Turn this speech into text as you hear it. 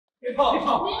别跑！别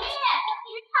跑！明丽，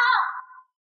你别跑！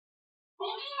明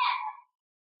丽，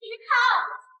你别跑！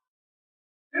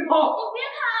别跑！你别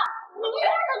跑！你别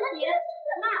跑！你什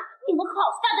么？你们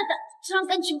好大的胆子，居然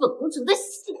敢取本公主的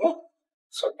血！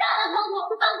去大的公主，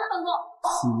放开本公！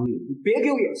司命，你别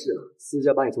给我掩饰了！司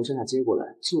家把你从乡下接过来，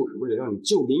就是为了让你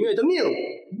救明月的命。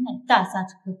乃大夏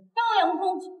之客，朝阳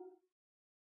公主。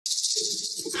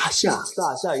大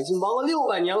夏已经亡了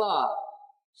600年了。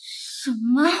什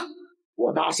么？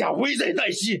我大夏危在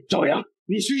旦夕，朝阳，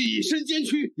你需以身兼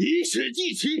躯，以史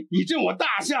记奇，以振我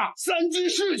大夏3军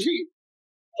士气。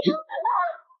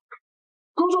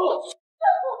公主，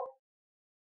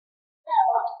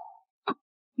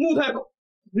穆太后，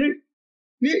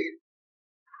你，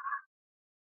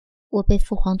我被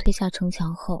父皇推下城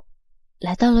墙后，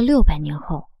来到了600年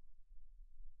后。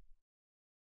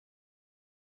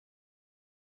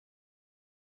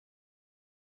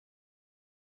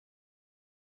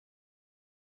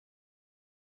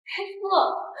太傅，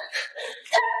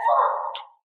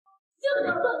救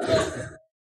救本宫！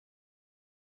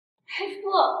太傅，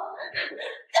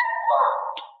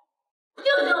救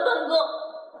救本宫！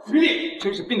明丽，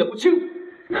真是病得不轻。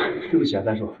对不起啊，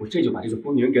三叔，我这就把这个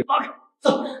疯女人给拉开。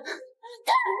走。太傅，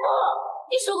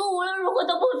你说过无论如何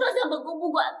都不放下本宫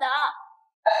不管的。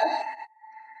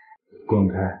滚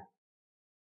开！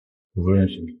我不认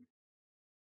识你。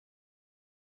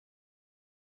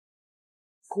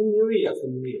孙明丽呀，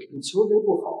孙明丽，你求谁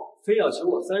不好，非要求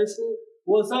我三叔。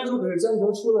我三叔可是江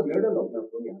城出了名的冷面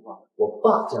和面话，我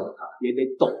爸见了他也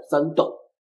得抖3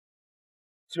抖。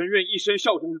臣愿一生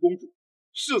效忠于公主，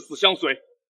誓死相随。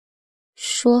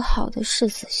说好的誓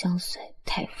死相随，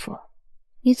太傅，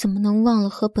你怎么能忘了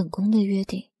和本宫的约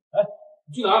定？哎，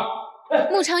你去哪儿？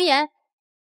哎，穆长言，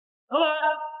老板，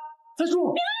三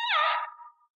叔，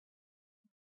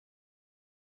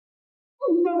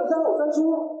你干嘛杀我三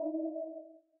叔？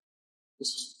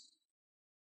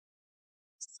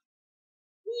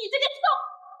你这个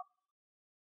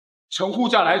臣护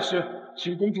驾来迟，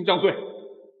请公主降罪。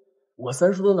我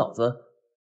三叔的脑子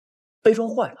被撞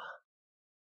坏了。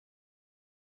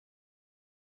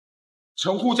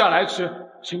臣护驾来迟，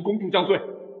请公主降罪。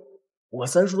我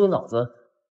三叔的脑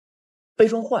子被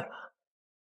撞坏了。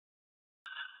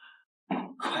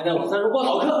还带我三叔挂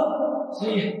脑壳！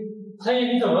三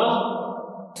爷，你怎么了？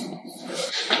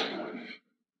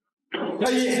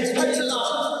太医在哪？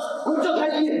公叫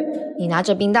太医。你拿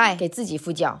着冰袋给自己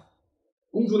敷脚。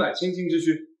公主乃千金之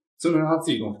躯，怎能让她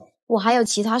自己动手？我还有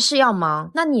其他事要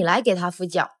忙，那你来给她敷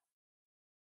脚。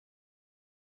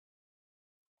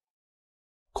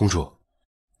公主，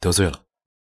得罪了。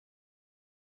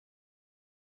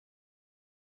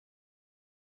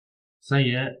三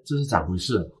爷，这是咋回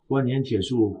事？万年铁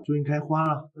树就应该花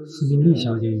了。司明丽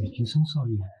小姐与平松少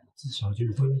爷自小就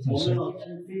婚约在身，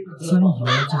三爷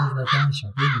这是在帮小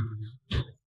闺女。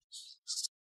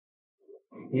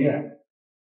爷，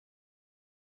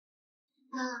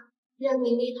让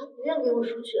明丽她不让给我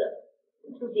出去，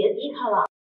你就别逼她了。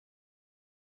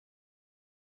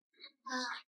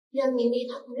让明丽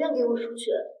她不让给我出去，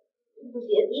你就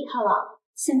别逼她了。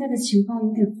现在的情况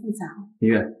有点复杂。明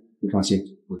月，你放心，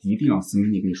我一定让司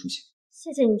明丽给你书信。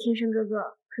谢谢你，天生哥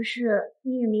哥。可是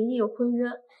你与明丽有婚约，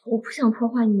我不想破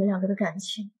坏你们2个的感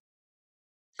情。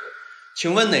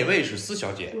请问哪位是司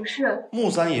小姐？我是。穆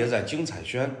三爷在精彩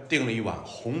轩订了一碗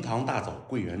红糖大枣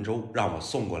桂圆粥，让我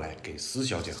送过来给司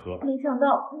小姐喝。没想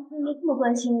到明丽这么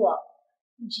关心我，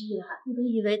一直以来我都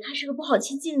以为她是个不好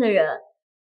亲近的人。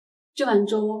这碗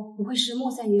粥不会是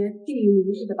穆三爷定于明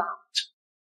日的吧？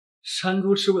山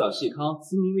猪吃不了细糠，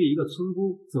司明丽一个村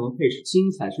姑，怎么配是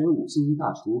精彩轩5星级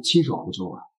大厨亲手熬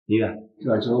粥啊？明月，这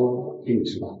碗粥给你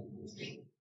吃吧。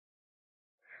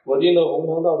我订的红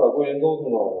糖大枣桂圆粥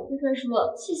送到了。刘川叔，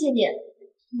谢谢你，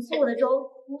你送我的粥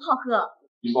很好喝。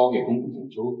一包给公主煮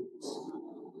粥。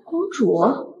公主？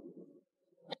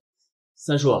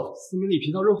三叔，司明丽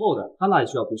皮糙肉厚的，她哪里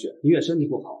需要补血？明月身体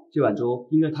不好，这碗粥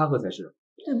应该她喝才是。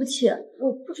对不起，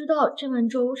我不知道这碗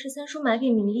粥是三叔买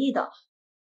给明丽的。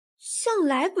向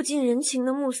来不近人情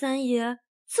的穆三爷，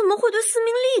怎么会对司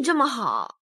明丽这么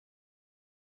好？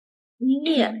明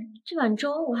丽，这碗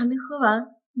粥我还没喝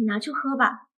完，你拿去喝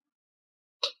吧。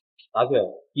阿贵，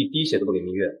一滴血都不给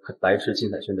明月，还白吃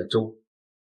金彩轩的粥。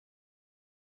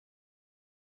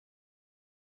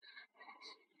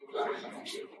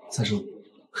三叔，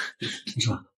三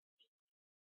叔，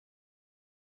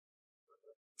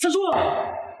三叔，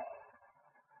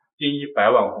订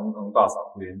100碗红糖大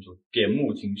枣桂圆粥给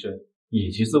穆庭生以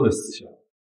及这位死小。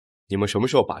你们什么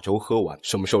时候把粥喝完？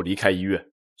什么时候离开医院？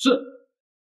是。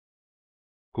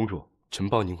公主，臣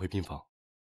抱您回病房。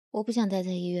我不想待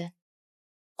在医院。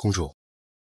公主，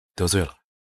得罪了。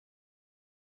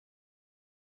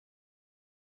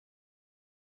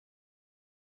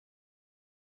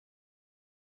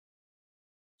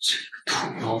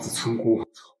子村姑，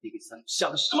操你个三下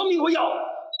的什么命我要？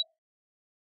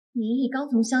明义刚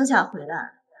从乡下回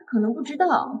来，可能不知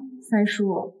道三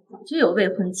叔早就有未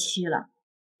婚妻了。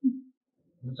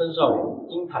曾少爷，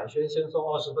殷凯轩先送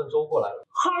20份粥过来了。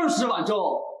20碗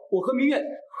粥，我和明月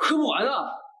喝不完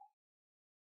啊！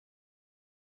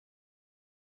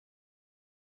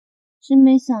真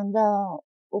没想到，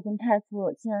我跟太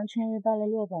傅竟然穿越到了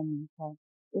600年后，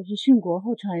我是殉国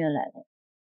后穿越来的。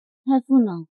太傅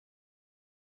呢？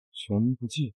臣不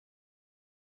记。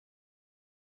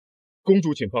公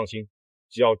主请放心，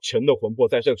只要臣的魂魄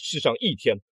在这世上1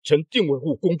天，臣定维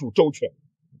护公主周全。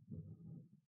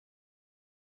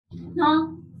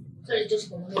这里就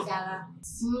是我们的家啦。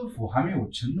司府还没有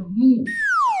臣的墓，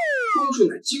公主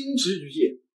乃金枝玉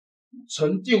叶，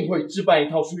臣定会置办一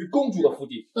套属于公主的府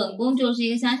邸。本宫就是一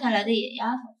个乡下来的野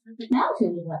丫头，哪有谁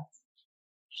知道？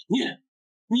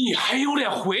你还有脸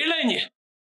回来你？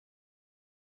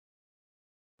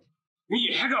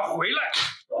你还敢回来？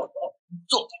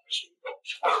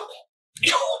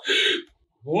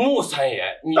穆三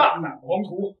爷，你大胆狂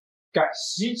徒，敢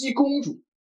袭击公主！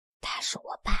他是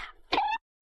我爸。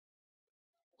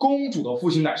公主的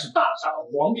父亲乃是大夏的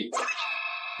皇帝，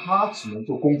他只能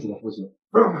做公主的父亲。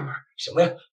什么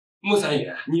呀？穆三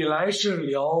爷，你来是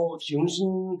聊庭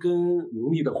生跟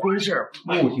明丽的婚事儿？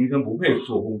穆庭生不配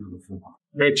做公主的驸马。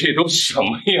这都什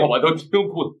么呀？我都听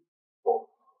不懂。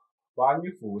把你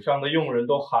府上的佣人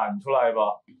都喊出来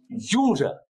吧。佣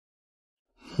人？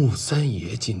穆三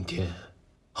爷今天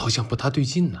好像不大对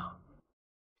劲呢。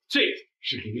这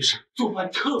是林氏做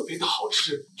饭特别的好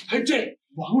吃，还这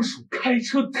王叔开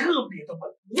车特别的稳，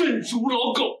稳如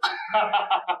老狗。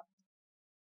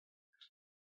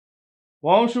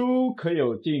王叔可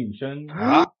有晋升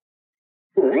啊？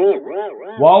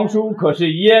王叔可是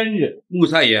阉人。穆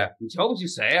三爷，你瞧不起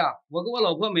谁呀？我跟我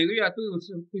老婆每个月都有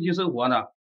夫妻生活呢。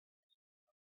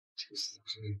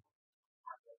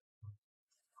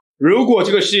如果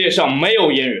这个世界上没有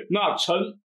阉人，那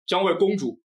臣将为公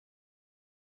主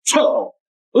篡偶。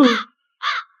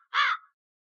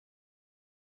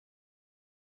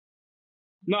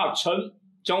那臣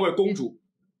将为公主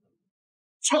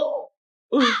篡偶。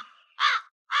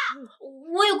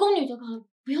我有宫女就够了，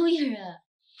不用阉人。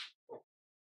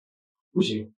不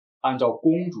行，按照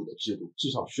公主的制度，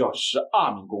至少需要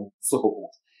12名公主伺候公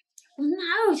主。我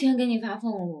哪有钱给你发俸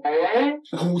禄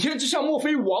？5天之下莫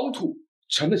非王土，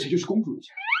臣的钱就是公主的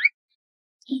钱。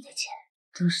你的钱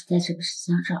都是在这个世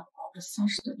界上让我们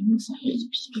30多年穆三爷一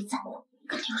笔一笔攒的，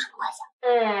跟你有什么关系？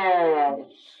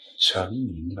臣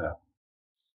明白了，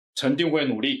臣定会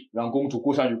努力让公主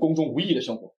过上与宫中无异的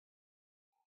生活。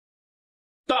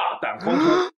大胆狂徒，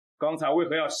刚才为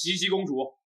何要袭击公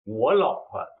主？我老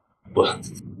婆不，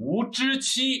吾之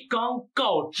妻刚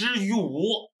告知于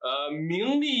吾，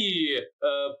明丽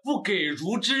不给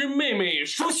如之妹妹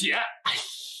输血。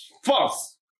放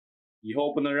肆！以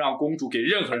后不能让公主给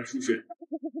任何人输血。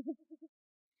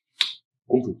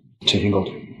公主，前行告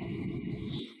退。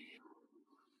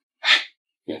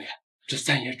明丽，这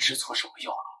三爷吃错什么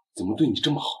药了？怎么对你这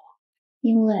么好啊？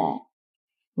因为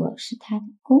我是他的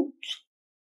公主。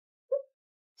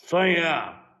三爷，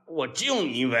我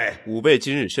敬你一杯。吾辈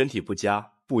今日身体不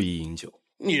佳，不宜饮酒。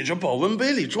你这保温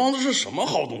杯里装的是什么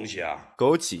好东西啊？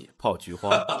枸杞泡菊花。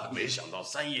没想到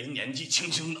三爷年纪轻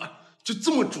轻的就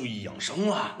这么注意养生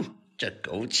了。这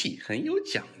枸杞很有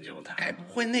讲究的，该不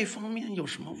会那方面有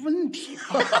什么问题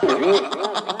吧？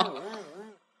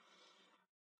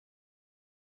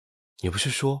你不是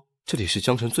说这里是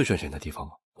江城最赚钱的地方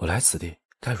吗？我来此地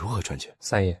该如何赚钱？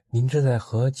三爷，您正在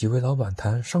和几位老板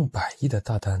谈上百亿的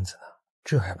大单子呢，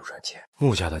这还不赚钱？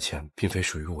穆家的钱并非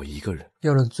属于我一个人。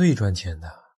要论最赚钱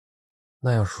的，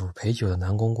那要数陪酒的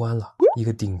男公关了。一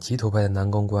个顶级头牌的男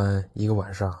公关，一个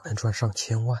晚上能赚上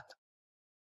千万的。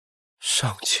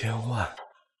上千万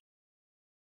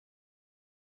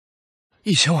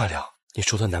？1000万两？你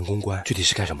说的男公关具体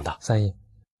是干什么的？三爷，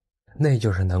那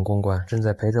就是男公关正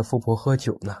在陪着富婆喝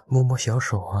酒呢，摸摸小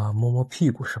手啊，摸摸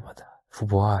屁股什么的，富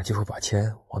婆啊就会把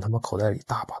钱往他们口袋里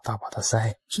大把大把的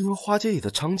塞。这跟花街里的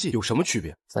娼妓有什么区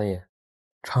别？三爷，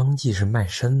娼妓是卖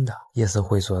身的，夜色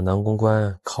会所的男公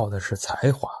关靠的是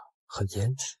才华和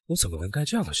颜值。我怎么能干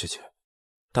这样的事情？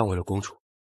但为了公主，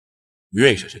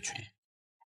愿意舍身取义。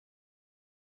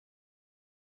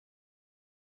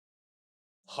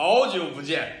好久不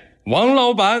见，王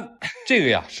老板，这个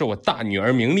呀是我大女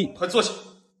儿明丽，快坐下。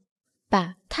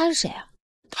爸，他是谁啊？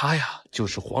他呀就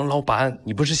是黄老板，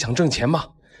你不是想挣钱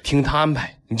吗？听他安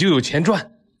排，你就有钱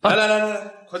赚。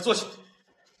来，快坐下。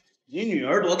你女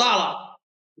儿多大了？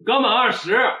刚满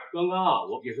20，刚刚啊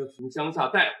我给她从乡下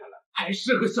带回来，还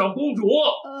是个小公主。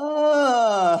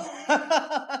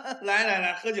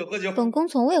来，喝酒。本宫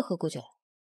从未喝过酒。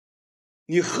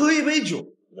你喝一杯酒，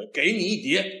我给你一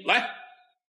碟，来。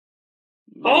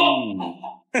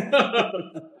好。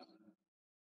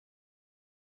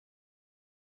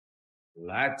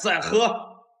来，再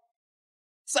喝，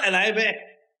再来一杯，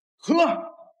喝。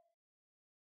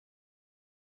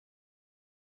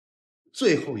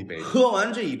最后一杯，喝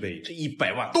完这一杯，这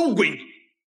100万都归你。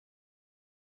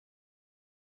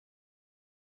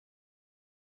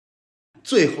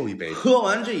最后一杯，喝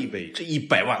完这一杯，这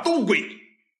100万都归你。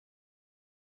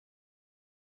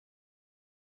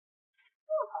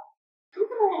你怎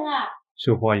么来了？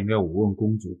这话应该我问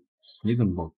公主，你怎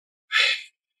么懂？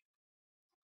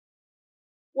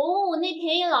我问我那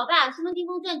便宜老爸什么地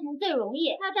方赚钱最容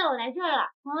易，他带我来这儿了。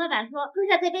黄老板说喝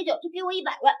下这杯酒就给我100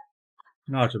万。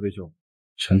那这杯酒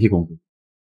全替公主。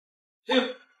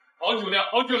好酒量，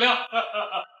好酒量。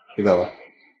100万？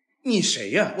你谁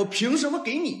呀？我凭什么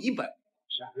给你100？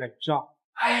认账。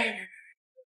哎，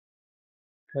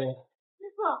可以。师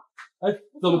傅。哎，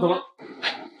怎么了？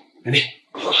美丽，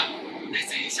带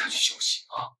咱也下去休息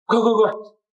啊！快！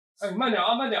哎，慢点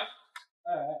啊，慢点。哎。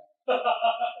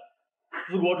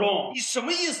司国忠，你什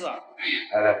么意思啊？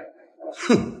来，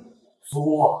哼，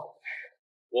夫，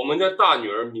我们家大女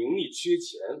儿名利缺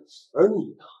钱，而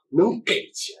你呢能给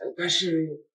钱，但是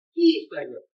100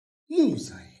人。穆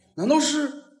三爷，难道是？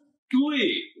对，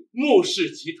穆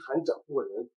氏集团掌舵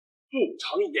人穆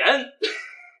长言。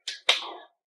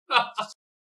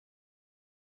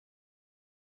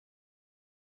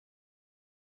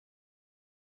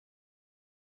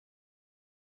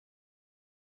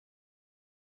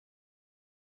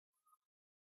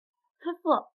太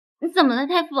傅，你怎么了，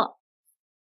太傅？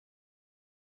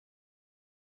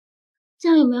这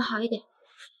样有没有好一点？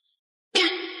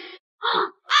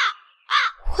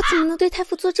我怎么能对太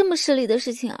傅做这么失礼的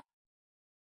事情啊？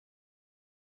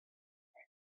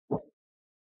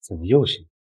怎么又是你？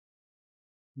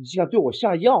你竟敢对我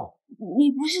下药！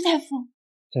你不是太傅。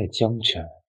在江城，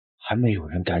还没有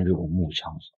人敢惹我穆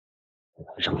长所，我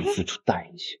会让你付出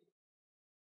代价。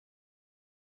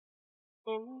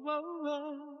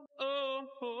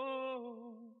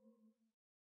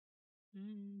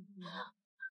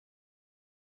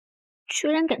居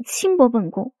然敢轻薄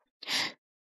本宫！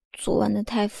昨晚的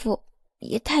太傅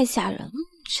也太吓人了，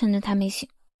趁着他没醒，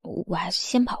我还是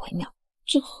先跑为妙。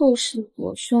这厚实的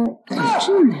裹胸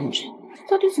这么难穿，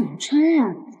到底怎么穿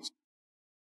呀？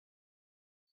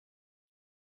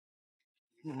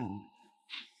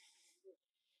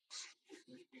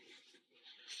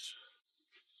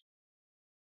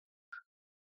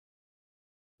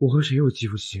我和谁有肌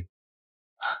肤亲？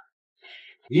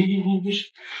你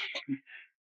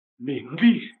冥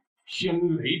币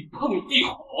天雷碰地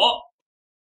火，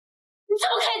你怎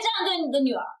么可以这样对你的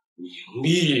女儿？冥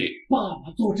币，爸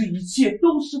爸做这一切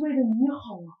都是为了你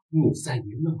好啊！穆三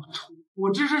爷那么土，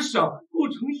我只是想过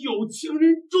成有情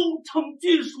人终成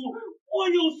眷属，我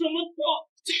有什么错？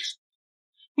再说，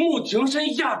穆庭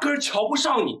深压根儿瞧不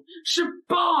上你，是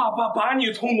爸爸把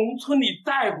你从农村里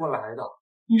带过来的，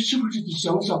你是不是得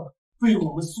想想为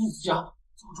我们苏家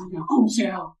做出点贡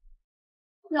献啊？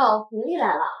哟，明丽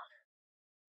来了。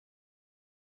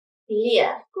明丽，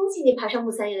恭喜你爬上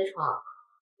穆三爷的床。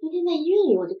昨天在医院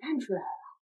里我就看出来了，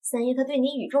三爷他对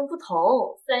你与众不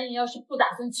同。三爷要是不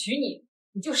打算娶你，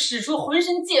你就使出浑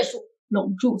身解数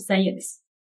笼住三爷的心。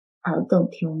尔等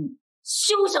听命，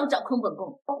休想掌控本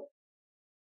宫！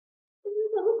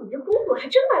怎么这公主还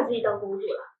真把自己当公主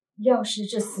了？要是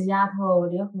这死丫头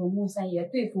联合穆三爷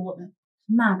对付我们，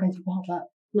那可就不好办。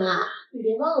妈，你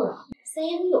别忘了，三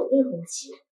爷他有未婚妻。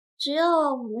只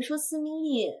要我们说司明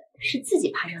丽是自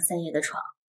己爬上三爷的床，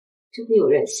就会有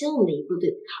人先我们的一步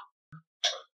对付他。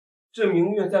这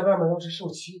明月在外面要是受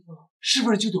欺负了，是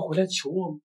不是就得回来求我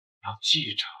们？要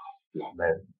记着，我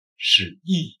们是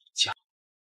一家。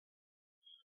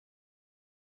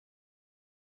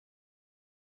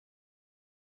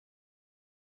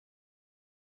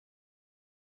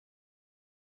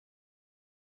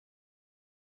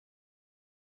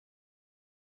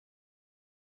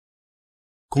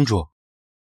公主，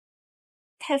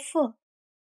太傅，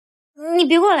你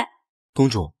别过来！公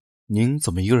主，您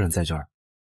怎么一个人在这儿？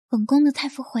本宫的太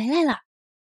傅回来了。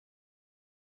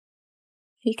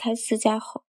离开司家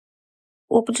后，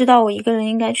我不知道我一个人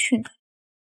应该去哪。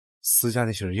司家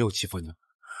那些人又欺负你了？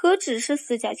何止是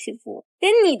司家欺负我，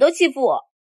连你都欺负我！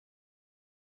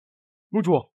公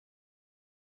主，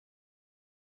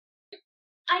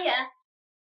阿言，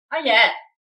阿言，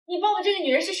你帮我这个女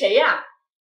人是谁呀？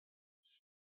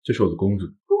这是我的公主。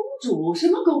公主？什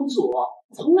么公主？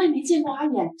从来没见过阿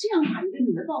言这样把一个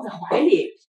女人抱在怀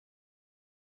里。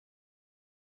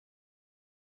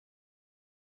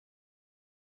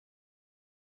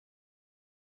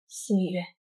星宇，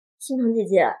心疼姐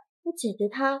姐，我姐姐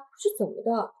她是怎么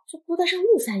的，就勾搭上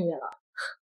穆三爷了？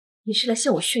你是来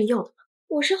向我炫耀的吗？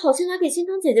我是好心来给心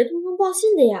疼姐姐通风报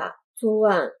信的呀。昨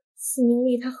晚司明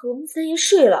丽她和穆三爷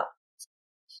睡了。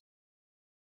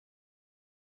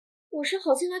我是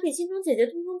好心来给心疼姐姐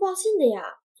通风报信的呀。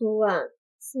昨晚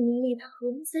司明丽她和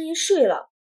穆三爷睡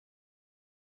了。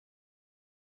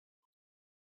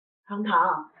糖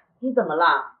糖，你怎么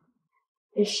了？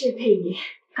是佩仪，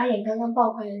阿衍刚刚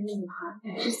抱回来的那女孩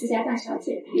是私家大小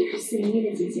姐，也是司明丽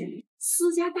的姐姐。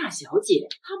私家大小姐，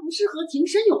她不是和庭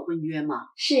深有婚约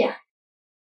吗？是呀，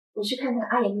我去看看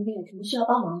阿衍那边有什么需要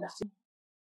帮忙的。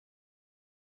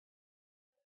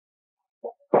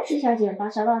施小姐，发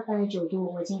烧到39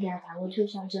度，我已经给她打过退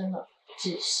烧针了。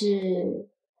只是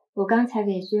我刚才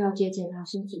给苏小姐检查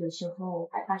身体的时候，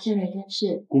还发生了一件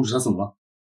事。公主她怎么了？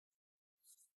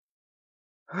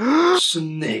是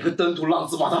哪个登徒浪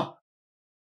子把她？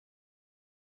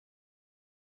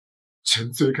臣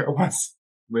罪该万死，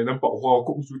没能保护好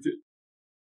公主姐。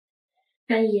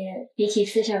阿爷，比起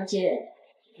施小姐，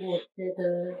我觉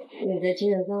得你的这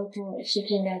个高度是不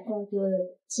是应该报个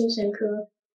精神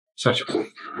科？下去。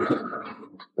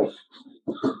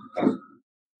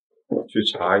去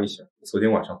查一下昨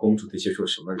天晚上公主的接触了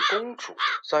什么人。公主，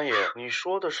三爷，你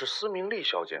说的是司明丽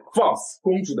小姐吗？放肆！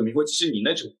公主的名讳岂是你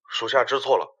能指？属下知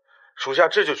错了，属下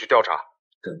这就去调查。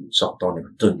等找到那个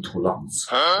登徒浪子，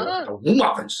我他无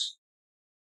马分尸。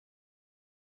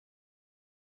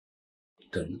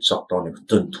等找到那个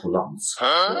登徒浪子，我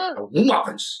他无马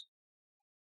分尸。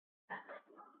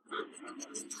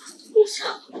医生，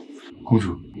公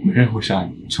主，没人会杀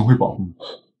你，臣会保护你。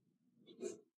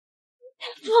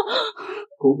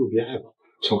公主别害怕，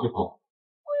臣会保护。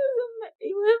为何每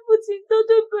一位父亲都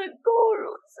对本宫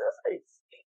如此狠心？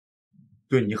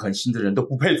对你狠心的人都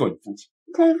不配做你父亲。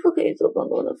太傅可以做本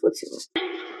宫的父亲吗？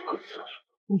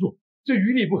公主，这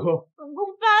与你不合。本宫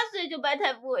8岁就拜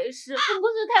太傅为师，本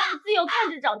宫是太傅自幼看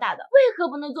着长大的，为何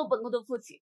不能做本宫的父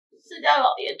亲？施家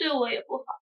老爷对我也不好，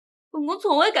本宫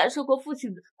从未感受过父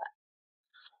亲的疼爱。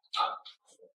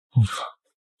公主，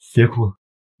别哭了，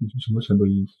你说什么臣都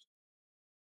依你。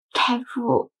太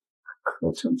傅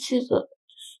可曾记得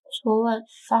昨晚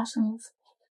发生了什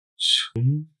么？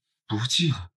臣不记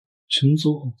得。臣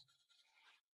昨晚，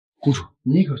公主，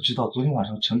你可知道昨天晚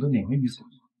上臣跟哪位女子？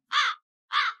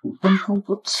本宫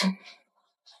不知。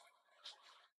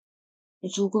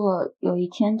如果有一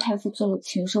天太傅做了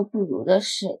禽兽不如的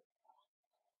事，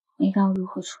你该如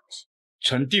何处置？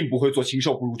臣定不会做禽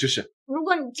兽不如之事。如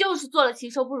果你就是做了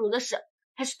禽兽不如的事，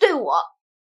还是对我，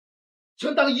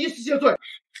臣当以死谢罪。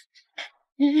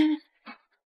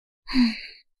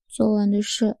昨晚的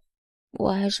事，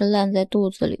我还是烂在肚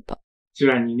子里吧。既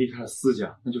然您离开了私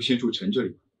家，那就先住臣这里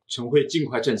吧。臣会尽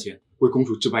快挣钱，为公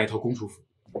主置办一套公主服。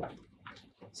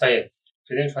三爷，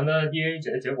这天传的 DNA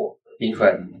检测结果印出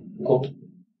来了，公。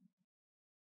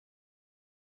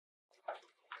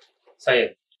三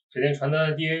爷，这天传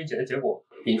的 DNA 检测结果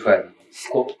印出来了，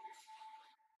公。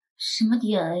什么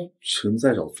DNA？ 臣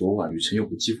在找昨晚与臣有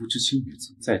过肌肤之亲女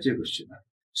子，在这个时代，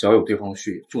只要有对方的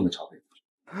血液就能查对。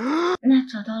那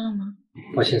找到了吗？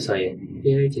抱歉，三爷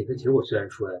 ，DNA 检测结果虽然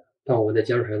出来了，但我们在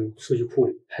江城数据库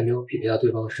里还没有匹配到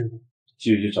对方的身份。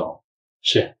继续去找。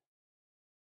是。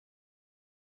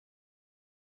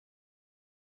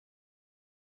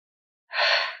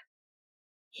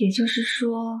也就是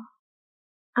说，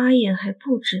阿衍还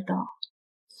不知道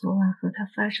昨晚和他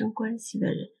发生关系的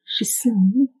人是司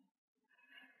明丽。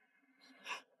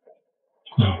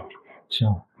这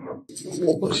样，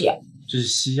我不吃药。这是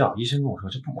西药，医生跟我说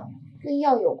这不管用。跟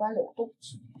药有关的我都不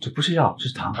吃。这不是药，这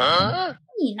是糖。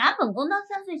你拿本宫当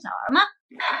3岁小儿吗？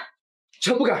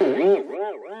臣不敢。阿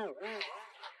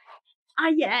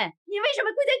衍，你为什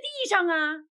么跪在地上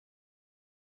啊？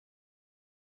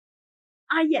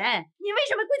阿衍，你为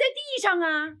什么跪在地上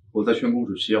啊？我在劝公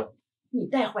主吃药。你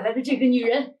带回来的这个女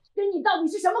人跟你到底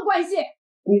是什么关系？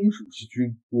公主是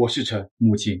君，我是臣。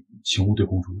母亲，请勿对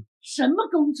公主。什么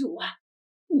公主啊？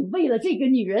你为了这个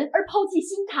女人而抛弃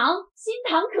新堂，新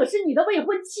堂可是你的未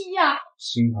婚妻呀。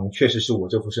新堂确实是我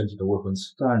这副身体的未婚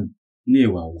妻，但那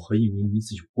晚我和一名女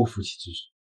子有过夫妻之事，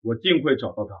我定会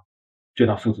找到她，对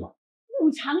她负责。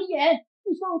穆长言，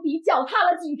你到底脚踏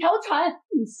了几条船？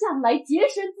你向来洁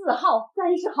身自好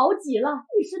，30好几了，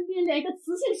你身边连个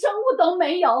雌性生物都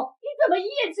没有，你怎么一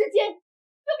夜之间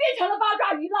就变成了八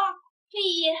爪鱼了？佩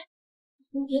仪，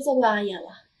你别再乱阿衍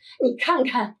了。你看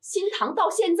看，新堂到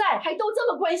现在还都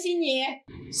这么关心你。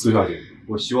苏小姐，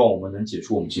我希望我们能解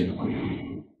除我们之间的关系。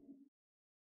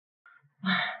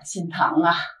新堂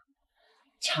啊，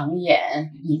常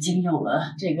言已经有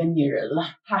了这个女人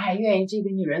了，他还愿意这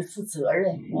个女人负责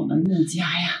任，我们穆家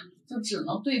呀就只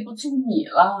能对不住你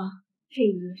了。佩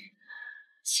仪，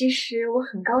其实我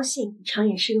很高兴常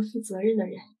远是个负责任的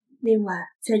人。那晚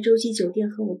在洲际酒店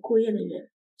和我过夜的人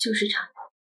就是常远。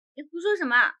你胡说什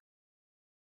么？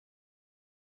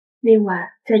那晚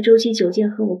在洲际酒店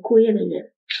和我过夜的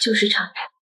人就是常远。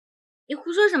你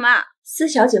胡说什么？司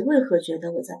小姐为何觉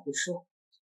得我在胡说？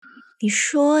你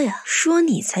说呀，说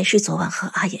你才是昨晚和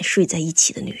阿衍睡在一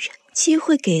起的女人，机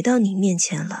会给到你面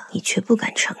前了，你却不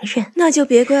敢承认，那就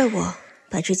别怪我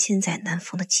把这千载难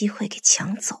逢的机会给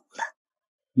抢走了。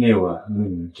那晚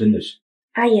你们真的是……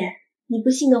阿衍，你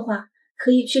不信的话，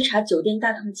可以去查酒店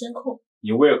大堂的监控。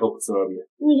你为何不辞而别？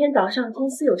那天早上公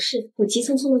司有事，我急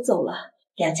匆匆的走了。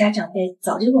两家长辈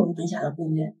早就给我们定下了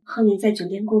公约，和你在酒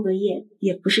店过个夜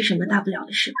也不是什么大不了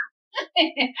的事吧？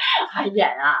阿衍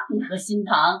啊，你和新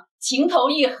堂情投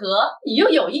意合，你又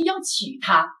有意要娶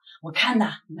她，我看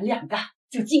呐，你们两个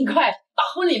就尽快把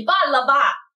婚礼办了吧。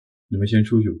你们先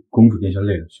出去吧，公主殿下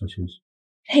累了，需要休息。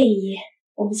佩仪，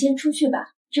我们先出去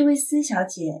吧。这位司小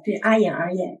姐对阿衍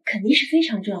而言肯定是非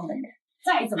常重要的人。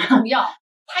再怎么重要，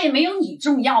她也没有你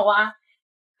重要啊。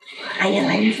阿衍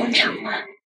来日方长嘛。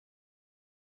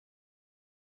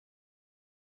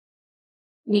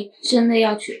你真的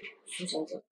要娶苏小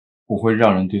姐？我会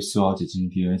让人对苏小姐进行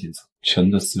DNA 检测，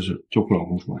臣的私事就不劳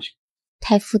公主了。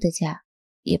太傅的家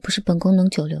也不是本宫能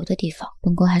久留的地方，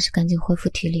本宫还是赶紧恢复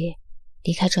体力，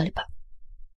离开这里吧。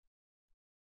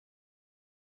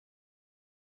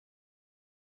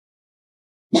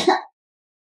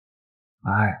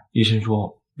哎，医生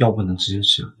说药不能直接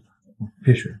吃，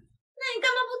配水。那你干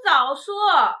嘛不早说？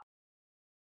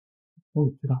我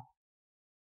知道。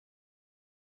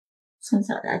从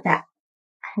小到大，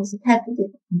还是太傅对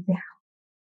本宫最好。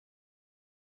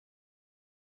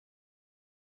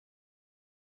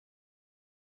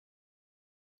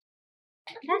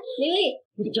哎，玲玲，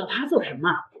你叫她做什么？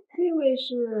这位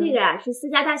是？这个是司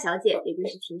家大小姐，也就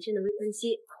是庭生的未婚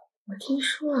妻。我听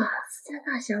说司家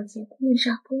大小姐面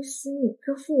上公司女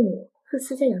跟父母和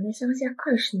司家养在乡下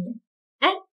20年。哎，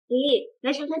玲玲，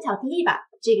来尝尝巧克力吧。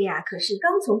这个可是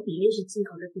刚从比利时进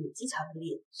口的顶级巧克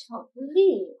力。巧克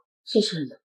力？是吃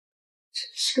的。真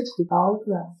是个土包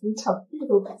子，连巧克力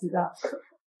都不知道。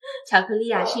巧克力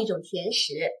是一种甜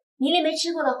食，妮妮没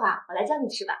吃过的话，我来教你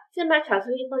吃吧。先把巧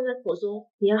克力放在口中，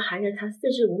你要含着它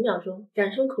45秒钟，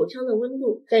感受口腔的温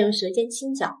度，再用舌尖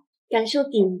轻嚼，感受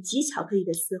顶级巧克力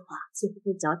的丝滑，最后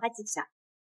再嚼它几下，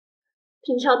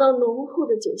品尝到浓厚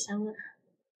的酒香味。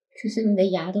可是你的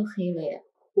牙都黑了呀，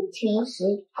甜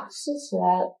食吃起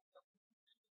来。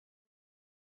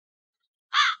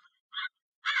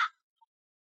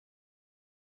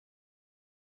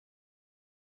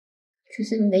可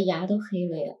是你的牙都黑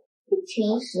了呀，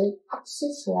甜食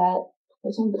吃起来好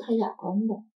像不太雅观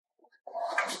的。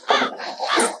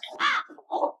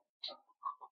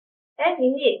哎，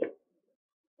玲玲，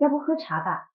要不喝茶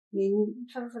吧？您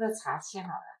吩咐的茶沏好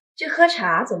了。这喝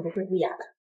茶总不会不雅吧？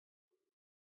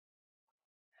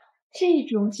这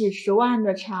种几10万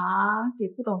的茶给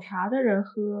不懂茶的人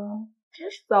喝，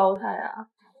真是糟蹋啊！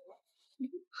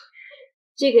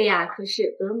这个可是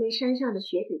峨眉山上的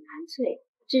雪顶寒翠。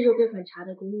制作这款茶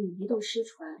的工艺一度失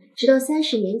传，直到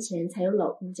30年前才有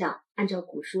老工匠按照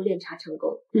古书炼茶成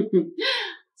功。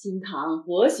金堂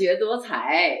博学多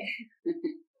才。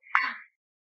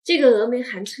这个峨眉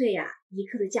寒翠一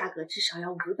克的价格至少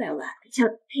要500万，像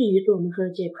佩瑜给我们喝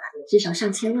的这款至少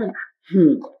上千万吧。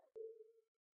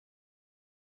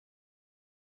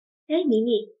哎，妮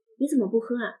妮，你怎么不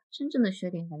喝啊？真正的雪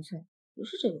顶寒翠不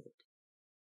是这个味道。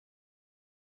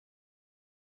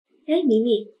哎，妮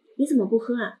妮，你怎么不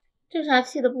喝啊？这茶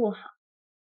沏的不好，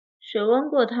水温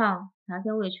过烫，茶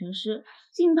香味全失，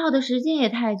浸泡的时间也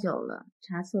太久了，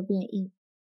茶色变硬。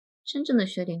真正的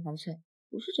雪顶寒翠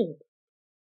不是这个味道。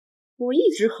我一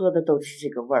直喝的都是这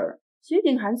个味儿，雪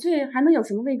顶寒翠还能有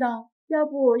什么味道？要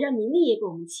不让妮妮也给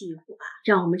我们沏一壶吧，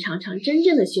让我们尝尝真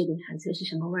正的雪顶寒翠是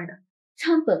什么味的。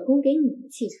让本宫给你们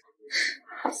沏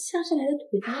茶。乡下来的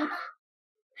土包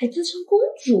还自称公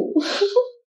主。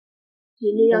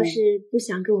妮妮要是不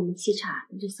想给我们沏茶，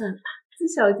那就算了吧。司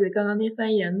小姐刚刚那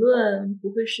番言论，不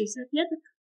会是下跌的？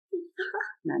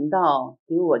难道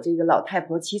给我这个老太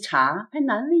婆沏茶还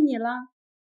难为你了？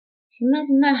行吧，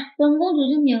本公主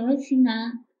就勉为其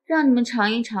难，让你们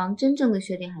尝一尝真正的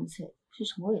雪顶寒翠是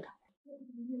什么味道。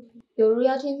有如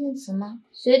要天青瓷吗？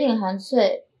雪顶寒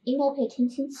翠应该配天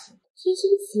青瓷。天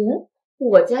青瓷？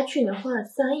我家去年花了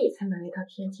3亿才买了一套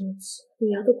天青瓷，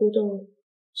女儿的古董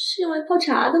是用来泡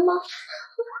茶的吗？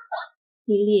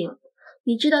妮妮，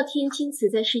你知道天青瓷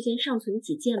在世间尚存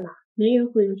几件吗？没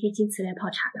人会用天青瓷来泡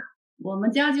茶的。我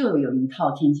们家就有一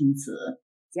套天青瓷，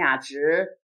价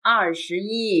值20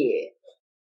亿。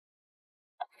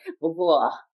不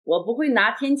过我不会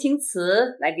拿天青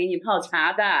瓷来给你泡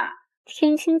茶的。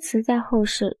天青瓷在后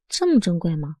世这么珍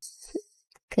贵吗？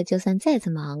可就算再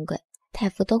怎么昂贵，太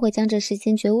傅都会将这世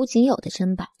间绝无仅有的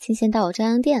珍宝进献到我朝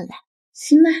阳殿来。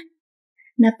行吧，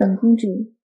那本公主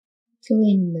就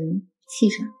为你们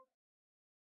沏上。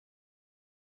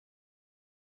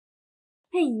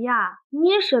佩仪呀，你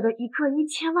也舍得一克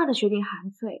1000万的雪顶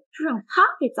寒翠，就让他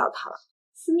给糟蹋了。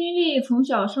斯密利从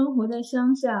小生活在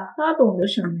乡下，他懂得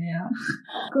什么呀？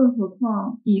更何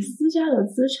况以私家的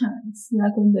资产，斯家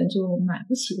根本就买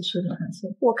不起的雪顶寒翠。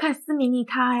我看斯密利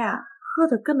他呀，喝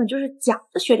的根本就是假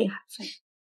的雪顶寒翠。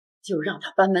就让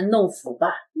他班门弄斧吧，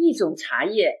一种茶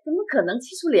叶怎么可能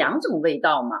沏出2种味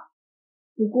道嘛？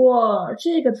不过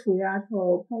这个土丫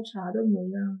头泡茶的模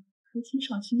样还挺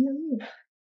赏心悦目的。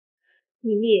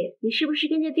米粒，你是不是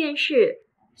跟着电视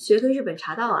学个日本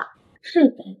茶道啊？日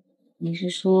本？你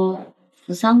是说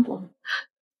扶桑国？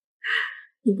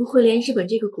你不会连日本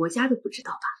这个国家都不知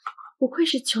道吧？不愧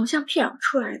是穷乡僻壤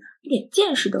出来的，一点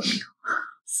见识都没有。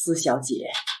司小姐，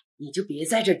你就别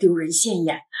在这丢人现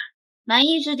眼了。蛮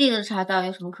夷之地的茶道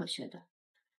有什么可学的？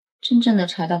真正的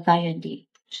茶道发源地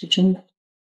是中国。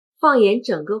放眼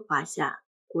整个华夏，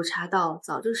古茶道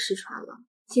早就失传了，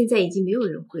现在已经没有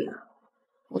人会了。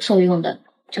我受用的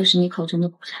就是你口中的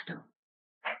古茶道。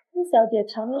司小姐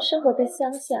常年生活在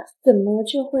乡下，怎么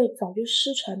就会早就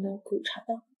失传的古茶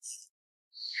道？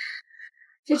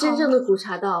这真正的古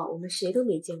茶道，我们谁都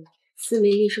没见过。司梅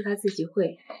丽说她自己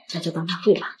会，那就当她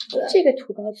会吧。这个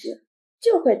土包子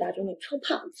就会打肿脸充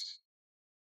胖子。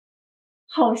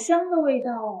好香的味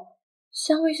道，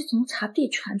香味是从茶地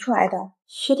传出来的。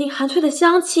雪顶寒翠的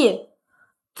香气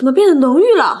怎么变得浓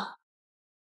郁了？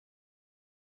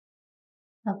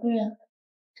老夫人，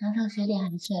尝尝雪顶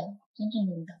寒翠真正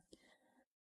的味道。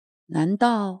难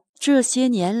道这些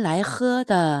年来喝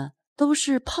的都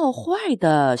是泡坏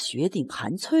的雪顶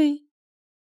寒翠？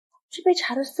这杯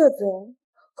茶的色泽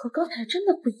和刚才真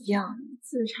的不一样。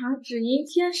此茶只应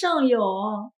天上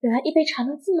有。原来一杯茶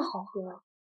能这么好喝。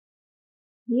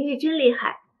你也真厉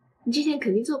害，你之前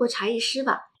肯定做过茶艺师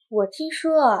吧？我听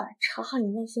说啊，茶行里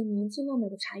那些年轻貌美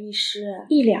的茶艺师，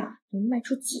一两能卖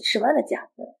出几10万的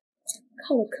价格，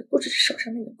看我可不只是手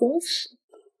上那个功夫。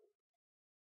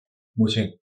母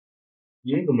亲，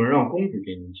您怎么让公主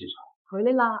给您沏茶？回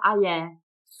来啦，阿言。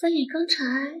翻译刚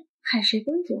才喊谁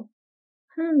公主？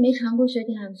他们没尝过雪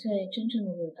顶寒翠真正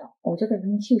的味道，我就给他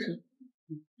们沏上。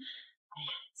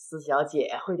司小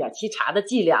姐会点沏茶的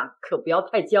伎俩，可不要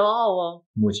太骄傲哦。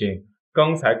母亲，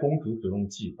刚才公主所用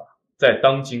技法，在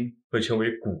当今会称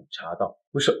为古茶道，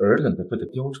不是尔等得罪的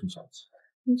雕虫小技。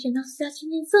没想到司家千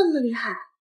金这么厉害。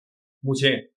母亲，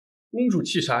公主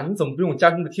沏茶，你怎么不用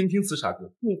家中的天青瓷茶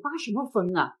歌？你发什么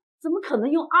疯啊？怎么可能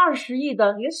用20亿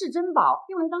的绝世珍宝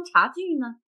用来当茶具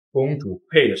呢？公主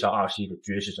配得上20亿的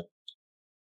绝世珍宝。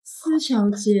司小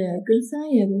姐跟三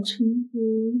爷的称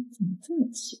呼怎么这么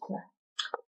奇怪？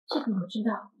这个我知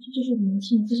道，这就是明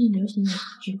清最近流行的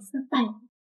角色扮演。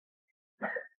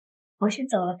我先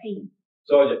走了，佩仪。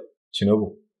司小姐，请留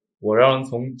步。我让人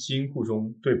从基因库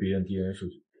中对比验 DNA 数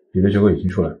据，比对结果已经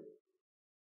出来。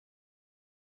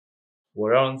我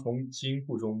让人从基因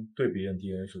库中对比验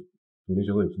DNA 数据，比对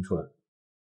结果已经出来。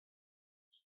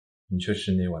你却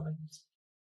是那晚的女子。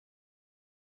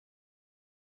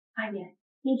阿言，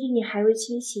那天你还未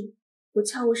清醒，我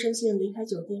悄无声息的离开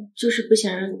酒店，就是不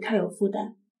想让你太有负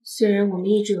担。虽然我们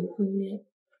一直有婚约，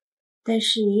但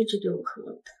是你一直对我很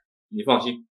冷淡。你放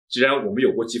心，既然我们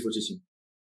有过继父之情，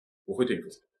我会对你负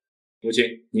责。母亲，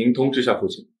您通知一下父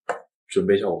亲，准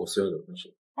备一下我和司小姐的婚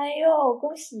事。哎呦，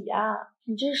恭喜呀！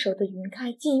你这守得云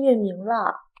开见月明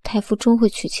了。太傅终会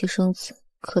娶妻生子，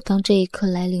可当这一刻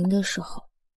来临的时候，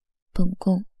本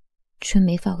宫却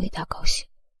没法为他高兴。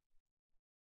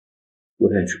我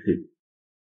带你去配比。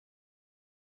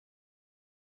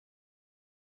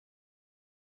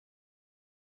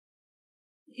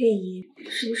佩仪，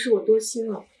是不是我多心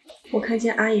了？我看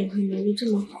见阿言和梅丽这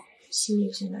么好，心里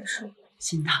有些难受。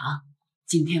心疼，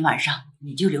今天晚上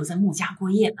你就留在穆家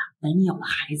过夜吧。等你有了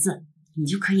孩子，你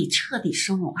就可以彻底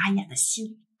收拢阿言的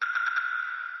心。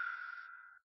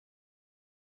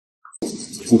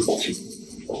公主请。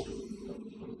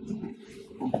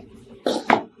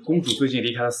公主最近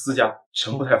离开了司家，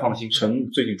臣不太放心。臣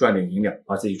最近赚点银两，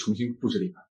把自己重新布置了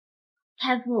一番。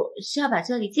太傅是要把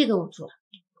这里借给我住？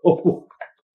哦不，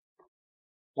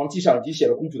皇契上已经写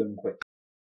了公主的名讳。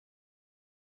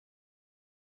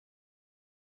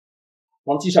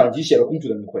皇契上已经写了公主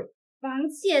的名讳。房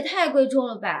契也太贵重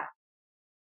了吧！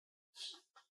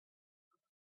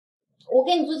我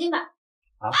给你租金吧。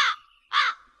啊？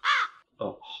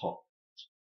好。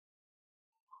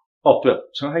哦，对了，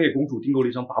臣还给公主订购了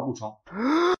一张8步床。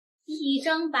一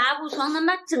张8步床能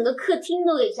把整个客厅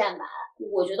都给占满，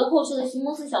我觉得后置的席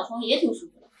梦思小床也挺舒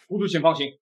服的。公主请放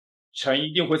心，臣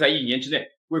一定会在1年之内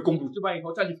为公主置办一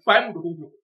条占地100亩的公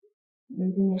主。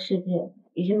如今的世界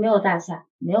已经没有大夏，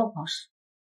没有皇室，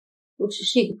我只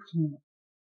是一个普通人。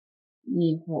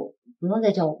你以后不用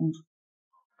再叫我公主。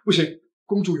不行，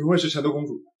公主永远是臣的公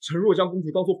主。臣若将公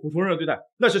主当做普通人对待，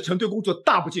那是臣对公主的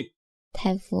大不敬。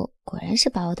太傅果然是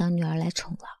把我当女儿来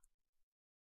宠了。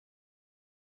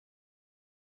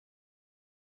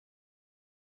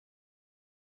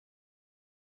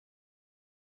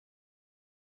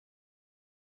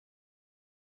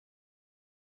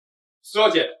苏小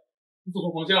姐，你走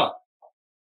错房间了。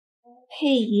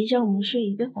佩仪让我们睡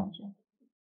一个房间。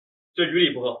这于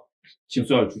理不合，请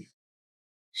苏小姐出去。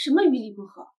什么于理不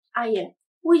合？阿爷，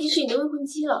我已经是你的未婚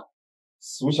妻了。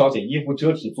苏小姐衣服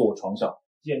遮体坐我床上，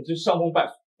简直伤风败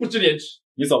俗，不知廉耻。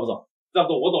你走不走？再不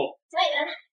走我走了。家园，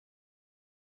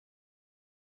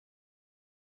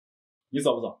你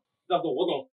走不走？再不走我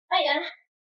走了。家园，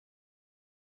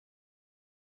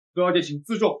苏小姐请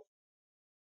自重。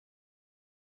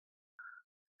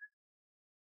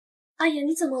阿爷，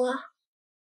你怎么了？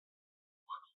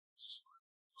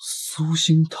苏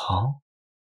心堂，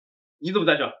你怎么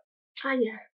在这？阿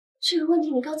爷，这个问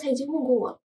题你刚才已经问过我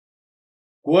了。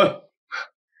滚！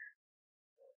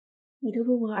你的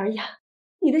温文尔雅，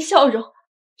你的笑容，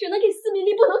只能给司明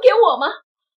丽，不能给我吗？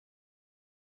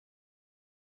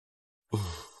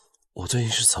我最近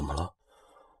是怎么了？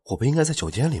我不应该在酒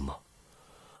店里吗？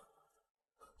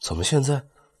怎么现在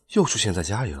又出现在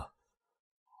家里了？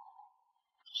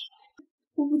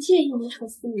我不介意你宠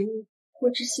司明丽，我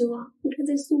只希望你看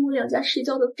在苏母两家世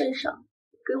交的份上，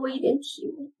给我一点体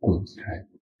面。滚开！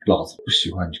老子不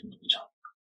喜欢你这么立场。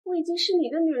我已经是你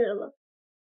的女人了，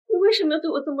你为什么要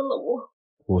对我这么冷漠？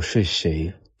我睡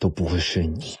谁都不会睡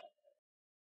你。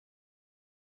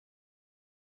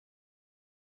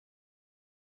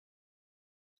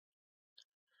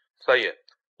三爷，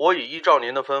我已依照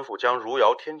您的吩咐，将如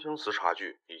窑天青瓷茶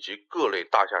具以及各类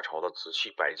大夏朝的瓷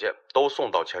器摆件都送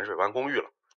到浅水湾公寓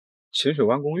了。浅水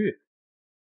湾公寓？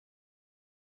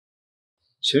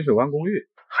浅水湾公寓？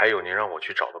还有您让我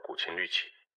去找的古琴绿器，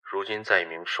如今在一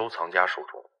名收藏家手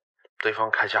中，对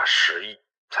方开价10亿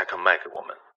才肯卖给我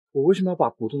们。我为什么要把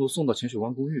古董都送到浅水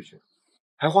湾公寓去？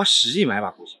还花10亿买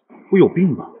把古琴？我有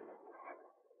病吧？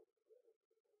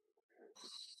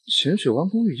浅水湾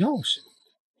公寓钥匙？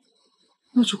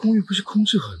那这公寓不是空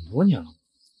置很多年了吗？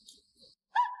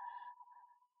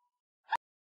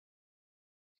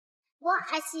我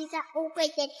爱洗澡乌龟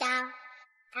跌倒，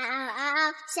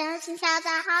相信小的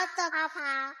好走好跑。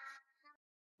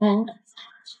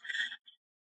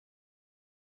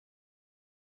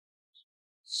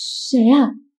谁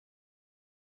呀？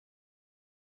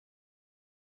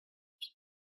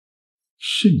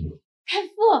是你，太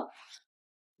傅，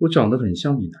我长得很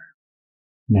像你男人，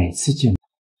每次见到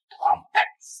都让我太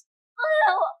死。放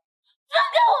开我！放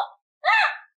开我！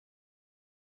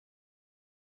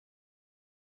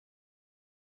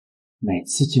每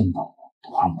次见到我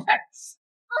都让我太死。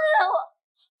放开我！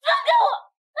放开我！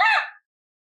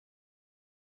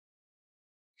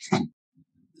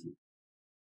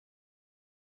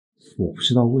我不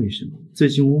知道为什么，最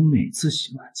近我每次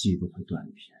洗碗机都会断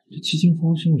片。这期间发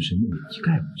生了什么，我一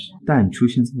概不知。但出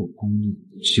现在我公寓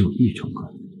只有一种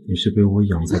可能，也是被我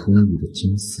养在公寓的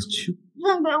金丝雀。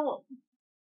放开我！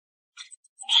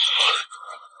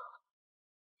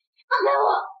放开我！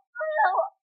放开我！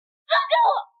放开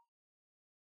我！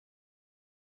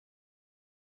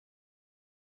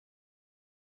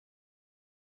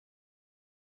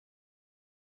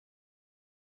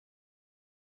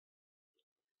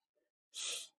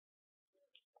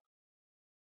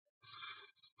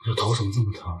我头怎么这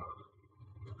么疼？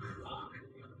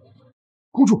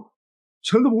公主，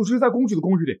臣的母睡在公主的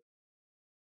公寓里。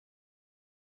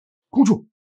公主，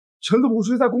臣的母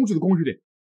睡在公主的公寓里。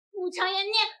无常言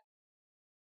念，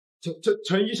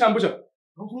臣衣衫不整，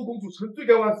唐突了公主，臣罪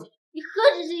该万死。你何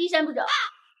止是衣衫不整？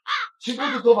请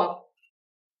公主责罚。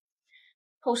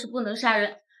后事不能杀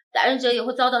人，打人者也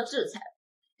会遭到制裁。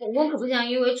本宫可不想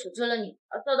因为处置了你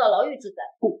而遭到牢狱之灾。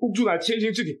公主乃天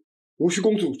经之体，无需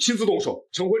公主亲自动手，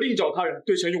臣会另找他人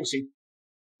对臣用刑。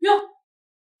哟，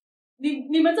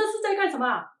你们这是在干什么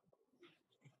啊？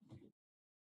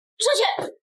出去！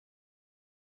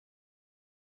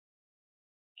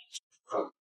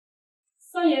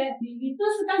少爷，你这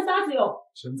是干啥子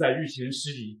哟？臣在御前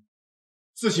失仪，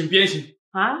自请鞭刑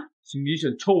啊！请李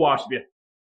审抽我20遍。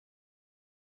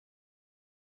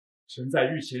臣在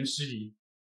御前失仪，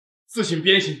自请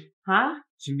鞭刑啊！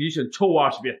请李审抽我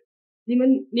20遍。你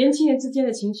们年轻人之间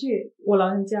的情绪，我老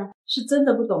人家是真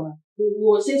的不懂啊。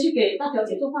我先去给大小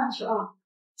姐做饭吃啊。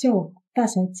叫我大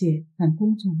小姐喊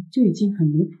公主就已经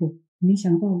很离谱，没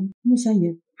想到木三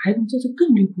爷还能做出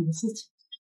更离谱的事情。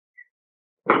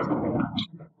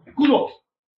公主，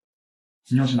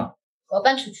你要去哪？我要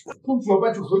搬出去。公主要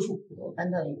搬去何处？我搬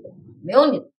到一个没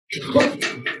有你的地方。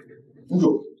公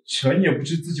主，臣也不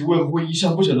知自己为何会一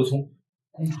向不舍地从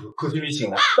公主的客厅里醒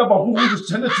来，但保护公主是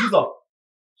臣的职责，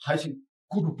还请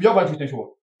公主不要搬出去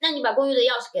说。那你把公寓的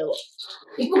钥匙给我，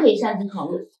你不可以擅自闯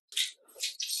入。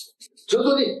臣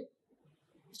遵令。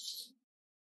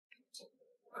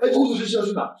公主这是要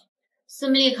去哪？司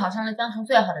命力考上了江城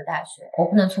最好的大学，我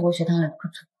不能错过学堂里的课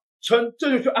程。臣这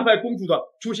就去安排公主的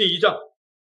出行仪仗。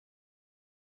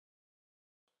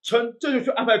臣这就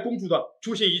去安排公主的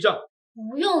出行仪仗。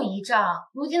不用仪仗，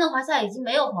如今的华夏已经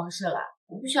没有皇室了，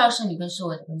我不需要侍女跟侍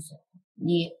卫的跟随。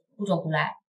你不准胡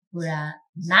来，不然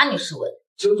拿你侍卫。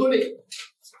臣遵令。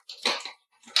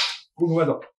公主慢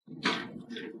走。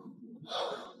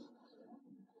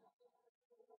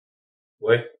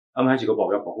喂，安排几个保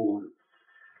镖保护公主。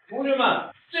同学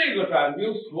们，这个展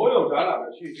厅所有展览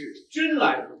的器具均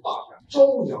来自大夏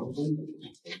朝阳公主。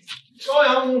朝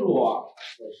阳公主啊，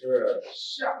可是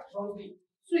夏商地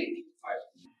最厉害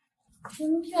的。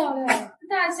真漂亮！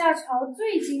大夏朝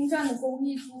最精湛的工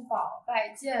艺珠宝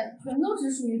摆件，全都只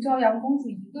属于朝阳公主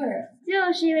一个人。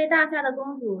就是因为大夏的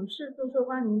公主世俗受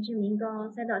官，民脂民膏，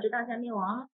才导致大夏灭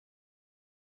亡。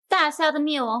大夏的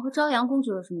灭亡和朝阳公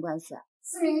主有什么关系啊？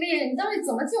司明丽，你到底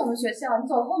怎么进我们学校？你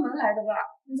走后门来的吧？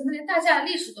你怎么连大夏的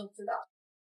历史都不知道？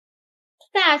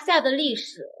大夏的历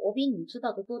史我比你知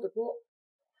道的多得多，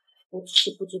我只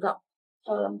是不知道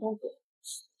朝阳公主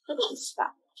这个意思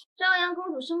吧。朝阳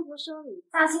公主生活奢靡，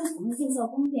大兴土木建设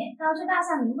宫殿，导致大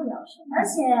夏民不聊生。而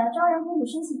且朝阳公主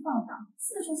生性放荡，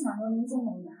四处抢夺民间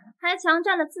美男，还强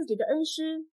占了自己的恩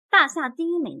师大夏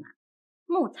第一美男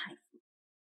穆太傅。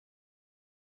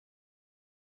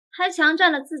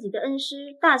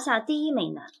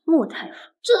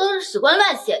这都是史官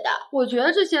乱写的。我觉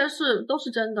得这些事都是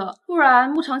真的，不然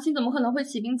穆长青怎么可能会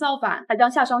起兵造反，还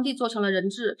将夏商帝做成了人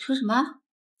质？说什么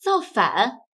造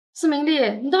反？司明丽，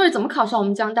你到底怎么考上我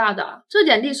们江大的？这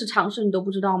点历史常识你都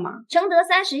不知道吗？承德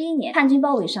31年，叛军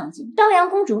包围上京，朝阳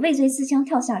公主畏罪自枪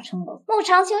跳下城楼，穆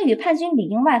长青与叛军里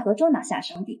应外合，捉拿夏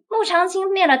商帝。穆长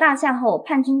青灭了大夏后，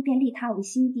叛军便立他为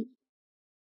新帝。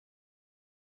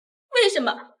为什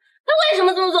么？他为什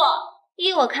么这么做？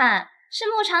依我看，是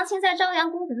穆长青在朝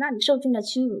阳公主那里受尽了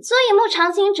屈辱，所以穆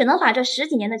长青只能把这10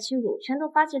几年的屈辱全都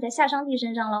发泄在夏商帝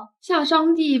身上了。夏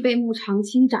商帝被穆长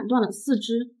青斩断了4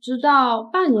肢，直到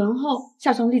半年后，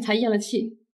夏商帝才咽了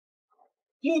气。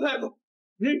穆太傅，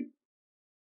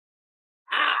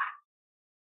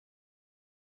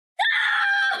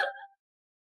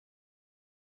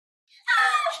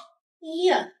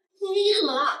你怎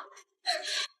么了？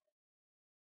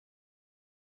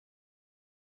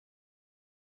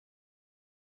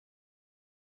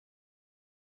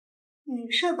没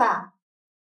事吧？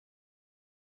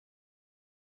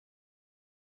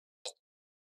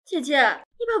姐姐，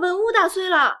你把文物打碎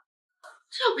了，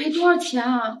这要赔多少钱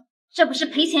啊？这不是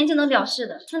赔钱就能了事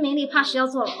的，司明丽怕是要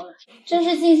坐牢了。这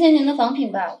是近些年的仿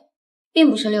品罢了，并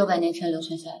不是600年前流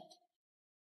传下来的。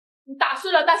你打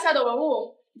碎了大夏的文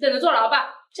物，你得坐牢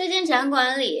吧？这间展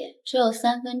馆里只有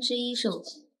1/3是文，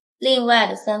另外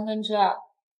的2/3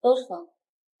都是仿品。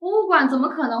博物馆怎么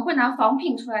可能会拿仿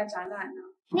品出来展览呢？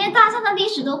连大夏的历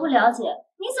史都不了解，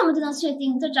你怎么就能确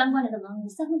定这展馆里的文物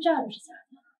2/3都是假的？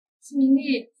司明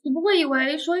丽，你不会以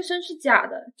为说一声是假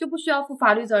的就不需要负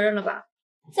法律责任了吧？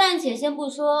暂且先不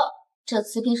说这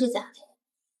瓷瓶是假的，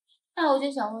那我就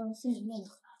想问问司明丽，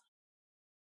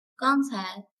刚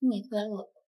才你推了我，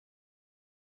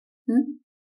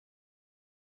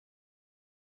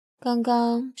刚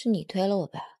刚是你推了我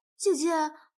吧？姐姐，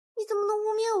你怎么能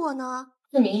污蔑我呢？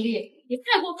司明丽，你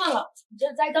太过分了，你这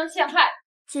是栽赃陷害。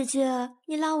姐姐，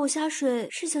你拉我下水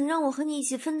是想让我和你一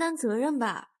起分担责任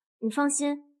吧？你放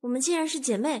心，我们既然是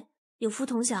姐妹，有福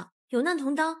同享，有难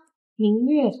同当。明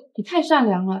月，你太善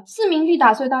良了。司明丽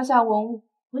打碎大夏文物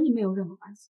和你没有任何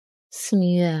关系。司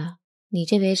明月，你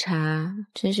这杯茶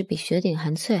真是比雪顶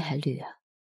寒翠还绿啊！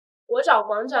我找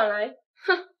馆长来，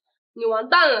哼，你完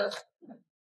蛋了。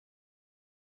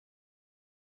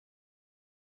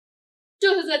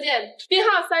就是这件编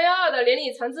号312的连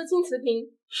理残肢青瓷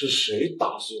瓶。是谁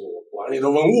打碎了我馆里的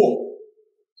文物？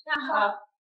那好，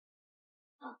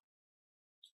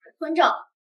馆长，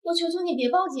我求求你别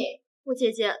报警。我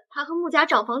姐姐她和穆家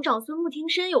长房长孙穆庭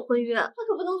深有婚约，她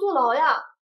可不能坐牢呀。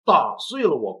打碎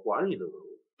了我馆里的文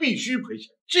物，必须赔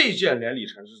钱。这件连理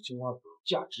残肢青花瓷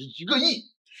价值1个亿。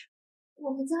我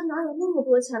们家哪有那么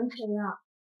多钱赔啊？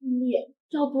丽，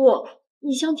要不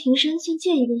你向庭生先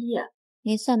借1个亿？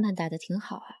你算盘打得挺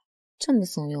好啊，这么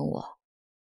怂恿我，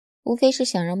无非是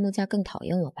想让穆家更讨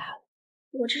厌我罢了。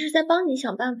我这是在帮你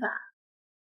想办法。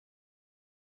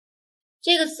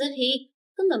这个瓷皮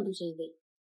根本不值力，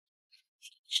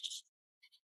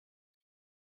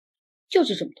就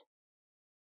是这么多，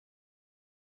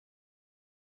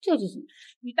就是这么多。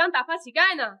你当打发乞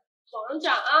丐呢？王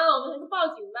长啊，我们还是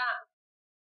报警吧。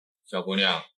小姑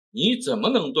娘，你怎么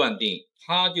能断定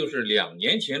他就是2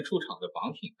年前出厂的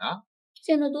仿品呢？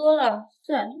见得多了，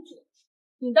自然就知道。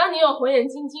你当你有火眼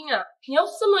金睛啊？你要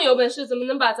是这么有本事，怎么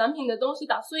能把展品的东西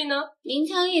打碎呢？明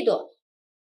枪易躲，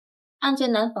暗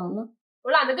箭难防呢。我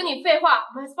懒得跟你废话，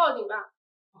我们还是报警吧。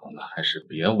我们还是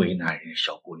别为难人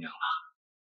小姑娘了。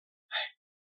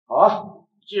好啊，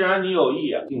既然你有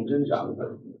意定真假，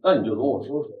那你就跟我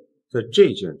说说，在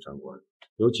这件展馆里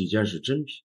有几件是真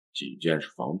品，几件是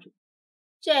仿品？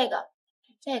这个，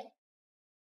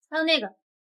还有那个，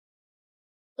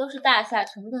都是大夏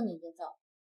城的那个造，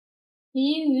其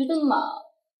余的嘛，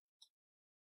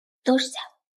都是假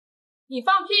的。你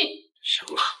放屁！行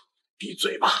了，闭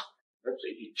嘴吧，把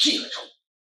嘴里屁了臭，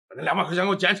把那2万块钱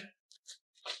给我捡起来。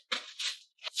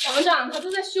王长，他都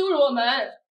在羞辱我们。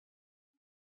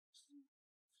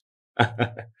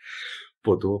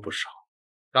不多不少，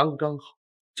刚刚好。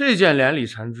这件连理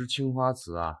缠枝青花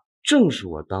瓷啊，正是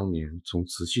我当年从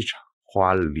瓷器厂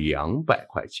花200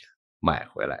块钱买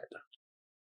回来的。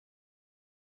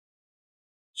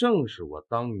正是我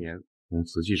当年从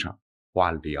瓷器厂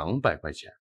花200块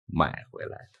钱买回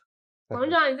来的。王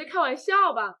长，你在开玩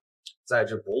笑吧？在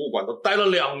这博物馆都待了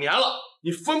2年了，你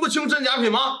分不清真假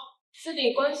品吗？师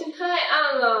弟关心太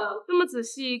暗了，这么仔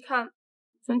细一看，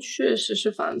真确实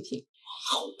是仿品。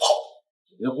好炮！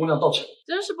你跟姑娘道歉。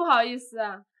真是不好意思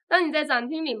啊，让你在展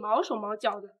厅里毛手毛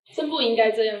脚的，真不应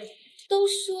该这样。都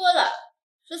说了，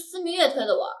是思明月推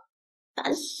的我，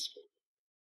烦死了。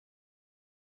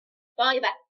转我100。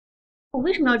我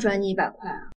为什么要转你100块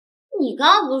啊？你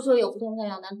刚刚不是说有不同想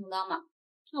要难同当吗？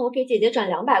那我给姐姐转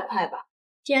200块吧。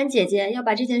既然姐姐要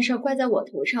把这件事怪在我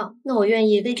头上，那我愿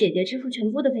意为姐姐支付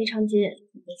全部的赔偿金。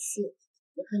没事，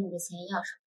我和你的钱要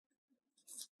上。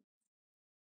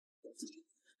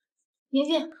云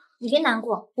云，你别难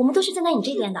过，我们都是站在你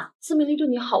这边的。思明丽对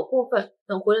你好过分，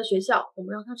等回了学校，我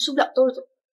们让她吃不了兜着走。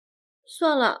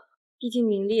算了，毕竟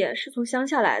明丽是从乡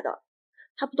下来的，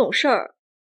她不懂事儿。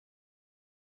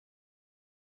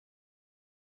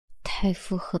太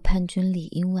傅和叛军里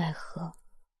应外合，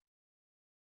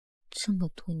这么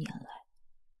多年来，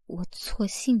我错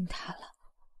信他了。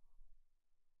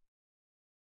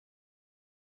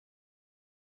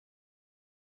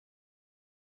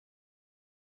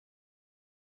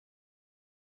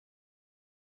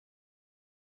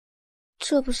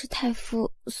这不是太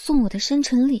傅送我的生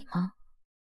辰礼吗？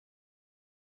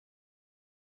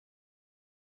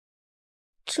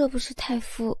这不是太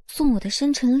傅送我的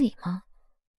生辰礼吗？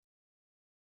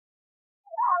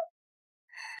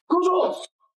公主，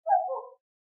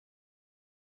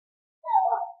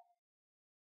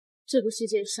这个世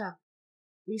界上，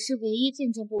你是唯一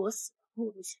见证过我死亡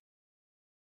的人。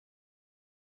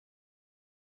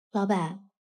老板，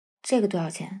这个多少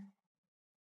钱？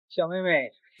小妹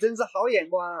妹，真是好眼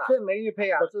光啊！这枚玉佩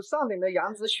啊，可是上等的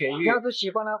羊脂雪玉，要是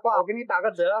喜欢的话，我给你打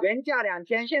个折，原价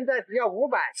2000，现在只要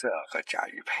500。这个假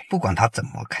玉佩，不管它怎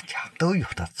么砍价，都有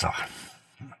的赚。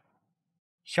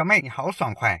小妹，你好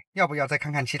爽快，要不要再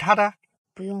看看其他的？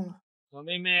不用了。小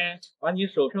妹妹，把你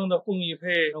手上的凤玉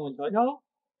佩让我瞧瞧。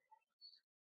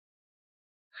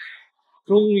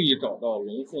终于找到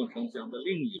龙凤呈祥的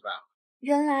另一半。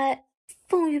原来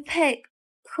凤玉佩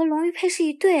和龙玉佩是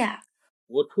一对啊！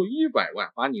我出100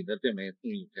万把你的这枚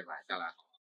凤玉佩买下来。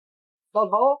老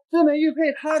头，这枚玉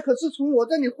佩他可是从我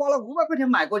这里花了500块钱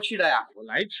买过去的呀。我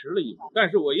来迟了一步，但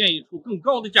是我愿意出更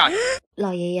高的价钱。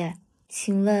老爷爷，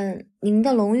请问您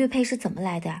的龙玉佩是怎么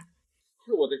来的？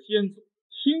是我的先祖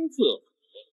亲自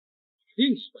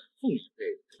另一本凤玉佩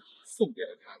送给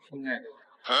了他亲爱的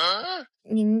人。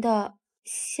您的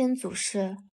先祖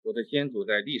是？我的先祖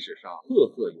在历史上赫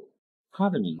赫有名，他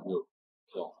的名字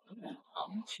叫穆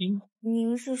长青。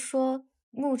您是说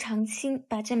穆长青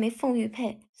把这枚凤玉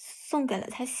佩送给了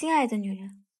他心爱的女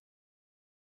人？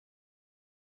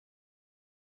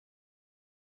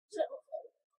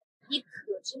你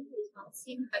可知穆长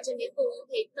青把这枚凤玉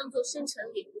佩当作生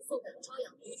辰礼物送给了朝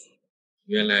阳公主？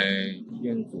原来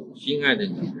先祖心爱的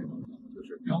女人就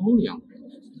是朝阳公主。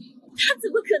他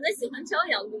怎么可能喜欢朝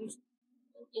阳公主？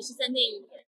也是在那一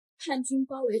年，叛军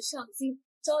包围上京，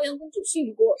朝阳公主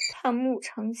殉国。他穆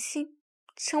长青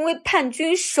成为叛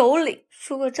军首领。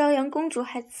如果朝阳公主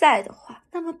还在的话，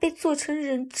那么被做成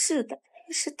人质的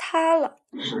也是她了。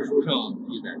史书上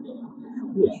记载的是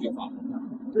过去发生的。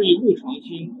至于穆长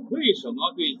青为什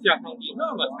么对夏商帝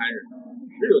那么残忍，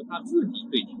只有他自己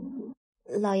最清楚。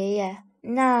老爷爷，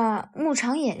那穆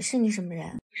长衍是你什么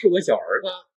人？是我小儿子。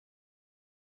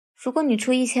如果你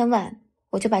出1000万，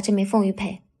我就把这枚凤玉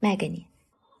佩卖给你。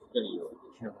这里有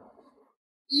1000万。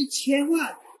1000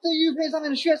万？这玉佩上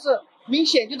面的血色明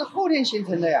显就是后天形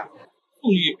成的呀。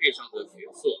凤玉佩上的血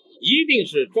色一定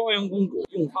是朝阳公主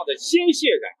用她的鲜血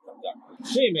染成的。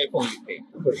这枚凤玉佩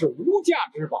可是无价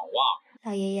之宝啊！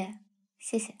老爷爷，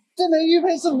谢谢。这枚玉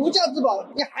佩是无价之宝，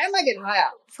你还卖给他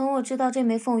呀？从我知道这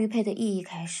枚凤玉佩的意义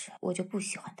开始，我就不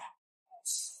喜欢它。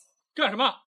干什么？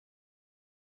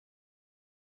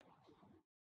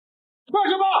干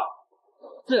什么？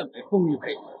这枚凤玉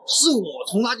佩是我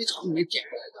从垃圾场里面捡回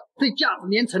来的，最价值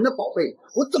连城的宝贝，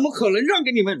我怎么可能让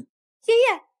给你们？爷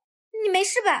爷，你没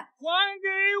事吧？还给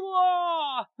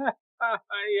我！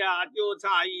哎呀，就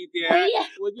差一点，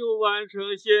我就完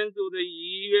成先祖的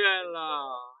遗愿了。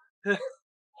爷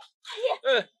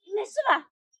爷，你没事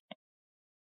吧？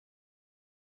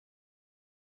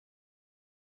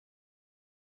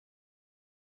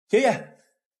爷爷，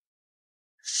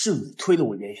是你推的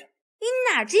我爷爷。你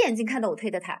哪只眼睛看到我推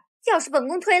的他？要是本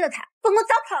宫推了他，本宫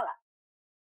早跑了。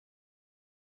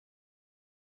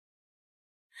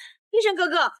医生哥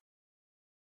哥，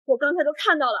我刚才都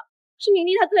看到了，是明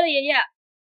丽她推了爷爷。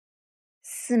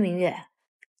司明月，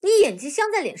你眼睛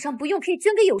镶在脸上不用，可以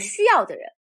捐给有需要的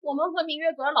人。我们和明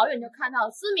月隔着老远就看到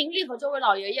司明丽和这位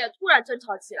老爷爷突然争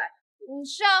吵起来。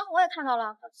是啊，我也看到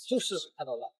了。就是看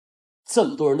到了，这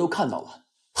么多人都看到了，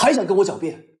还想跟我狡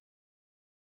辩？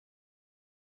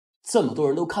这么多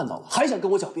人都看到了，还想跟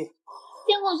我狡辩？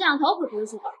监控摄像头可不是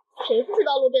说话，谁不知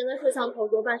道路边的摄像头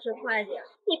多半是坏的呀？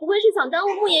你不会是想耽误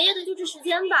穆爷爷的救治时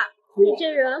间吧？你这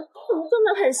人怎么这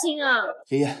么狠心啊？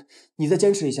爷爷，你再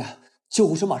坚持一下，救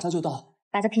护车马上就到。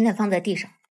把他平脸放在地上。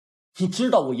你知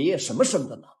道我爷爷什么身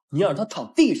份吗？你让他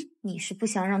躺地上。你是不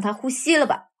想让他呼吸了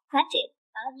吧？赶紧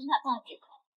把他平台放在地上。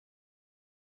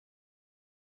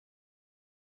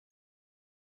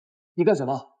你干什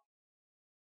么？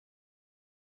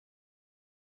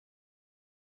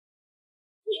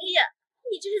明丽，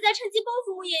你这是在趁机报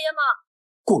复穆爷爷吗？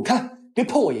滚开！别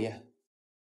碰我爷爷！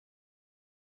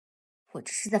我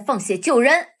这是在放血救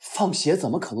人。放血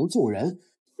怎么可能救人？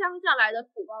乡下来的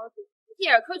土包子，一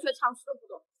点科学常识都不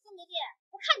懂。司明丽，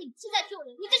我看你不是在救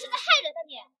人，你这是在害人的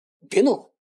你。别弄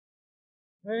了！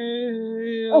哎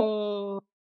呦，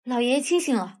老爷爷清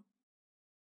醒了。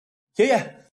爷爷，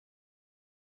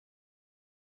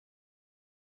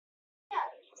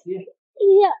爷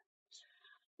爷，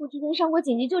我之前上过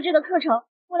紧急救治的课程，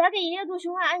我来给爷爷做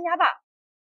循环按压吧。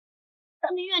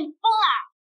司明月，你疯了？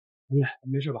爷爷，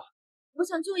没事吧？我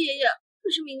想救爷爷，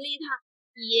可是明丽她，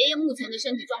你爷爷目前的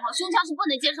身体状况，胸腔是不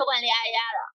能接受外力按压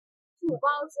的。土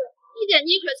包子一点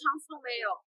医学常识都没有。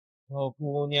小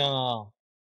姑娘，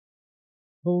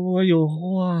我有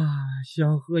话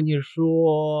想和你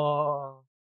说。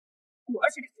我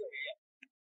是个救人。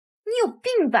你有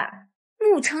病吧？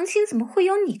穆长青怎么会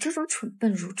有你这种蠢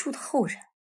笨如猪的后人？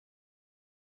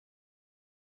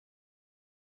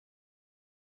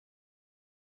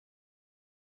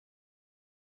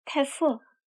太傅，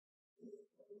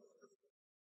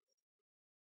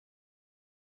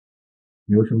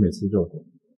你为什么每次照顾我？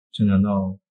这难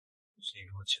道是你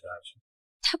给我起的暗示？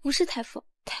他不是太傅，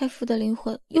太傅的灵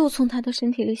魂又从他的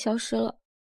身体里消失了。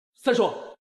三叔，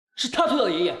是他推倒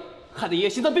爷爷，害得爷爷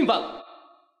心脏病犯了。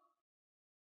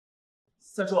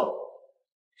三叔，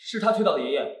是他推倒的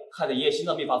爷爷，害得爷爷心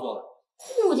脏病发作了。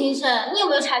穆庭生，你有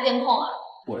没有查监控啊？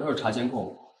我要是查监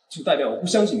控，就代表我不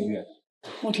相信明月。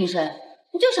穆庭生，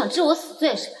你就想治我死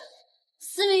罪是吧？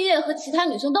司明月和其他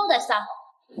女生都在撒谎。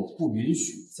我不允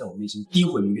许在我面前诋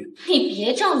毁明月。你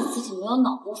别仗着自己没有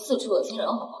脑子四处恶心人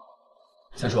好不好？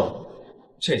三叔，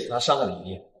这次他伤害了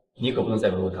爷爷，你可不能再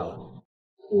围殴他了。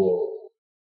我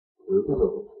维护了。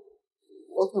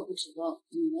我可不指望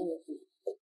你能维护。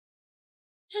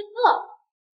太傅，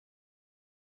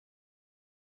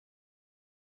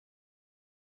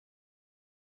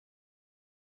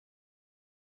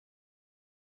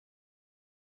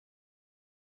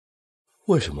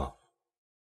为什么？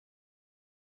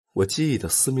我记忆的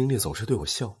司明烈总是对我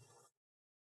笑，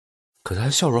可他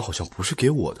的笑容好像不是给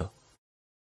我的。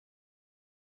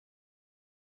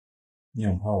你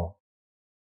想怕我？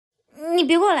你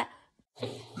别过来！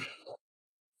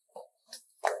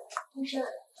医生，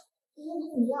爷爷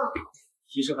怎么样？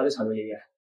医生还在抢救爷爷，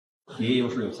爷爷又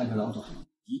是有3条2短，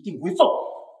一定不会放过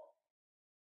我。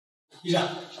医生，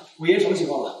我爷爷什么情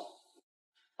况了？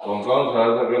我刚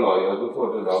才在给老爷子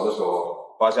做治疗的时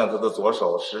候，发现他的左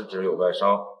手食指有外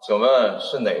伤，请问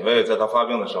是哪位在他发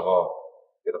病的时候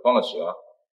给他放了血？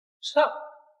是他，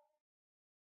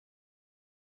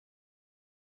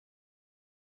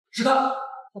是他，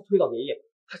他推倒爷爷，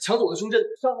他抢走我的胸针，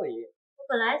伤害了爷爷。我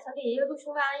本来想给爷爷做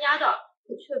胸外按压的，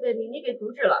可却被明丽给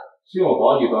阻止了。幸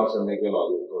好你当时没给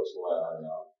老爷子做胸外按压，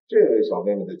这位小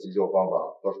妹妹的急救方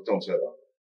法倒是正确的，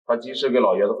她及时给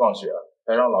老爷子放血，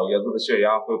才让老爷子的血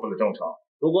压恢复了正常。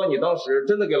如果你当时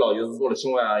真的给老爷子做了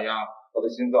胸外按压，他的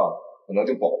心脏可能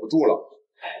就保不住了。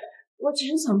我只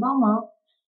是想帮忙，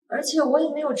而且我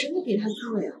也没有真的给他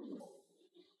做呀。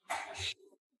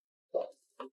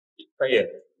大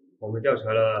爷，我们调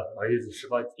查了老爷子事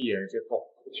发地点的监控，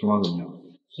情况怎么样？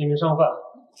是一名商贩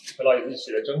和老爷子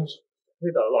起了争执，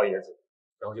推倒了老爷子，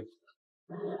然后就跑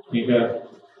了。明天，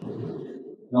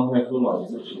刚才说老爷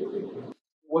子是谁？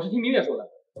我是听明月说的。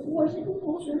我是听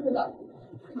同学说的，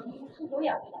是狗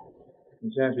眼的。你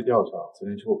现在去调查自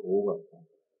行车博物馆，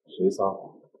谁撒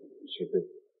谎，谁对。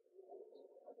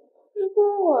如果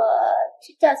我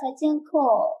去调查监控，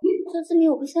这证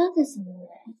明我不相信什么人，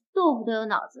豆腐都有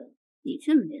脑子，你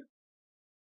却没有。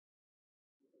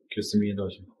给思明道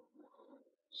歉。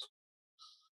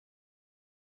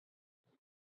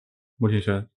莫天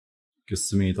山，给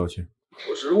思明道歉。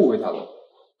我是误会他了，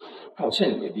道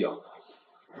歉也没必要。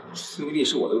孙明丽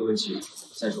是我的未婚妻，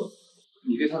三叔，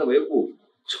你对她的维护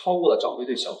超过了长辈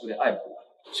对小姑的爱护，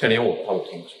却连我话都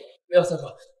听不出来。没有，三叔，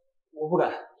我不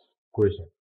敢。跪下。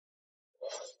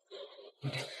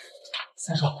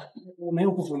三叔，我没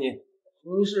有不服您，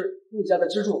您是陆家的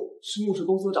支柱，是牧氏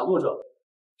公司的掌舵者。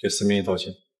给思明道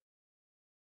歉。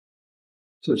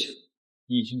对不起，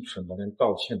你已经蠢到连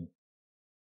道歉都。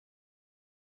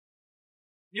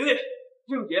明丽，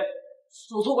对不起，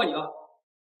是我错怪你了。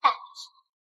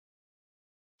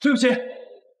对不起。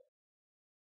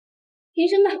凭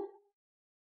什么？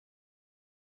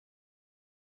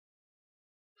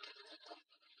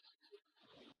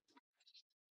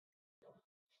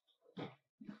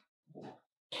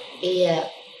爷爷，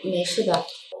没事吧？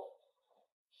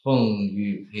凤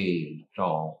玉佩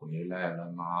找回来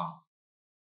了吗？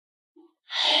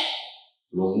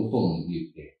龙凤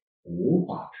玉佩无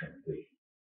法成对，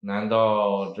难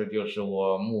道这就是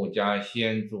我穆家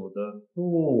先祖的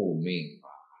宿命吗？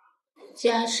既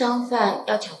然商贩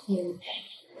要抢凤玉佩，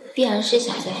必然是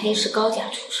想在黑市高价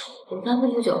出售。我担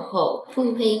不久后，凤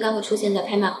玉佩应该会出现在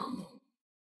拍卖行里。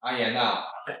阿言呐，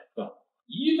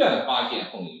一旦发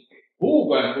现凤玉佩，不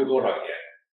管出多少钱，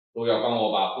都要帮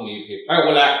我把凤玉佩拍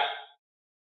回来。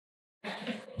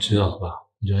知道了吧？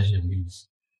你就安心养病。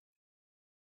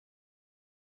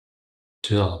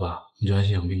知道了吧？你就安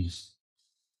心养病。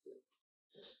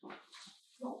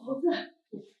老子，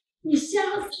你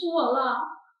吓死我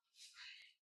了！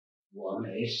我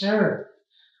没事儿。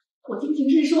我听庭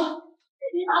审说，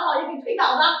是你把老爷给推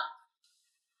倒的。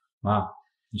妈，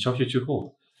你消息之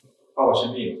后，爸爸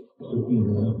生病，有病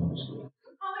人的方式。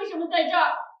他为什么在这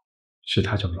儿？是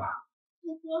他找的爸。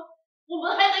哥哥，我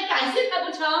们还得感谢他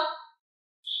不成？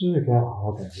是该好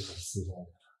好感谢他私家的。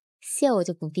谢我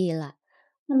就不必了。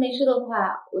那没事的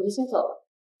话，我就先走了。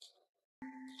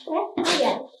哎，大爷，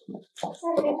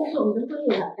下个月就是我们的婚礼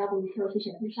了，要不你陪我去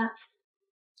选婚纱？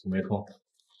我没空。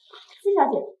四小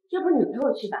姐，要不你陪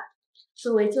我去吧？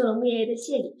作为救了穆爷爷的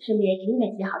谢礼，顺便给你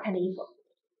买件好看的衣服。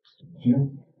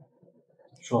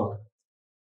说了。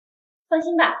放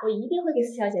心吧，我一定会给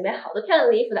四小姐买好多漂亮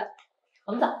的衣服的。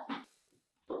我们走。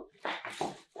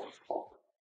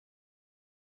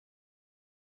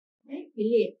哎，李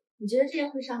丽，你觉得这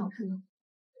件婚纱好看吗？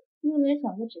你有没有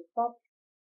想过只包？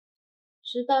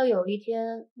直到有一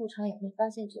天，牧场也会发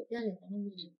现酒店里的那个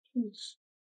人骗子。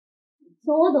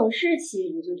从我懂事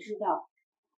起，我就知道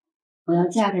我要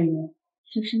嫁的人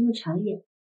就是牧场野。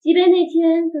即便那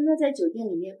天跟他在酒店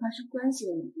里面发生关系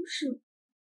的人不是我，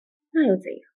那又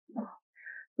怎样？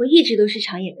我一直都是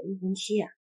长野的未婚妻呀。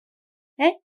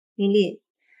哎，林丽，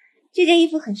这件衣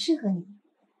服很适合你，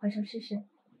换上试试。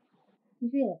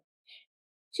对了，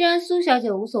既然苏小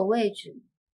姐无所畏惧，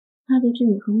那就祝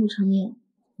你和牧场野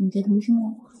永结同心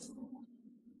了。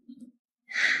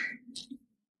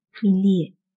林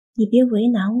丽，你别为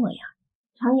难我呀。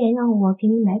长野让我给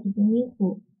你买几件衣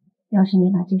服，要是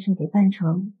没把这事给办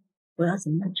成，我要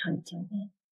怎么跟长野交代？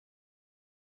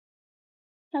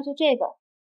那就这个，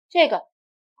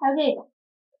还有这个，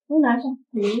都拿上，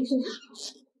你们试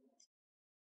试。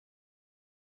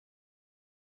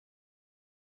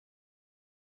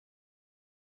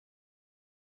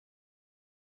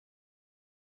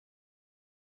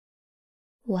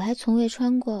我还从未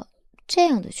穿过这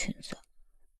样的裙子。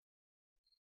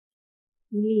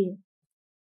李丽，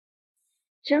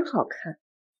真好看。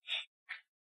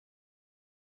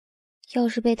要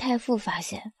是被太傅发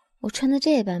现我穿的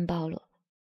这般暴露，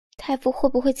太傅会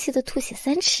不会气得吐血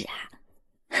3尺啊？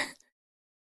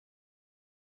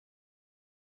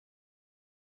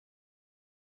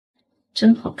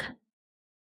真好看。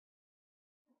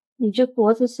你这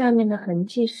脖子下面的痕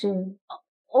迹是？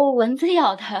蚊子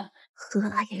咬的。和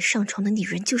阿言上床的女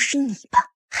人就是你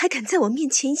吧？还敢在我面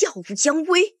前耀武扬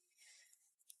威？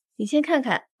你先看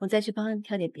看，我再去帮你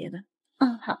挑点别的。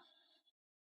好。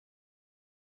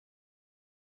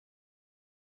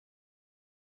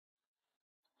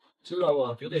这让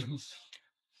我觉得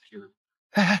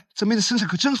哎，这妹子身材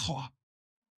可真好啊，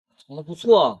长得不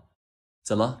错。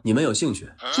怎么，你们有兴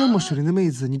趣？这么水灵的妹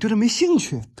子，你对她没兴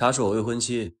趣？她是我未婚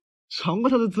妻，尝过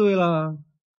她的滋味了。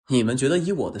你们觉得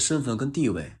以我的身份跟地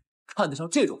位，看得上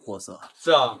这种货色？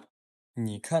是啊，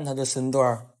你看她的身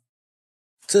段，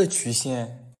这曲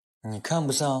线你看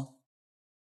不上？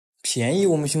便宜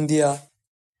我们兄弟啊！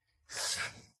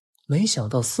没想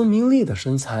到司明丽的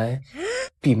身材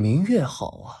比明月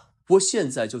好啊！我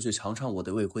现在就去尝尝我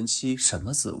的未婚妻什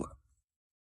么滋味。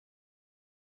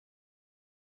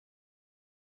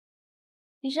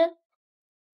医生，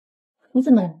你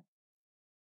怎么了？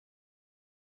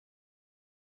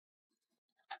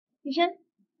医生，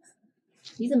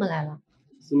你怎么来了？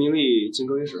司明丽进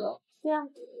更衣室了。对啊。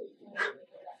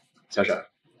小婶，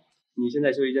你现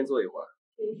在休息间坐一会儿，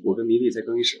我跟明丽在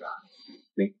更衣室啊。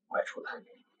你快出来。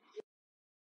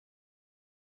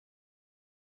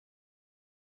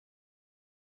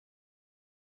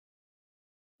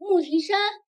穆庭山，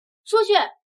出去！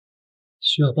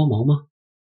需要帮忙吗？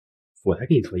我来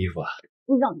给你脱衣服啊！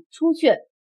让你出去！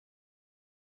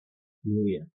明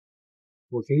丽，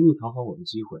我给你讨好我的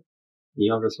机会，你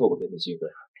要是错过这个机会，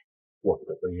我们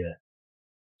的婚约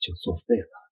就作废了。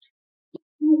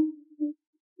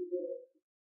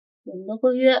我们的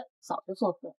婚约早就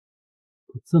作废。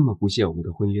我这么不屑我们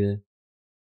的婚约，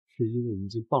是因为你已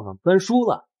经傍上三叔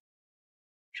了，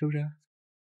是不是？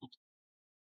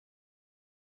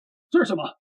这是什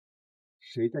么？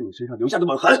谁在你身上留下的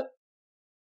吻痕？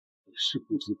你是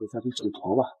不是会再被整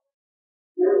床了？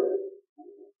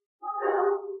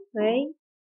喂，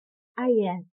阿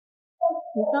言，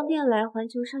你方便来环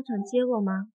球商场接我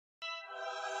吗？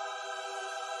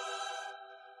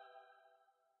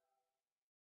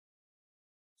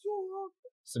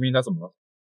思明他怎么了？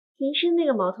平时那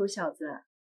个毛头小子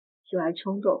有爱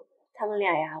冲动，他们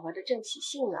俩呀玩得正起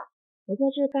劲了，我在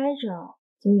这待着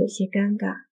总有些尴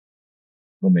尬。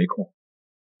我没空。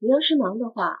你要是忙的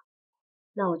话，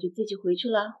那我就自己回去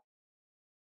了。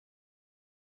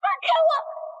放开我！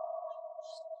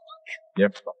别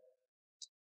跑！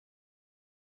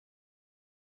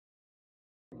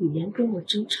你连跟我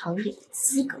争长脸的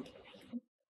资格都没有！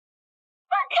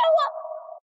放开我！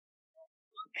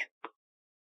放开我！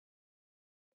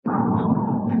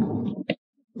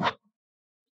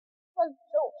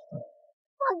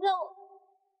放开我！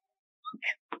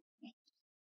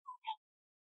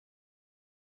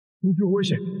你有危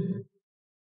险！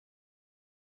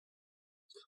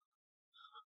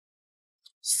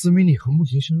司明丽和穆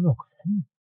庭生绕口令，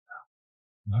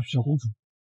那小公主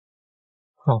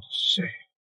靠的是谁？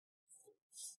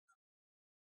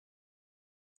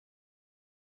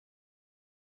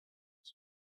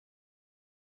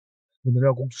不能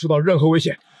让公主受到任何危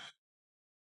险！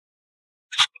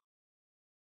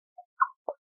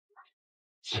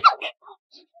跑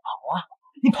啊！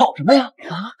你跑什么呀？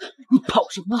啊！你跑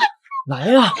什么？来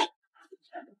呀！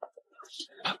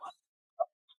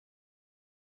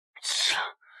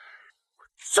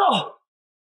操！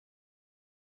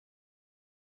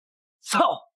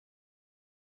操！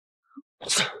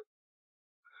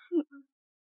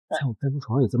在我单独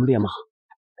床上也这么练吗？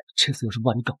这次要是不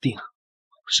把你搞定，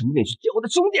什么脸去见我的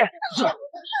兄弟？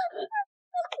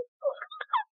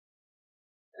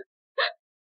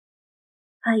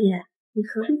阿言，你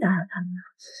何必打扰他们呢？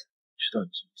知道你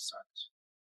是第三者，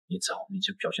你在我面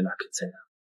前表现的还可以再样。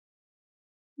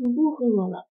你误会我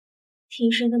了，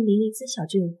庭生跟明丽自小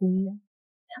就有婚约，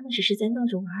他们只是在闹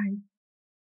着玩而已。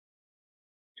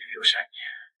留下你。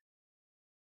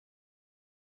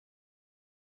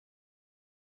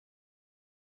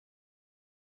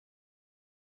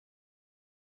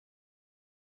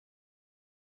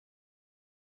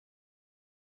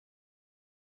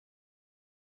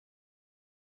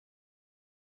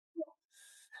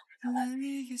太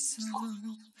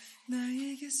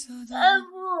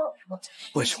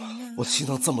傅，为什么我的心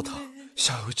脏这么疼，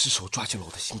像有一只手抓紧了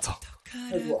我的心脏？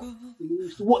太傅，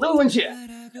是我的未婚妻，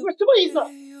你们什么意思？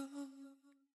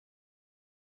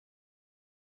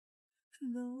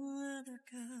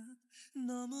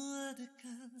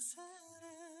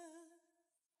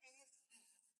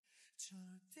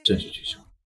正式取消。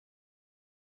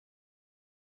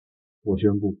我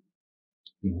宣布，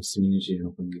你们私密之间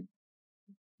的婚约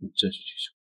正式取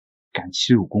消。敢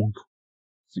欺辱公主，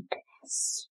是该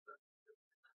死。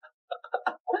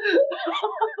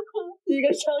一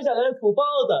个乡下来的土包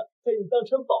子，被你当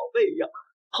成宝贝一样，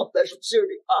捧在手心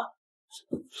里啊！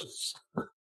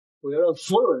我要让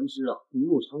所有人知道，你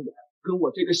陆长远跟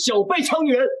我这个小辈长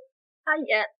女人。阿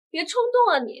言，别冲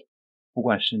动啊你！不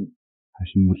管是你还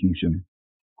是穆庭生，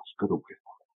一个都不会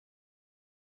放。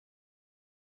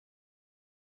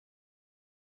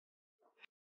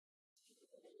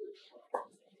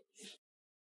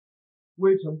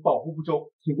微臣保护不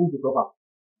周，请公主责罚。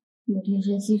穆庭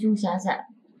生心胸狭窄，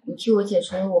你替我解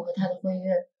除了我和他的婚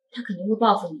约，他肯定会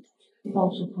报复你的。到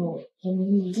时候我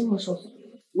名誉一定会受损。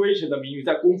微臣的名誉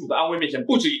在公主的安危面前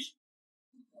不值一提。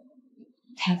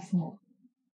太傅，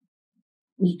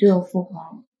你对我复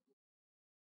黄，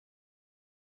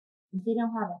你接电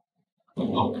话吧。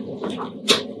好。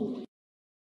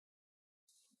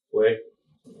喂，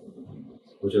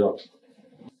我知道，我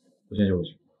现在就回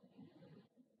去。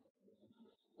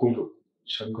公主，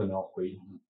臣可能要回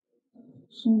营。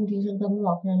是穆庭生跟穆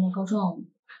老夫人来告状了。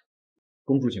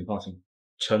公主请放心，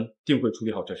臣定会处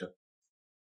理好这事。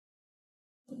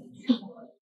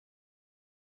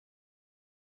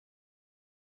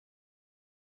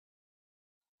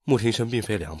穆庭生并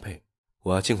非良配，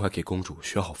我要尽快给公主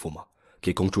选好驸马，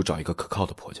给公主找一个可靠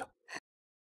的婆家。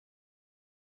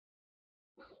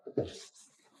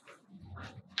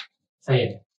三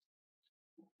爷，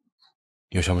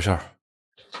有什么事儿？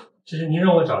这是您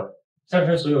让我找的，赞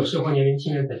成所有适婚年龄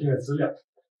青年培训的资料，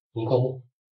您过目。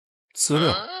资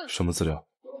料？什么资料？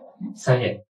三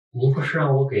爷，您不是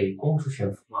让我给公主选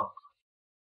驸马吗？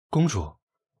公主？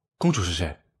公主是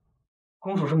谁？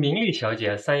公主是明丽小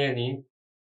姐，三爷您。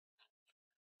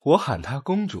我喊她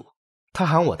公主，她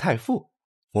喊我太傅。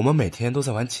我们每天都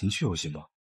在玩情趣游戏吗？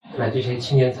那这些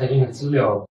青年才俊的资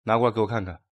料拿过来给我看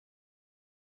看。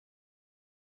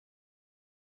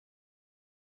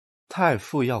太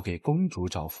傅要给公主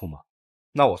找驸马，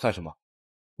那我算什么？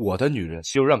我的女人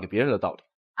岂有让给别人的道理？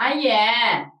阿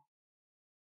言，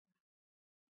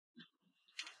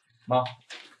妈，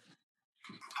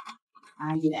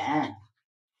阿言，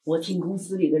我听公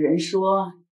司里的人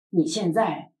说，你现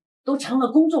在都成了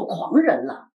工作狂人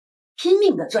了，拼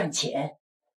命的赚钱，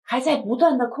还在不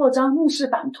断的扩张目视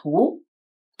版图。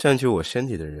占据我身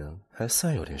体的人还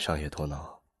算有点商业头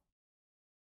脑。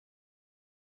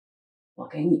我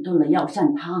给你炖了药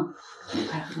膳汤，你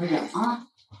快喝点啊！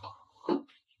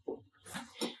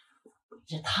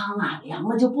这汤啊，凉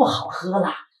了就不好喝了，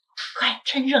快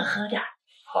趁热喝点。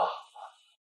好。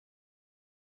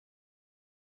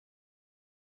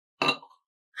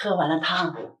喝完了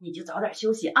汤，你就早点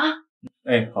休息啊。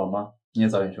哎，好妈，你也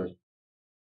早点休息。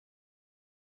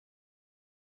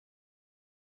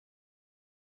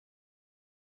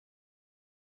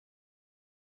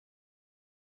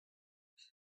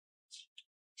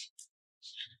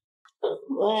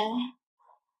喂，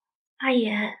阿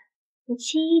言，你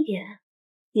轻一点，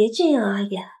别这样，阿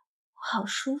言，我好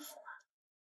舒服啊。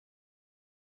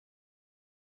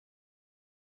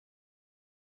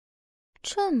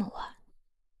这么晚，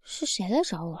是谁来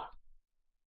找我？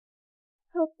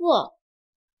太傅，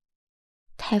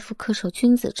太傅恪守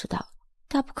君子之道，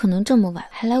大不可能这么晚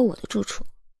还来我的住处。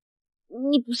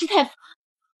你不是太傅，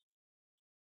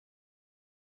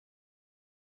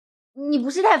你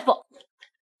不是太傅。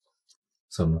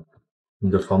怎么，你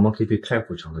的房门可以对太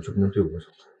傅敞开，就不能对我敞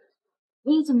开？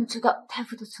你怎么知道太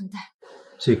傅的存在？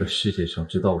这个世界上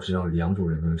知道我是让两种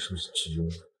人的人是不是只有我？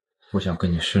我想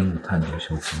跟你深入探讨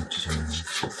小朋友之间的关系。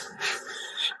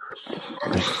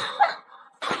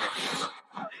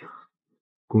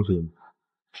公主，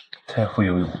太傅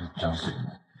有这样子。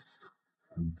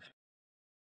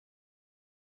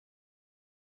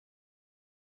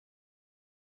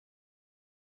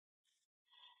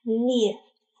林丽，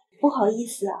不好意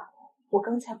思啊，我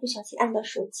刚才不小心按到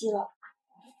手机了，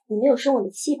你没有生我的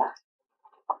气吧？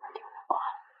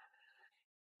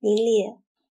林丽，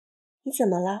你怎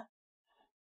么了？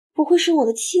不会生我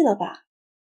的气了吧？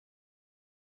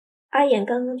阿言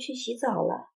刚刚去洗澡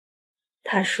了，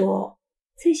他说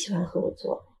最喜欢和我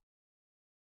做。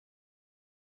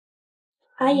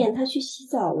阿言他去洗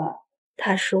澡了，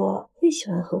他说最喜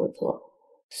欢和我做。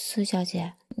苏小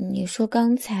姐，你说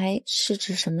刚才是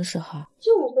指什么时候？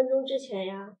就5分钟之前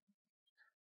呀。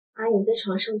阿言在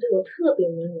床上对我特别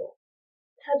温柔，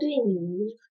他对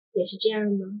你也是这样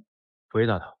吗？回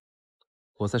答他，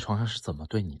我在床上是怎么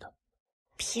对你的？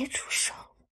别出手！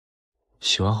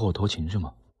喜欢和我偷情是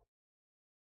吗？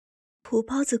土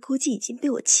包子估计已经被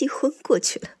我气昏过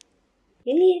去了。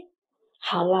林丽，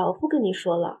好了，我不跟你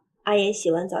说了。阿言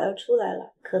洗完澡要出来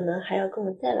了，可能还要跟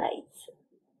我再来一次。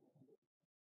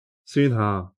司玉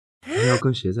堂，还要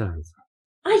跟谁再来一次？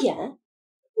阿言，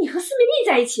你和司明丽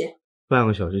在一起？半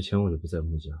个小时前我就不在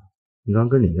木家，你刚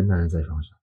跟哪个男人在床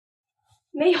上？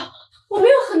没有，我没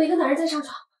有和哪个男人在上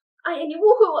床。阿言，你误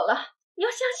会我了，你要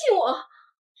相信我。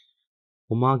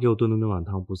我妈给我炖的那碗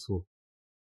汤不错，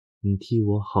你替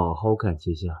我好好感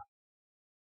谢下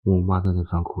我妈的那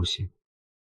番苦心。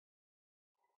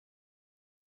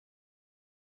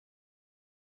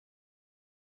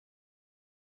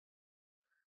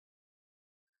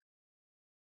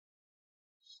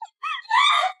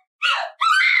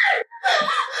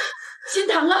心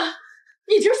疼啊，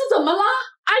你这是怎么了？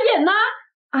阿言呢？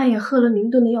阿言喝了您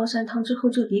炖的药膳汤之后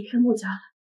就离开穆家了。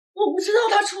我不知道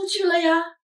他出去了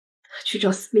呀。他去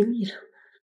找司明丽了。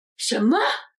什么？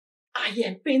阿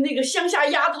言被那个乡下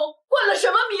丫头灌了什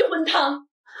么迷魂汤？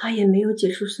阿言没有解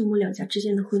除孙母两家之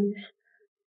间的婚约，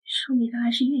说明他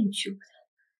还是愿意娶我的。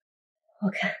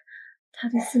我看他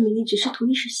对司明丽只是图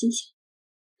一时新鲜。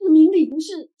明丽不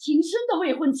是秦深的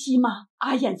未婚妻吗？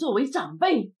阿言作为长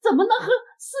辈，怎么能和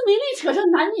司明丽扯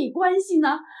上男女关系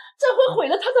呢？这会毁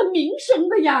了他的名声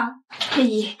的呀！佩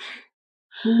仪，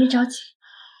你别着急，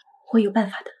我有办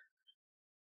法的。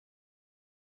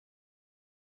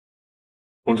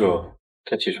公主，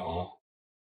该起床了。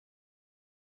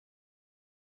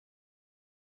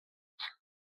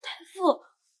太傅，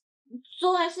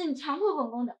昨晚是你强迫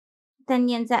本宫的，但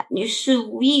念在你是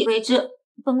无意为之，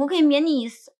本宫可以免你一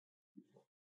死。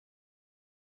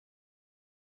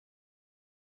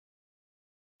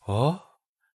哦，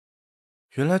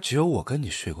原来只有我跟你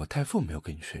睡过，太傅没有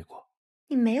跟你睡过。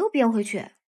你没有变回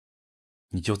去，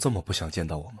你就这么不想见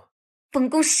到我吗？本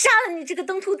宫杀了你这个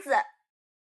登徒子！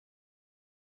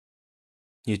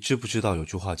你知不知道有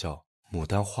句话叫牡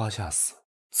丹花下死，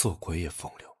做鬼也风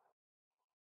流。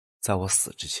在我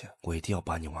死之前，我一定要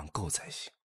把你玩够才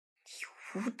行。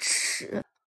无耻！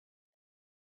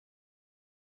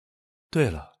对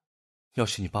了，要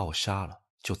是你把我杀了，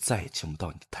就再也见不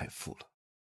到你的太傅了。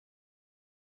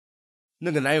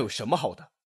那个男人有什么好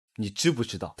的？你知不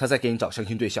知道他在给你找相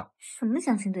亲对象？什么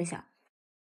相亲对象？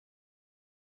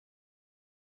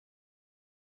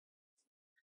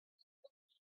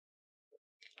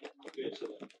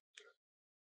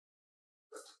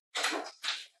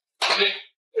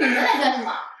你们在干什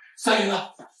么？三爷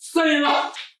了，三爷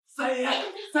了，三爷，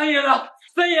三爷了，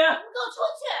三爷！你给我出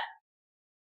去！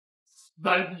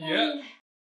三爷，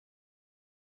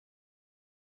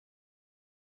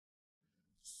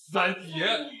三爷，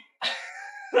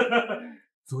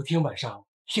昨天晚上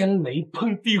天雷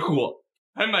碰地火，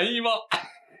还满意吗？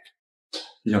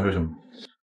你想说什么？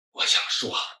我想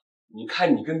说，你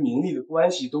看你跟明丽的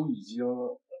关系都已经，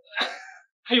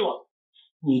还有啊，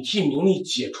你替明丽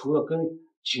解除了跟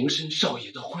情深少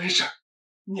爷的婚事，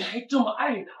你还这么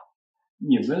爱他，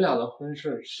你们俩的婚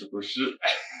事是不是？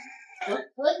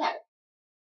合起来。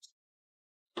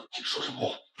你说什么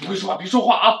话？不会说话别说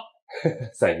话啊！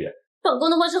三爷，本宫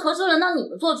的婚事何时轮到你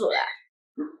们做主了？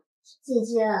姐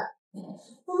姐，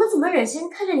我们怎么忍心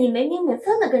看着你没名没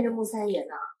分的跟着穆三爷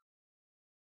呢？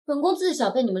本宫自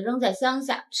小被你们扔在乡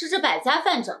下，吃着百家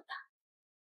饭长大，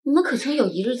你们可曾有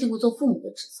一日尽过做父母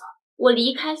的职责？我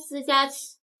离开司家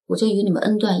起，我就与你们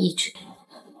恩断义绝。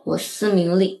我司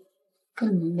明丽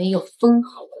跟你们没有分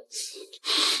毫关系。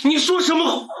你说什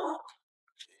么？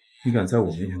你敢在我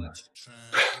面前来？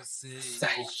三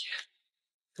爷，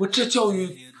我这教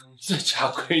育自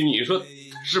家亏你说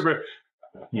是不是？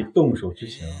你动手之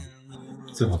前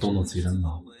最好动动自己的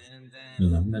脑，你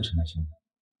能不能承担现在？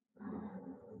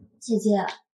姐姐，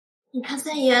你看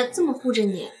三爷这么护着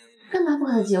你，干嘛不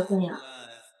和他结婚呀？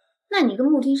那你跟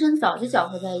穆庭深早就搅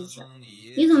和在一起了，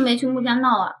你怎么没去穆家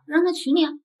闹啊？让他娶你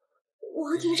啊？我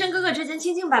和庭深哥哥之间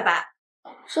清清白白，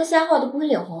说瞎话都不会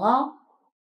脸红哦。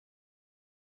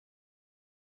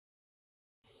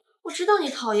我知道你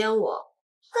讨厌我，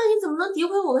但你怎么能诋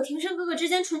毁我和庭深哥哥之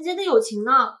间纯洁的友情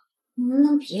呢？你能不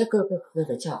能别咯咯咯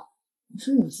的叫？你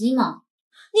是母鸡吗？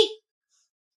你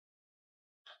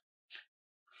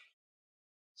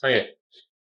三爷，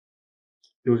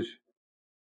溜出去！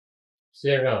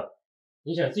先生，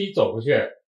你想自己走出去，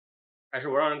还是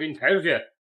我让人给你抬出去？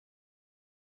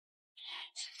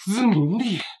司明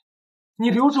丽，你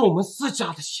流着我们四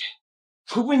家的血，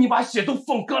除非你把血都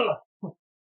风干了，我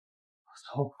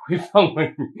才不会放过你。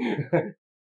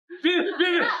别！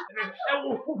哎，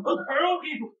我碰瓷儿，我跟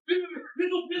你说，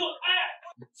别动！哎，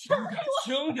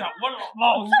轻点，我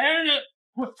老年人，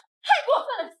我太过分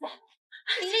了，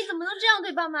明丽怎么能这样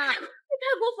对爸妈？你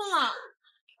太过分了！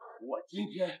我今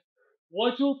天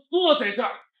我就坐在这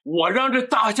儿，我让这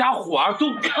大家伙儿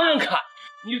都看看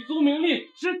你苏明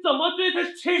丽是怎么对他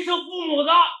亲生父母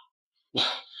的。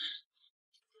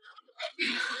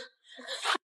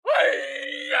哎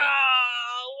呀，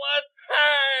我太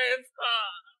惨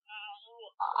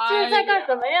了！这是在干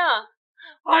什么呀？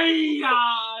哎呀，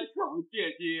小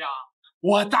姐姐呀，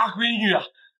我大闺女啊，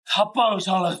她傍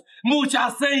上了穆家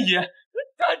三爷，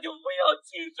她就不要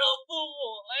亲生父母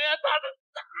了呀，她的。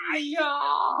哎呀，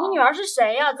你女儿是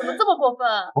谁呀？怎么这么过分？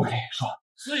我跟你说，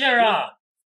施先生，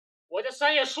我家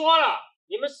三爷说了，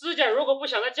你们施家如果不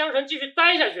想在江城继续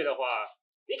待下去的话，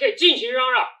你可以尽情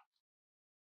嚷嚷。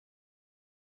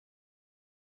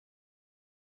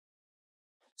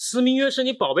施明月是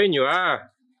你宝贝女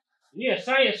儿，你也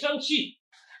三爷生气，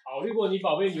考虑过你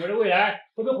宝贝女儿的未来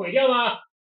会被毁掉吗？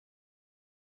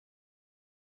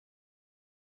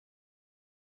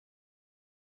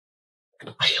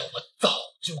哎呀，我早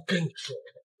就跟你说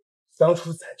过，当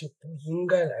初咱就不应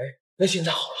该来。那现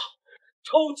在好了，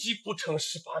超级不诚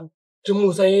实吧？这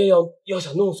穆三爷要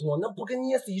想弄死我，那不跟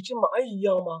捏死一只蚂蚁一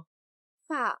样吗？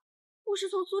爸，我是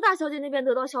从苏大小姐那边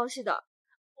得到消息的，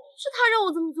是她让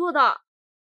我这么做的。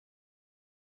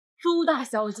苏大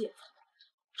小姐，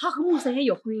她和穆三爷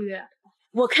有婚约，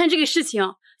我看这个事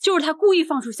情就是她故意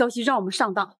放出消息让我们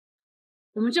上当。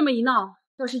我们这么一闹，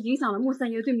要是影响了穆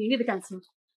三爷对明丽的感情，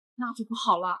那就不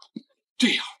好了。这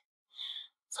样，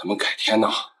咱们改天呢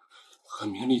和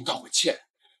明丽道个歉。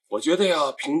我觉得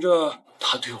呀，凭着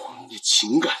她对我们的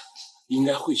情感，应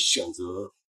该会选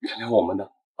择原谅我们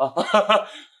的啊！哈哈，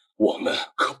我们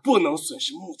可不能损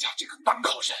失穆家这个大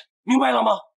靠山，明白了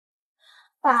吗？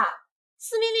爸，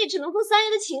司明丽只能做三爷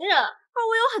的情人，而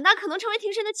我有很大可能成为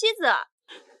庭审的妻子。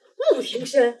穆庭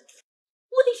生要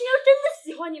真的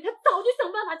喜欢你，他早就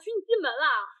想办法娶你进门了。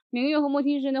明月和穆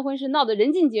庭生的婚事闹得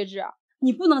人尽皆知，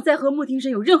你不能再和穆庭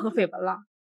生有任何绯闻了。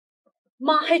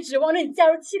妈还指望着你嫁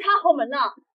入其他豪门呢。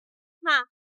妈，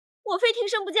我非庭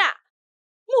生不嫁。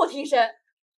穆庭生，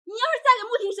你要是嫁给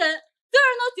穆庭生，所有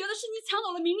人都觉得是你抢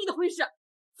走了明丽的婚事。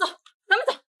走，咱们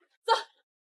走。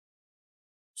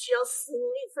只要司明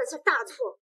丽犯下大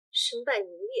错，身败名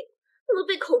裂，那么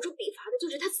被口诛笔伐的就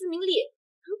是他司明丽，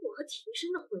而我和庭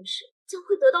生的婚事将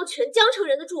会得到全江城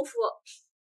人的祝福。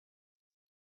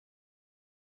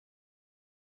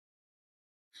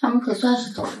他们可算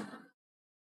是走了。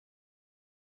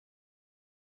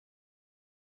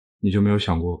你就没有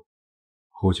想过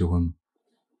和我结婚吗？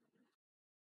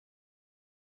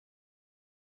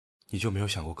你就没有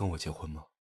想过跟我结婚吗？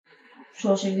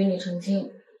说是与你成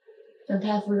亲，等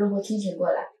太傅日后清醒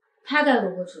过来，他该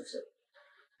如何处置？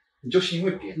你就是因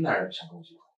为别的男人想跟我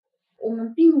结婚。我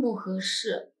们并不合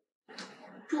适，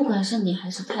不管是你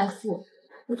还是太傅，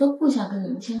我都不想跟你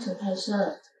们牵扯太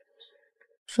深。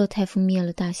若太傅灭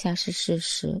了大夏是事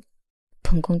实，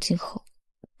本宫今后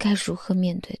该如何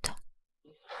面对他？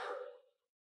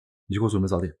你就给我准备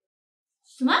早点。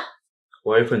什么？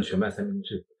我要一份全麦三明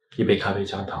治，1杯咖啡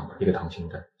加糖，1个溏心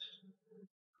蛋。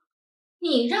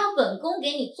你让本宫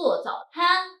给你做早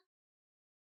餐？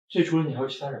这除了你还有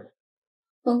其他人吗？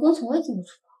本宫从未进过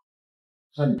厨房。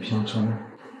那你平常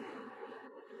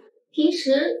平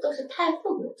时都是太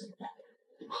傅给我做饭，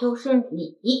都是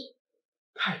你。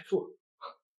太傅，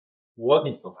我给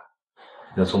你做饭，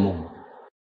你在做梦吗？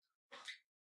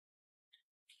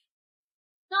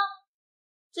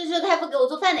这是太傅给我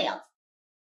做饭的样子。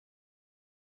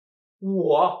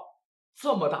我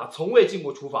这么大从未进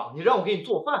过厨房，你让我给你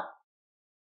做饭？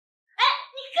哎，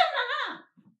你干嘛？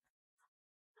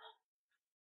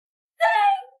太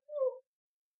傅，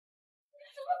你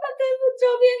怎么把太傅照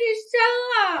片给删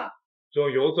了？这种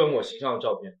有损我形象的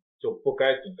照片就不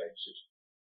该存在于世上。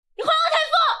你还我太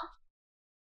傅！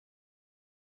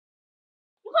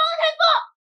你还我太傅！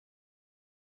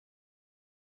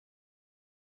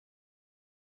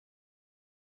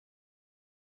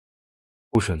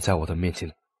不准在我的面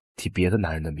前提别的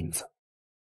男人的名字。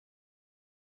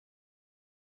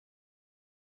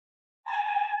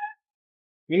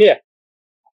明丽，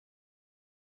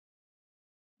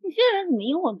你这人怎么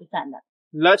阴魂不散的？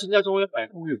来陈家中约买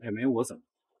风玉佩没我怎么？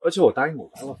而且我答应我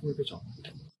不要风玉佩找你。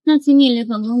那请你离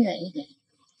本宫远一点。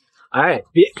哎，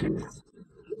别！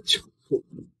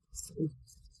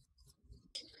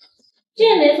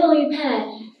这枚凤玉佩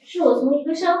是我从一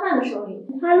个商贩的手里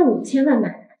花了5000万买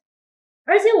来，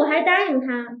而且我还答应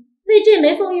他为这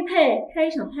枚凤玉佩开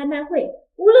一场拍卖会，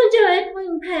无论这枚凤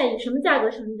玉佩以什么价格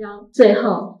成交，最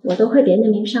后我都会给那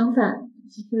名商贩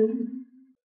积分。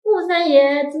穆三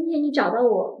爷，今天你找到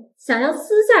我，想要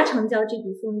私下成交这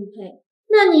笔凤玉佩，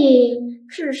那你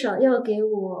至少要给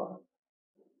我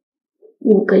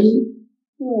5个亿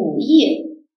？5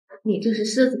亿？你这是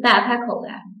狮子大开口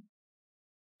呀！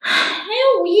还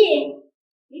有5亿？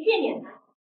一点点吧。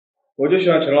我就喜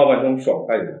欢陈老板这种爽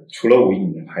快的人。除了5亿，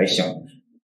你们还想什么？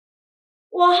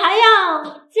我还要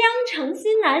江城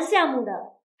新南项目的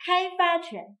开发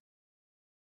权。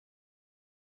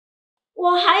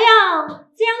我还要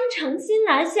江城新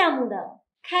南项目的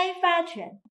开发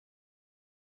权。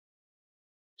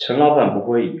陈老板不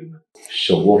会以为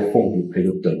手握凤玉佩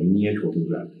就等于捏住的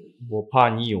软肋。我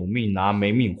怕你有命拿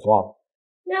没命花。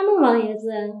那孟老爷子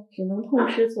只能痛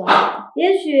失所爱，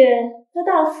也许他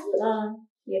到死了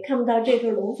也看不到这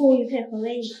对龙凤玉佩合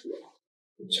为一体。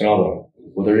陈老板，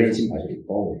我的人已经把这里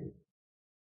包围了，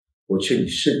我劝你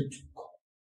慎重考虑。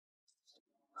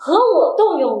和我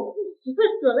动用只会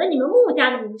损了你们穆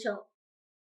家的名声。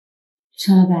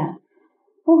陈老板，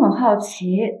我很好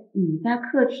奇，你家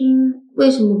客厅为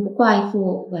什么不挂一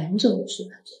幅完整的书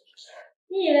法作品？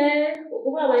你以为我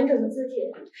不挂完整的字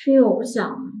帖是因为我不想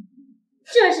吗？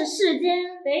这是世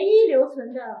间唯一留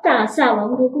存的大夏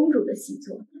王国公主的习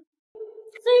作，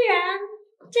虽然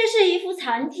这是一幅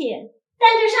残帖，但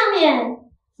这上面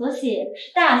所写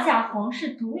是大夏皇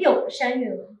室独有的山岳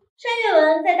文。山岳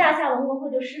文在大夏王国后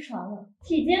就失传了，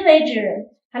迄今为止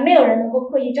还没有人能够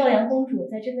破译赵阳公主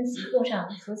在这份习作上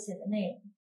所写的内容。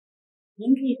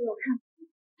您可以给我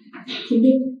看，请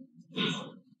听。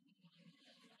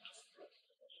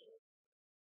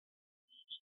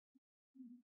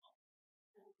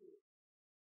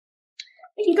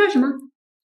你干什么？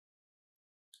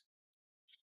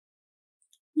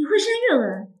你会山岳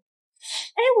文？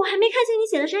哎，我还没看清你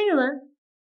写的山岳文。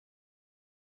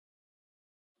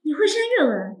你会山岳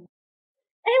文？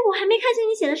哎，我还没看清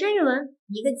你写的山岳文。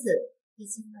一个字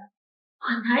，1000万。我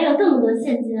哪有这么多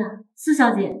现金啊？司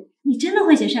小姐，你真的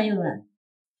会写山岳文？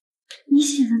你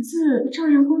写的字，赵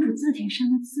阳公主字帖上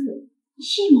的字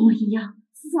一模一样。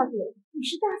司小姐，你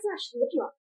是大夏学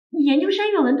者，你研究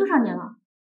山岳文多少年了？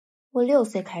我6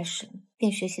岁开始便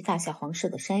学习大夏皇室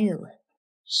的山岳文。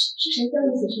是谁教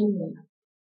你写山岳文的？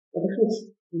我的父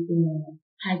亲。不过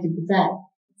他已经不在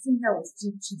了。现在我是这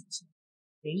个世界上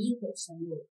唯一会山岳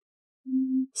文。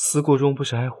司国忠不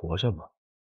是还活着吗？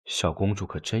小公主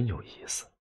可真有意思。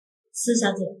司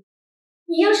小姐，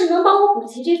你要是能帮我补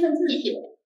齐这份字帖，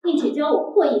并且教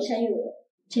我破译山岳文，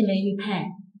这枚玉佩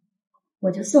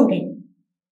我就送给你。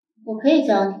我可以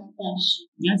教你，但是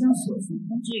你要将所付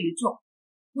公之于众，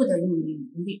不得用于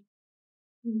名利。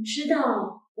你知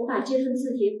道我把这份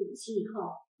字帖补齐以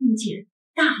后，并且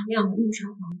大量的印刷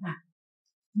仿版，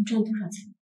能赚多少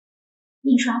钱？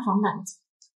印刷仿版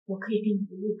我可以给你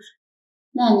50%。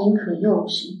那您可幼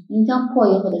稚，您将破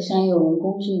译后的山岳文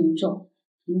公之于众，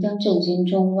您将震惊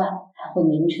中外，还会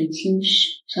名垂青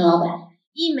史。陈老板，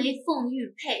一枚凤玉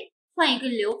佩换一个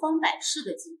流芳百世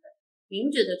的基本，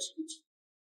您觉得值不值？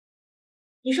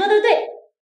你说的对，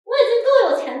我已经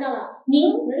够有钱的了，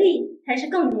名和利才是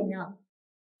更重要的。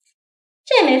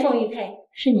这枚凤玉佩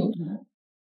是你的。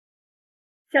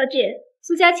小姐，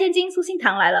苏家千金苏心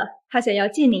堂来了，她想要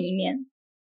见您一面。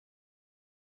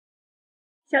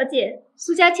小姐，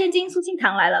苏家千金苏心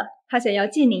堂来了，她想要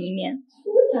见您一面。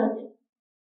苏小姐，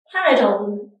她来找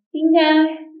你，应该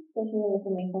就是为了这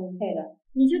枚凤玉佩的。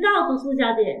你去告诉苏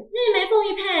小姐，那枚凤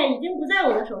玉佩已经不在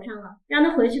我的手上了，让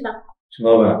她回去吧。陈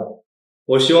老板，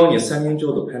我希望你3年之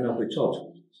后的拍卖会照常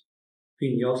进行，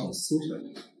并邀请苏小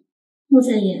姐。穆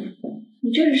三爷，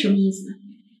你这是什么意思？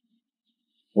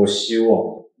我希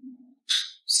望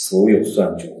所有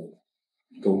算账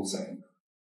都在。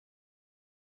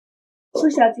苏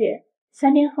小姐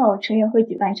，3天后陈园会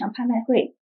举办一场拍卖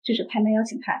会，这是拍卖邀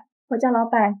请函。我家老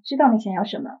板知道你想要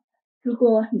什么，如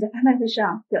果你在拍卖会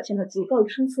上表现得足够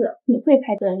出色，你会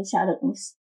拍得你想要的东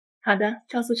西。好的，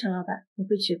告诉陈老板，我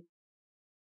会去。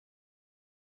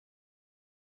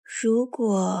如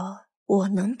果我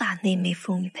能把那枚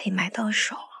凤玉佩买到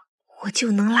手，我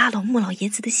就能拉拢穆老爷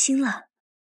子的心了。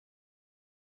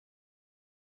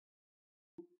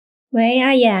喂，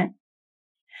阿言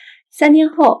，3天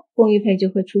后凤玉佩就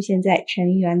会出现在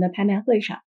陈园的拍卖会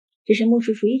上，这是穆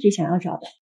叔叔一直想要找的。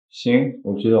行，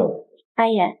我知道了。阿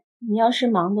言，你要是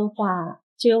忙的话，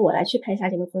就由我来去拍下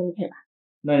这个凤玉佩吧。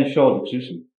那你需要我的支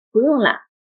持吗？不用啦，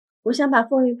我想把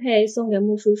凤玉佩送给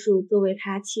穆叔叔，作为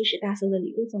他70大寿的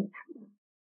礼物送给他。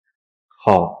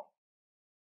好。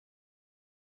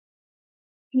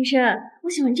庭生，我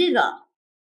喜欢这个，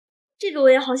这个我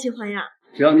也好喜欢呀。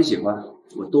只要你喜欢，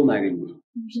我都买给你。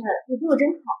庭生，你对我真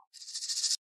好。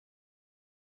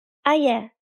阿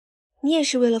爷，你也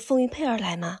是为了凤玉佩而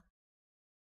来吗？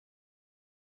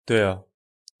对啊，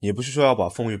你不是说要把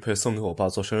凤玉佩送给我爸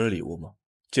做生日礼物吗？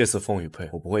这次凤玉佩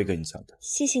我不会跟你讲的。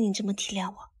谢谢你这么体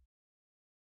谅我。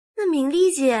那明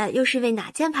丽姐又是为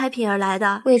哪件拍品而来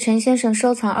的？为陈先生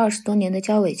收藏20多年的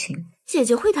交尾琴。姐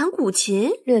姐会弹古琴，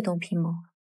略懂皮毛。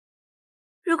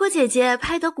如果姐姐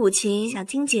拍得古琴，想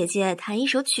听姐姐弹一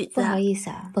首曲子。不好意思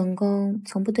啊，本宫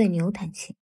从不对牛弹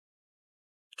琴。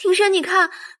庭生，你看，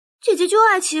姐姐就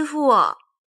爱欺负我。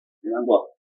没难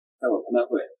过，待会儿拍卖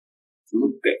会怎么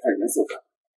给她颜色看？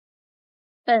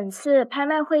本次拍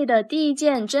卖会的第一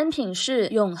件珍品是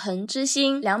永恒之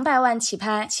星，200万起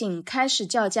拍，请开始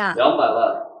叫价。200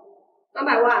万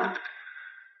，300万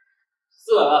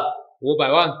，400万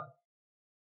，500万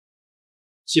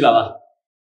，700万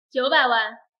，900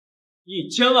万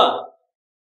，1000万。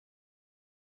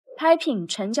拍品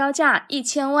成交价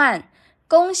1000万，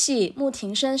恭喜穆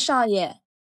庭生少爷！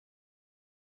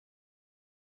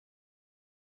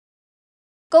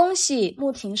恭喜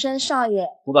穆庭生少爷！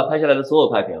我把拍下来的所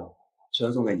有拍品全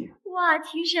送给你。哇，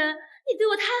庭生，你对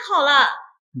我太好了！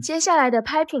接下来的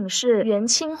拍品是元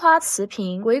青花瓷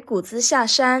瓶，鬼谷子下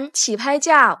山，起拍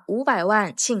价500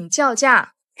万，请叫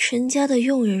价。陈家的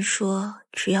佣人说，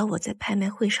只要我在拍卖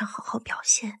会上好好表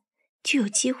现，就有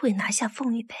机会拿下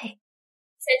凤玉佩。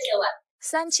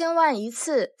3000万一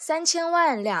次，3000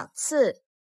万2次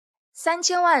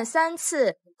，3000万3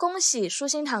次，恭喜舒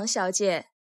心堂小姐。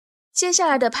接下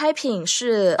来的拍品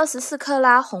是24克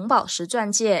拉红宝石钻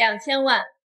戒，2000万，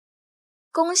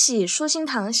恭喜舒心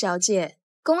堂小姐，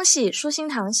恭喜舒心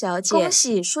堂小姐，恭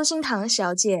喜舒心堂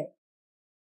小姐。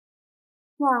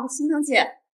哇，心堂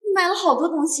姐，你买了好多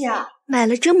东西啊！买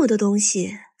了这么多东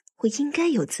西，我应该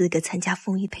有资格参加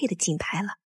凤玉佩的竞拍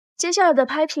了。接下来的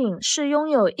拍品是拥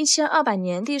有1200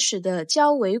年历史的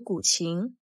交尾古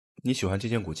琴。你喜欢这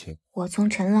件古琴？我从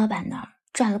陈老板那儿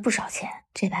赚了不少钱，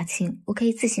这把琴我可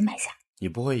以自行买下。你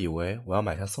不会以为我要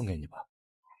买下送给你吧？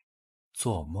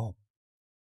做梦！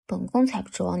本宫才不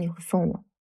指望你会送我。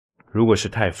如果是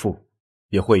太傅，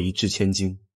也会一掷千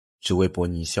金，只为博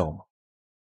你一笑吗？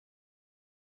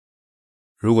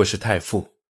如果是太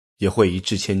傅，也会一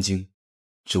掷千金，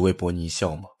只为博你一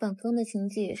笑吗？本宫的琴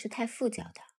技是太傅教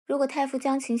的，如果太傅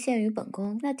将琴献于本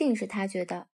宫，那定是他觉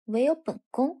得唯有本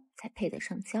宫才配得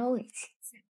上交尾琴。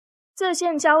这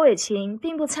件交尾琴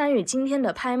并不参与今天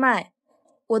的拍卖。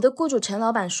我的雇主陈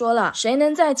老板说了，谁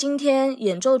能在今天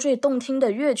演奏最动听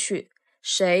的乐曲，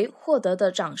谁获得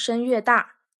的掌声越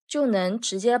大，就能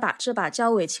直接把这把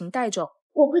交尾琴带走。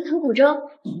我会弹古筝，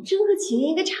筝和琴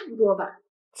应该差不多吧？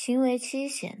琴为7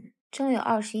弦，筝有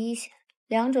21弦，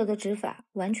两者的指法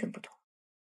完全不同。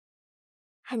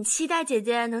很期待姐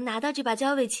姐能拿到这把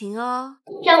交尾琴哦。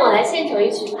让我来献丑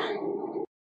一曲吧。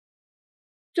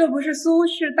这不是苏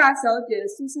氏大小姐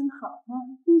苏新航吗？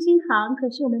苏新航可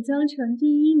是我们江城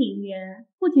第一名媛，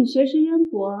不仅学识渊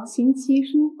博，琴棋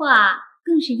书画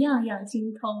更是样样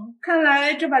精通。看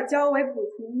来这把交尾古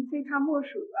琴非她莫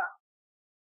属了。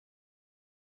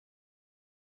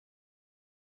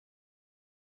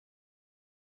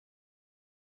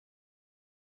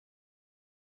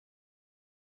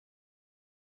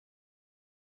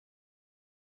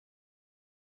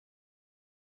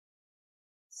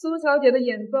苏小姐的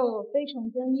演奏非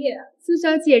常专业，苏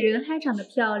小姐人还长得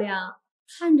漂亮，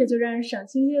看着就让人赏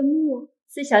心悦目。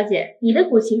苏小姐，你的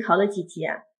古琴考了几级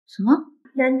啊？什么？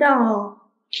难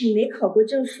道你没考过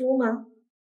证书吗？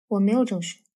我没有证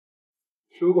书。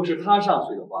如果是他上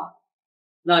去的话，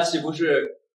那岂不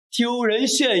是丢人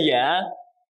现眼？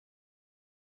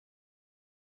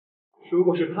如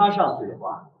果是他上去的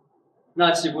话，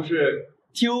那岂不是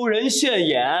丢人现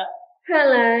眼？看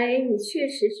来你确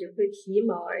实只会皮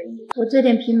毛而已。我这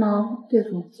点皮毛对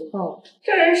付不够。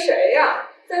这人谁呀？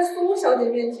在苏小姐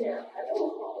面前还这么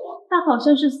好啊？她好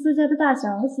像是私家的大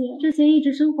小姐，之前一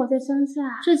直生活在乡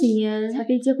下，这几年才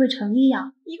被接回城里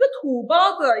养。一个土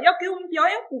包子要给我们表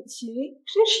演古琴，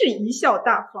真是贻笑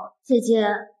大方。姐姐，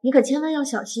你可千万要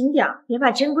小心点，别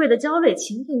把珍贵的交尾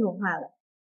琴给弄坏了。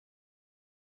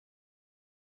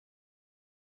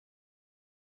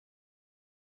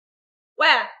喂，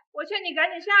我劝你赶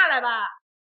紧下来吧。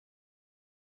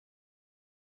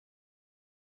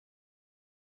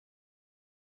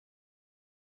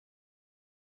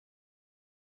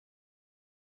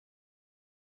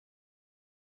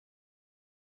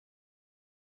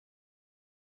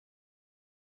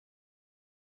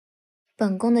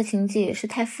本宫的琴技是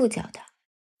太傅教的。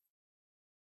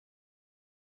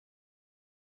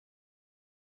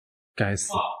该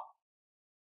死，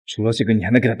除了这个你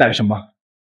还能给他带来什么？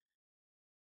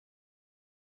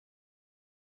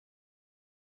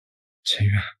陈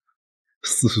远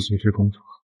，40岁追公主，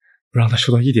不让她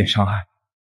受到一点伤害。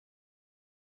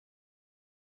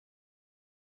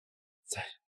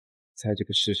在这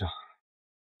个世上，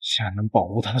现在能保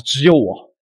护她的只有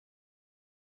我。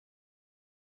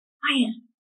阿言，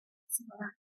怎么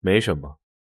了？没什么，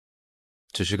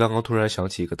只是刚刚突然想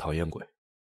起一个讨厌鬼。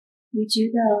你觉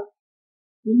得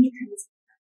明明看得怎么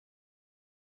样？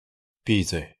闭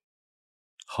嘴，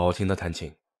好好听他弹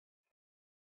琴。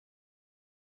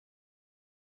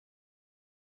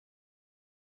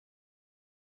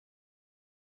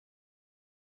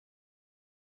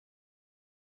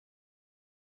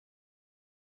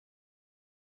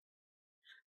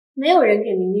没有人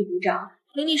给明丽鼓掌，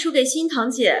明丽输给新堂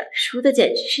姐，输的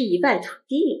简直是一败涂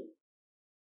地。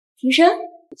提升，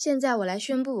现在我来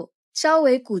宣布，肖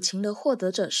伟古琴的获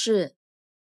得者是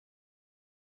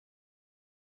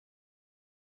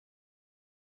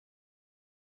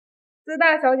司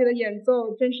大小姐的演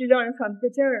奏真是让人喘不过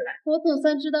劲儿来。我总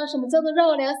算知道什么叫做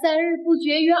绕梁三日不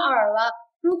绝于耳了。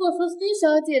如果说司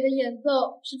小姐的演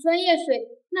奏是专业水平，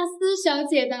那司小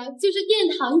姐的就是殿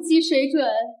堂级水准。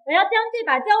我要将这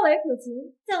把交尾古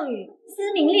琴赠予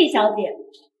司明丽小姐。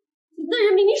你的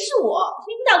人明明是我，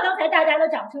听到刚才大家的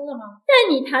掌声了吗？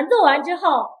在你弹奏完之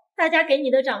后，大家给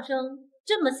你的掌声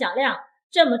这么响亮，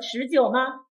这么持久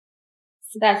吗？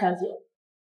司大小姐，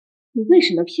你为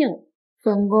什么骗我？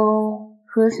本宫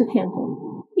何时骗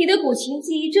过你？你的古琴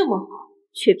技艺这么好，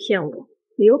却骗我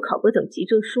没有考过等级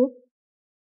证书。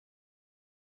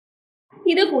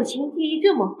你的古琴技艺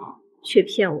这么好，却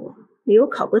骗我没有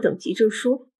考过等级证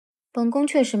书。本宫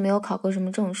确实没有考过什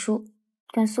么证书，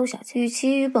但苏小姐，与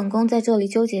其与本宫在这里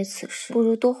纠结此事，不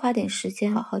如多花点时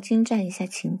间好好精湛一下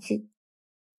琴技。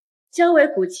交尾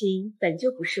古琴本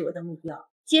就不是我的目标，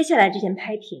接下来这件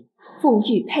拍品凤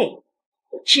玉佩，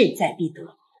我志在必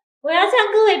得。我要向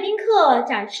各位宾客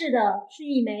展示的是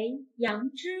一枚羊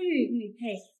脂玉玉佩。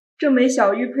这枚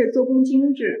小玉佩做工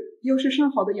精致，又是上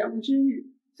好的羊脂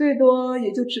玉，最多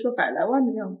也就值个100来万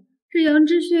的样子。这羊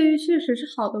脂血玉确实是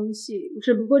好东西，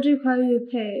只不过这块玉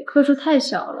佩克数太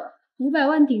小了，500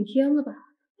万顶天了吧？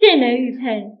这枚玉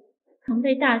佩曾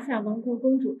被大夏王国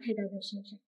公主佩戴在身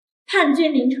上。叛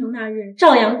军临城那日，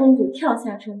赵阳公主跳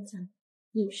下城墙，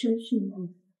以身殉国，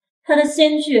她的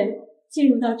鲜血进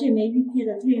入到这枚玉佩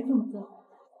的裂缝中，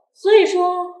所以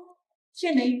说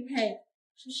这枚玉佩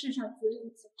是世上最有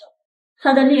价的。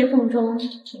它的裂缝中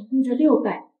沉浸着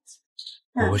600。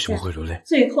我为什么会流泪？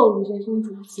最后一位公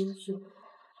主的心血。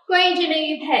关于这枚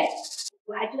玉佩，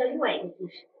我还知道另外一个故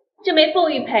事。这枚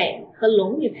凤玉佩和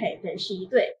龙玉佩本是一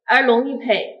对，而龙玉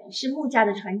佩是穆家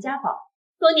的传家宝。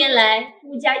多年来，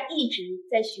穆家一直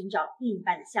在寻找另一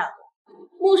半的下落。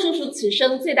穆叔叔此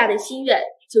生最大的心愿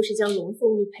就是将龙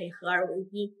凤玉佩合二为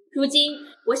一。如今，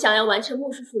我想要完成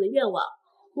穆叔叔的愿望，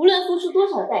无论付出多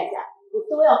少代价，我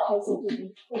都要拍下这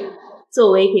枚凤玉佩，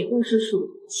作为给穆叔叔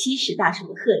70大寿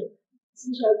的贺礼。苏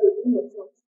小姐真有孝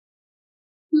心。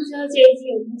苏小姐已经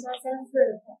有一家3次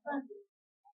了，好办。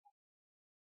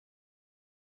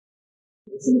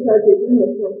苏小姐真有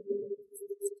孝心。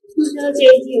苏小姐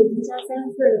已经有一家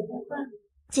3次了，好办。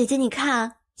姐姐，你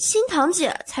看，新堂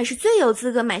姐才是最有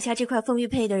资格买下这块凤玉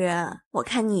佩的人。我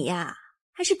看你呀，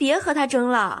还是别和她争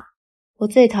了。我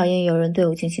最讨厌有人对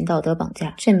我进行道德绑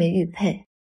架，这枚玉佩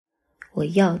我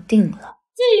要定了。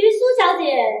至于苏小姐，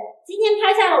今天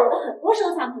拍下了我的很多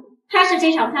收藏品。它是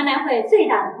这场拍卖会最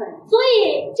大的客人，所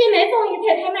以这枚凤玉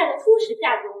佩拍卖的初始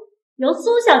价格由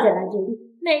苏小姐来决定，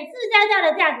每次加价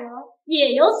的价格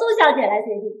也由苏小姐来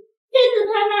决定。这次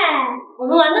拍卖我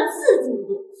们玩的刺激一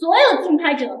点，所有竞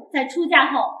拍者在出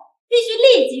价后必须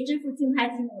立即支付竞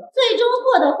拍金额，最终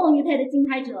获得凤玉佩的竞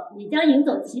拍者也将赢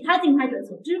走其他竞拍者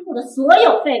所支付的所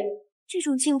有费用。这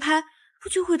种竞拍不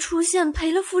就会出现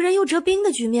赔了夫人又折兵的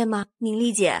局面吗？明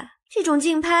丽姐，这种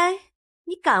竞拍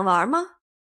你敢玩吗？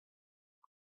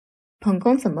本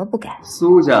宫怎么不敢？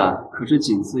苏家可是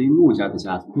仅次于穆家的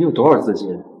家族，你有多少资金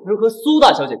能和苏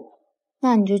大小姐？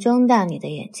那你就睁大你的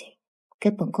眼睛，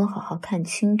给本宫好好看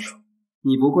清楚。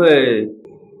你不会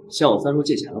向我三叔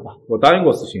借钱了吧？我答应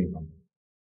过司信方，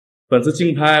本次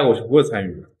竞拍我是不会参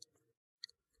与的。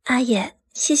阿野，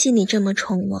谢谢你这么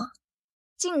宠我。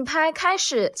竞拍开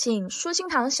始，请舒心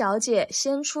堂小姐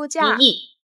先出价。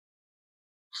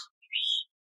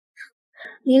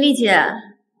明丽姐，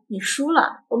你输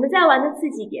了。我们再玩的刺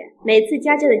激点，每次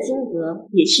加价的金额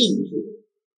也是1亿。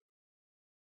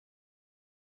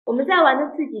我们再玩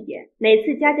的刺激点，每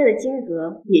次加价的金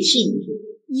额也是1亿。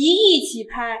1亿起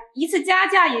拍，一次加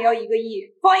价也要1个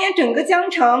亿。放眼整个江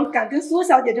城，敢跟苏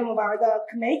小姐这么玩的，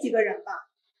可没几个人吧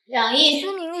？2亿。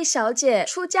苏明丽小姐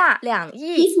出价2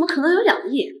亿。你怎么可能有2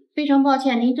亿？非常抱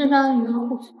歉，您这张余额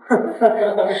不足。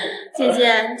姐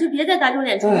姐，你就别再打肿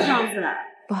脸充胖子了。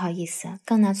不好意思，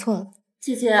刚拿错了。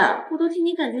姐姐，我都替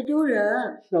你感觉丢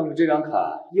人。要是这张卡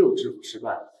又支付失败，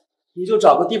你就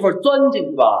找个地方钻进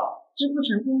去吧。支付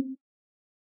成功。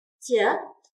姐，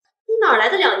你哪来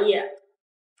的2亿？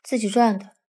自己赚的。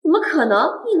怎么可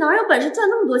能？你哪有本事赚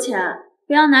那么多钱？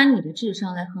不要拿你的智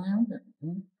商来衡量本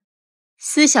人。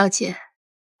司小姐，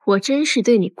我真是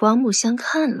对你刮目相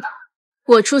看了。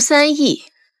我出3亿。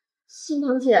新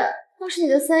堂姐，要是你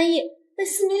的3亿被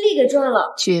司明丽给赚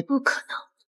了，绝不可能。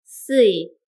4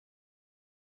亿。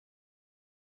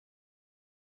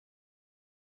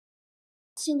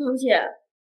新堂姐，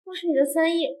要是你的3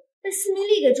亿被司明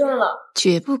丽给赚了，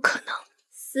绝不可能。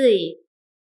4亿。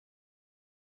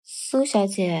苏小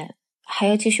姐，还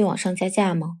要继续往上加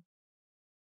价吗？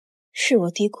是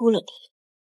我低估了你，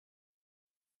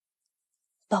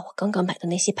把我刚刚买的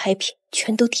那些拍品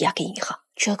全都抵押给银行，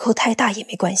折扣太大也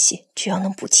没关系，只要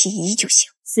能补齐1亿就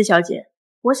行。司小姐，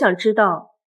我想知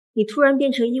道你突然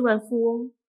变成亿万富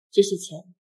翁，这些钱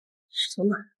是从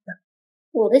哪来的？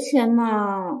我的钱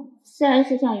嘛，自然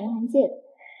是向银行借的。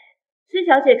司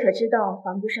小姐可知道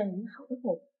防不胜银行的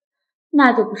后果？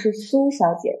那就不是苏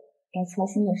小姐该操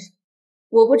心的事。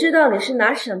我不知道你是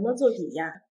拿什么做抵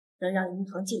押，能让银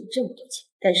行借你这么多钱。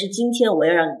但是今天我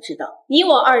要让你知道，你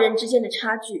我2人之间的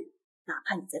差距，哪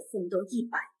怕你再奋斗100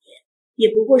年，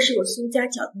也不过是我苏家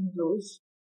脚边的蝼蚁。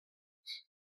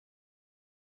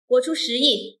我出10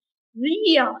亿。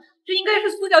10亿啊！这应该是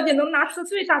苏小姐能拿出的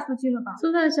最大资金了吧？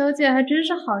苏大小姐还真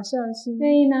是好孝心，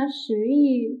愿意拿10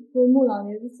亿为穆老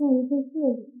爷子送一份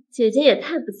贺礼。姐姐也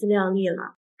太不自量力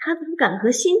了，她怎么敢和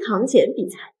新堂姐比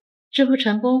财？支付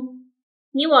成功，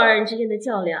你我2人之间的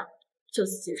较量就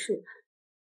此结束吧。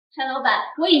陈老板，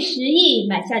我以10亿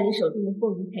买下你手中的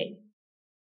凤梨配，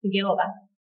你给我吧。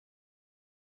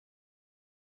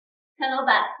陈老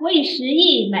板，我以10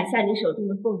亿买下你手中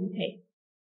的凤梨配，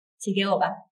请给我吧。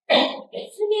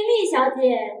司明丽小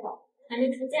姐还没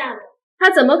出价呢，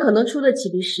她怎么可能出得起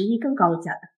比10亿更高的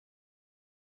价格？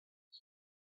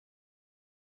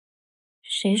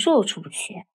谁说我出不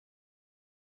起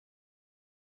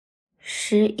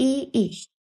？11亿。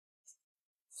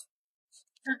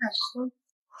那敢说？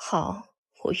好，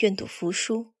我愿赌服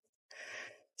输。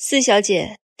司小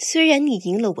姐，虽然你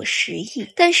赢了我10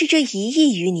亿，但是这1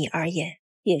亿于你而言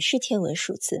也是天文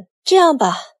数字。这样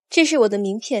吧，这是我的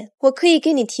名片，我可以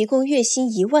给你提供月薪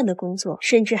1万的工作，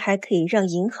甚至还可以让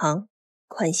银行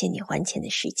宽限你还钱的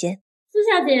时间。苏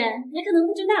小姐，你可能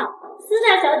不知道，司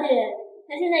大小姐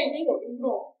她现在已经有工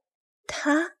作。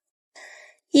她？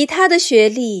以她的学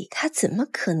历，她怎么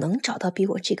可能找到比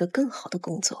我这个更好的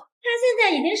工作？她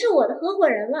现在已经是我的合伙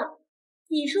人了，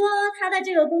你说她的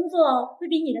这个工作会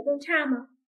比你的更差吗？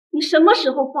你什么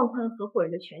时候放宽了合伙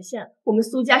人的权限了？我们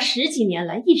苏家10几年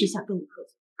来一直想跟你合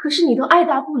作，可是你都爱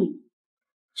答不理。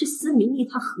这司明丽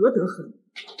她何德何能？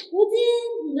如今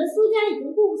你的苏家已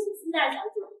经顾不起司大小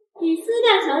姐，以司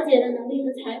大小姐的能力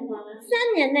和才华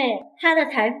，3年内她的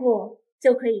财富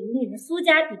就可以与你的苏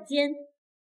家比肩。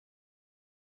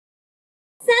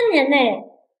3年内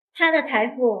她的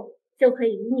财富就可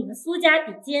以与你的苏家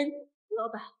比肩。老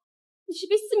板，你是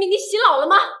被司明丽洗脑了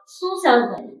吗？苏小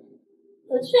姐，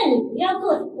我劝你不要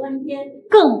坐井观天，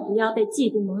更不要被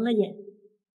嫉妒蒙了眼。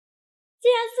既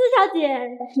然苏小姐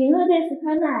赢了这次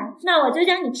拍卖，那我就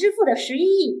将你支付的11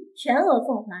亿全额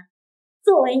奉还，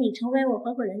作为你成为我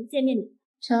合伙人的见面礼。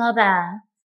陈老板，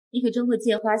你可真会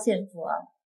借花献佛啊！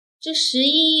这11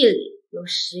亿里有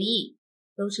10亿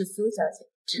都是苏小姐。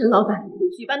陈老板，你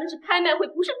举办的是拍卖会，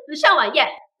不是慈善晚宴。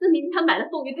司明丽她买了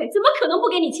凤玉佩，怎么可能不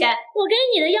给你钱？我给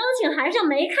你的邀请函上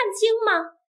没看清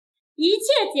吗？一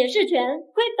切解释权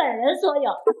归本人所有。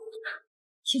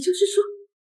也就是说，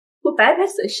我白白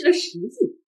损失了10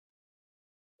亿。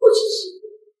不只是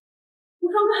我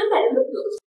刚刚还买了个东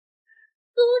西。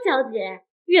苏小姐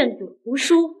愿赌服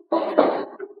输。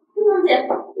苏小姐，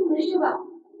你没事吧？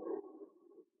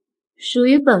属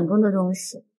于本宫的东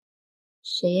西，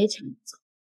谁也抢不走。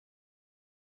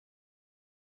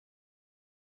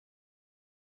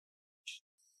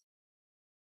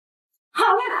好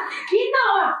了，别闹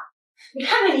了！你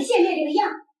看看你现在这个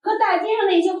样，和大街上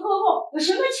那些泼妇有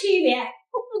什么区别？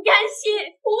我不甘心，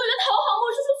我为了讨好莫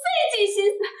叔叔费尽心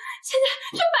思，现在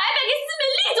却白白给司明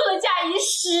丽做了嫁衣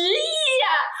，10亿呀！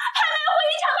拍卖会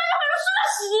一场拍卖会上输了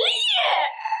10亿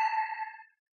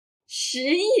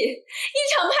，10亿，一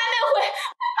场拍卖会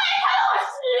白谈了我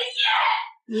10亿。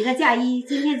你的嫁衣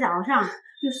今天早上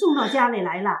就送到家里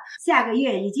来了，下个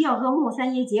月已经要和莫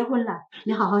三爷结婚了，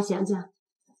你好好想想，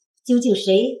究竟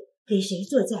谁给谁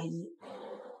做嫁衣？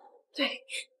对，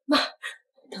妈，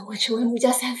等我成为穆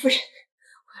家3夫人，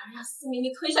我要让司明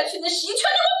丽吞下去的10亿全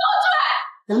都给我爆出来！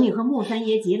等你和莫三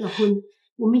爷结了婚，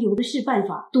我们有的是办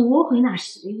法夺回那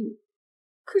10亿。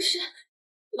可是，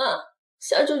妈，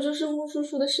下周就是穆叔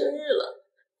叔的生日了，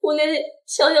我连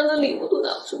想要的礼物都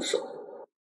拿不出手。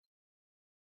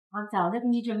我早就给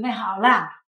你准备好了。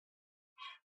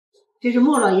这是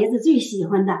莫老爷子最喜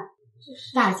欢的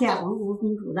大夏王国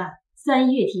公主的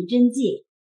3月体真迹。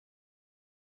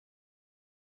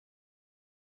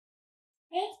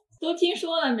哎，都听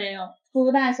说了没有？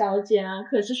苏大小姐啊，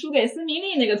可是输给司明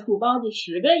丽那个土包子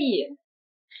10个亿。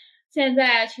现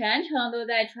在全城都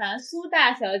在传苏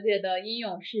大小姐的英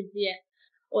勇事迹。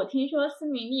我听说司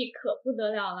明丽可不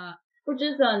得了了，不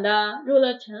知怎的入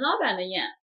了陈老板的眼，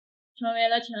成为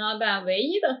了陈老板唯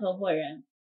一的合伙人，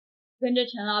跟着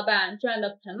陈老板赚得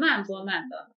盆满钵满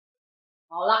的。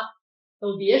好了，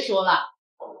都别说了。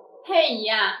佩仪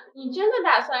啊，你真的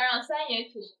打算让三爷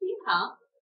娶新堂？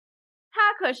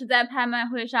他可是在拍卖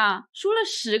会上输了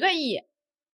10个亿。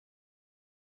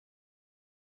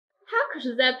他可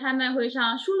是在拍卖会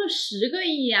上输了10个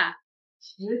亿呀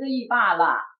！10个亿罢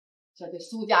了，这对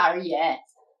苏家而言，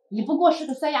你不过是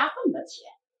个塞牙缝的钱。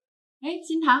哎，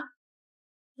新堂，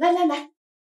来，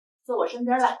坐我身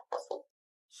边来。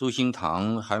苏新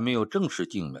堂还没有正式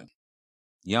进门，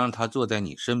你让他坐在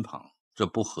你身旁，这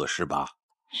不合适吧？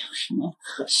有什么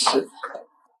合适的？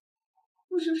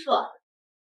顾叔叔，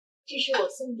这是我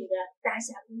送你的大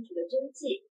夏公主的真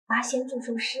迹8仙祝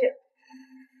寿诗。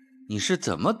你是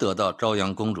怎么得到朝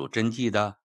阳公主真迹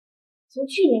的？从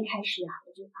去年开始啊，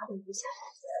我就发动不下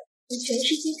来，用全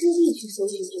世界各地去搜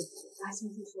寻这8仙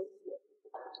祝寿诗。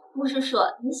顾叔叔，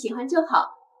你喜欢就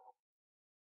好。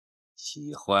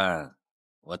喜欢，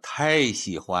我太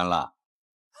喜欢了，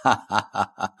哈哈哈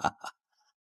哈哈哈！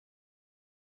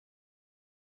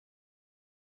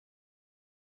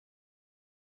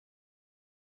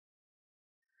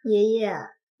爷爷，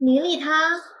明丽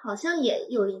她好像也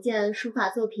有一件书法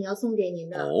作品要送给您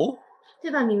的，哦，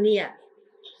对吧，明丽？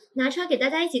拿出来给大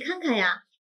家一起看看呀。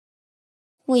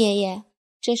穆爷爷，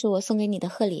这是我送给你的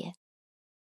贺礼。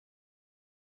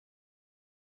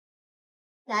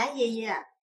来，爷爷。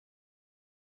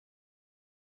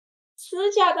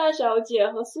私家大小姐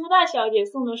和苏大小姐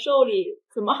送的寿礼，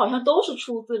怎么好像都是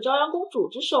出自朝阳公主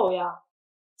之手呀？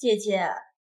姐姐，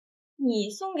你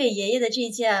送给爷爷的这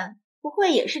件，不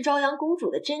会也是朝阳公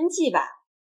主的真迹吧？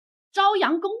朝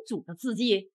阳公主的字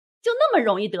迹就那么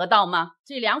容易得到吗？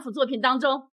这2幅作品当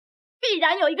中，必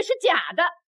然有一个是假的。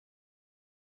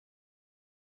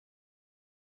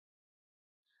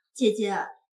姐姐，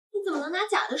你怎么能拿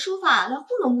假的书法来糊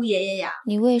弄穆爷爷呀？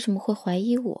你为什么会怀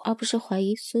疑我，而不是怀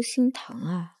疑苏新堂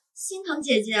啊？新堂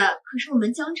姐姐可是我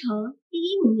们江城第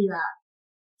1名媛，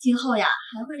今后呀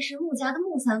还会是穆家的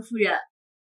穆三夫人，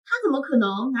她怎么可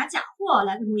能拿假货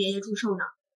来给穆爷爷祝寿呢？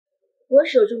我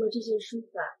手中的这件书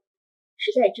法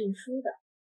是带证书的，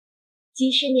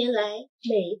几十年来，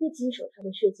每一个经手它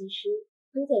的设计师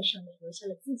都在上面留下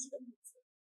了自己的名字，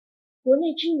国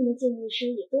内知名的鉴定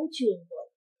师也都确认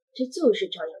过，这就是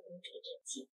朝阳公主的真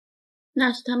迹。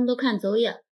那是他们都看走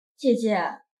眼。姐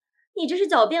姐，你这是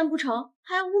狡辩不成，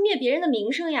还要污蔑别人的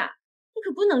名声呀！你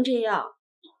可不能这样。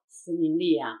司明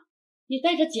丽啊，你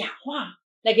带着假话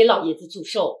来给老爷子祝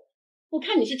寿，我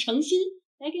看你是诚心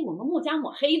来给我们穆家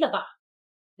抹黑的吧？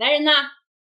来人呐，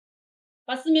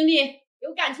把司明丽给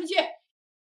我赶出去！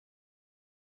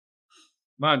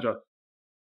慢着，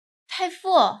太傅，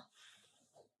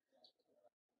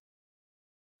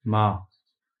妈，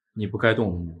你不该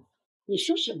动怒。你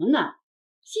说什么呢？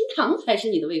新堂才是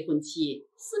你的未婚妻，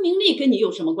司明丽跟你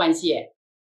有什么关系？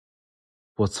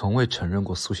我从未承认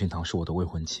过苏新堂是我的未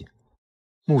婚妻，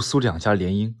穆苏2家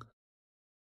联姻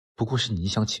不过是你一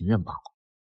厢情愿罢了。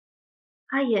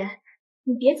阿爷，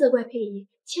你别责怪佩仪，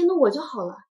迁怒我就好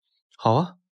了。好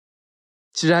啊，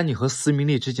既然你和司明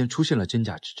丽之间出现了真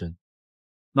假之争，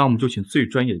那我们就请最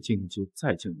专业的鉴定机构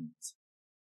再鉴定一次，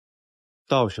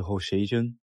到时候谁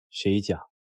真谁假，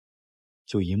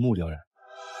就一目了然。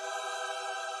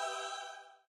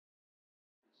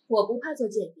我不怕做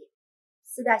鉴定，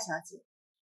司大小姐，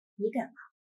你敢吗？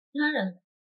当然敢。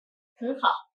很好，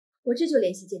我这就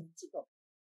联系鉴定机构。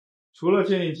除了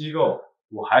鉴定机构，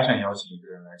我还想邀请一个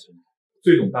人来鉴定，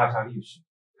最懂大夏历史，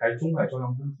还中海朝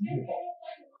阳公主日报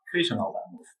非陈老板，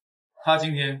他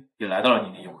今天也来到了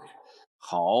你的宴会。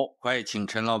好，快请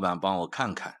陈老板帮我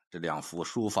看看这2幅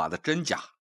书法的真假。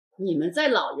你们在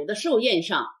老爷的寿宴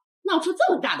上闹出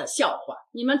这么大的笑话，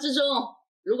你们之中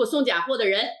如果送假货的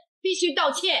人必须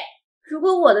道歉。如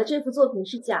果我的这幅作品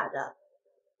是假的，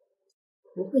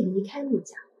不会离开穆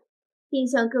家，并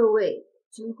向各位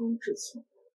鞠躬致歉。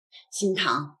新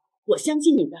堂，我相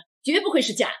信你的绝不会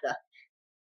是假的。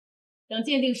等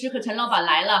鉴定师和陈老板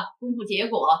来了，公布结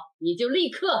果，你就立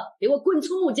刻给我滚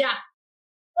出穆家。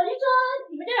我听说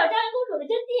你们这有朝阳公主的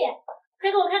真迹，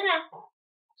快给我看看。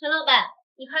陈老板，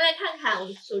你快来看看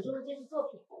我手中的这幅作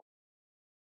品。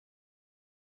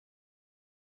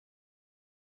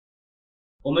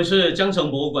我们是江城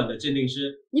博物馆的鉴定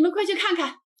师，你们快去看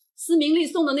看司明丽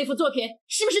送的那幅作品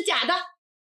是不是假的？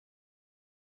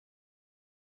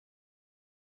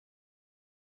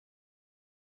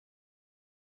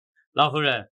老夫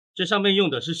人，这上面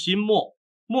用的是新墨，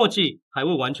墨迹还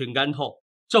未完全干透，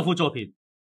这幅作品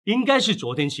应该是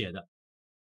昨天写的。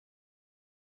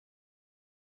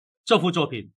这幅作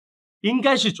品应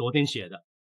该是昨天写的。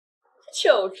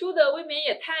糗出的未免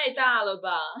也太大了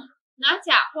吧！拿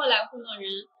假货来糊弄人，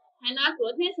还拿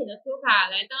昨天写的书法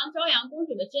来当朝阳公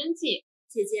主的真迹。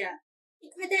姐姐，你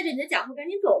快带着你的假货赶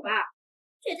紧走吧，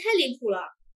这也太离谱了。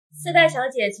四大小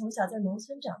姐从小在农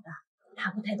村长大，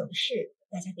她不太懂事，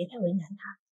大家别太为难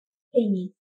她。佩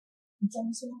妮，你叫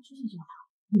人送她出去就好。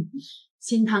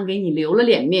新堂给你留了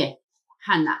脸面，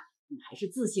看呐，你还是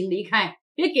自行离开，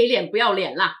别给脸不要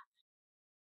脸啦。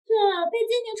这被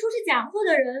鉴定出是假货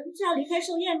的人就要离开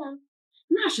寿宴吗？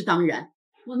那是当然，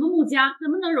我们穆家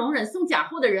怎么能容忍送假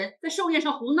货的人在寿宴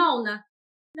上胡闹呢？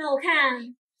那我看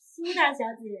苏大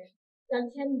小姐要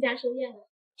离开穆家寿宴了。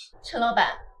陈老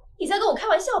板，你在跟我开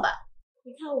玩笑吧？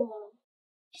你看我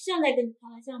像在跟你开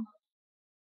玩笑吗？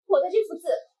我的这幅字，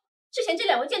之前这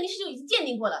2位鉴定师就已经鉴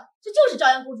定过了，这就是朝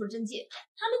阳公主的真迹。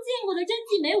他们见过的真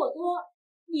迹没我多，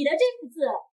你的这幅字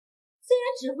虽然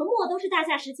纸和墨都是大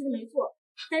夏时期的没错，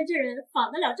但这人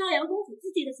仿得了朝阳公主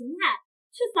自己的形态，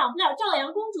却仿不了朝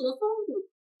阳公主的风骨。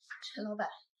陈老板，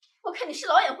我看你是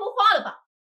老眼昏花了吧？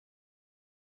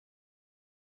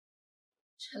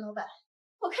陈老板，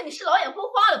我看你是老眼昏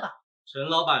花了吧？陈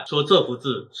老板说这幅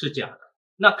字是假的，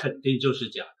那肯定就是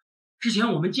假的。之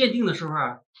前我们鉴定的时候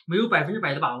没有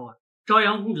100%的把握，朝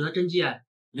阳公主的真迹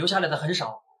留下来的很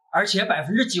少，而且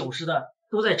90%的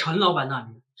都在陈老板那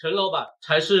里。陈老板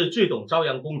才是最懂朝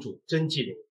阳公主真迹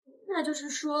的人。那就是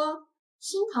说，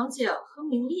新堂姐和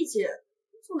明丽姐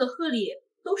送的贺礼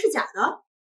都是假的？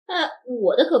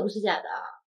我的可不是假的。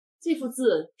这幅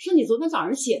字是你昨天早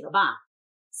上写的吧？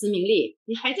司明丽，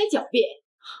你还在狡辩？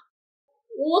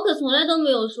我可从来都没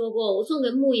有说过我送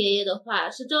给穆爷爷的画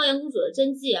是朝阳公主的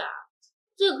真迹啊！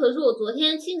这可是我昨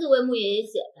天亲自为穆爷爷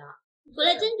写的，回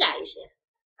来真假一些。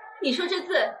你说这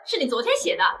字是你昨天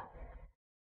写的？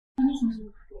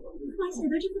把写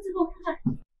的这幅字给我看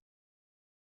看。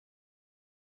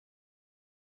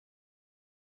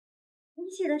你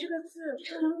写的这个字，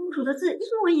朝阳公主的字一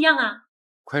模一样啊！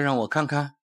快让我看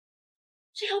看。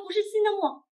这要不是新的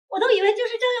墨，我都以为就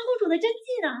是朝阳公主的真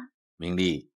迹呢。明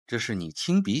丽，这是你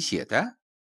亲笔写的？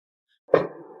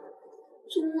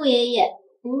祝穆爷爷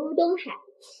福如东海，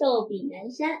寿比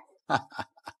南山。哈哈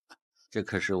哈，这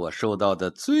可是我收到的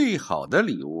最好的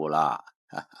礼物了。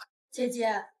哈哈，姐姐，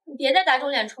你别再打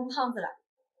肿脸充胖子了。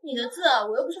你的字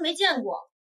我又不是没见过，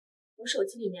我手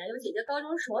机里面有姐姐高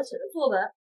中时候写的作文，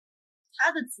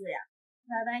她的字呀，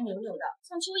歪歪扭扭的，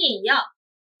像蚯蚓一样。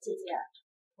姐姐，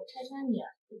我拆穿你也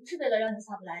不是为了让你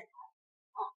下不来台，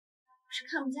我是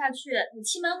看不下去你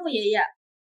欺瞒穆爷爷，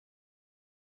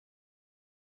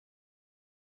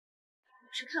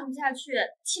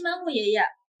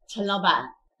陈老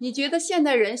板，你觉得现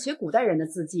代人学古代人的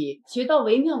字迹，学到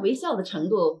惟妙惟肖的程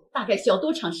度，大概需要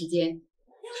多长时间？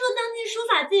要说当今书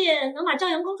法界能把朝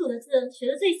阳公主的字学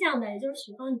得最像的，也就是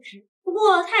许芳女士。不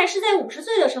过她也是在50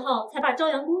岁的时候，才把朝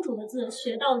阳公主的字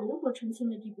学到炉火纯青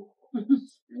的地步。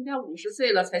人家50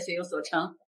岁了才学有所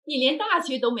成，你连大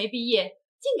学都没毕业，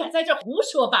竟敢在这胡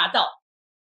说八道！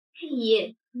佩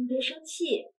妮，你别生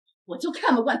气，我就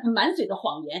看不惯他满嘴的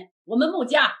谎言。我们穆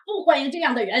家不欢迎这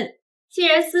样的人。既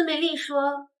然司梅丽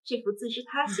说这幅字是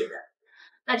她写的，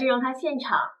那就让她现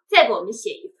场再给我们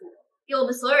写一幅，给我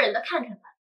们所有人都看看吧。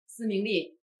司明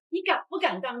丽，你敢不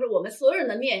敢当着我们所有人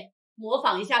的面模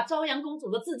仿一下朝阳公主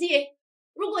的字迹？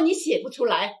如果你写不出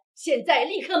来，现在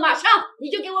立刻马上你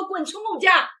就给我滚出穆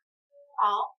家！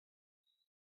好，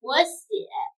我写，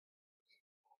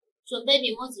准备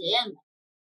笔墨检验吧。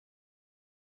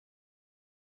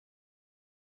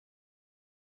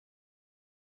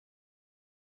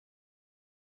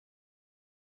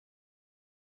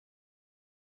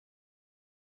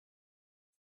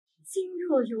心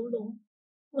若游龙，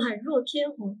宛若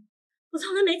天虹。我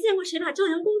从来没见过谁把朝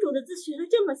阳公主的字学得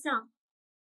这么像。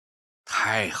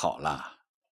太好了，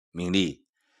明丽，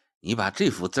你把这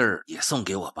幅字儿也送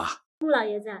给我吧。穆老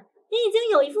爷子，您已经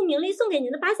有一幅明丽送给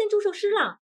您的8仙祝寿诗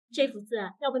了，这幅字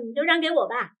要不您就让给我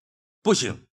吧。不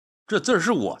行，这字儿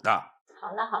是我的。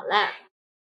好了好了，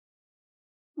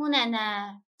穆奶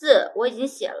奶，字我已经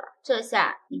写了，这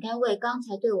下你该为刚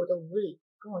才对我的无礼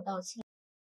跟我道歉。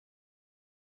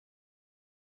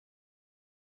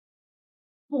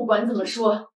不管怎么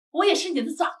说，我也是你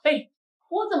的长辈，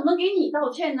我怎么能给你道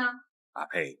歉呢？阿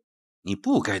佩，你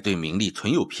不该对明丽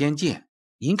存有偏见，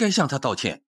应该向她道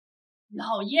歉。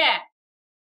老爷，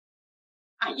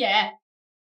阿言，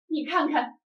你看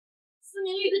看思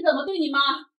明律师怎么对你妈？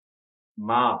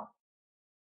妈，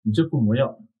你这副模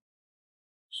样，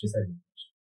实在忍不住。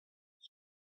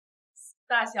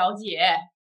大小姐，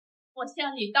我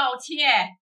向你道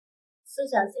歉。苏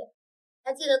小姐，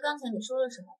还记得刚才你说了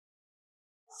什么？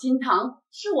新堂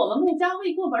是我们穆家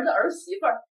未过门的儿媳妇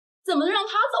儿，怎么能让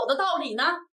她走的道理呢？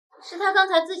是她刚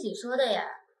才自己说的呀，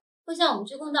会向我们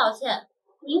鞠躬道歉，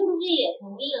您不是也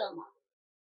同意了吗？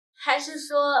还是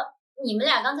说你们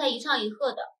俩刚才一唱一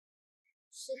和的，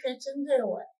是在针对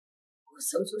我呀？我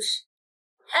想就是。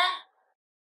哎，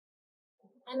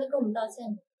还没跟我们道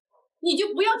歉呢，你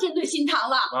就不要针对新堂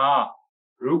了。妈，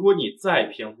如果你再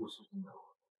偏护苏新堂，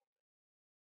我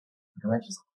赶快去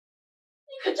走。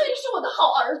你可真是我的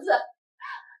好儿子。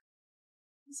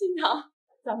新堂，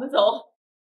咱们走。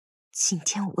今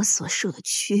天我所受的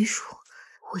屈辱，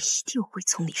我一定会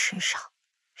从你身上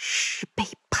10倍、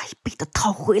100倍的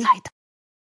讨回来的。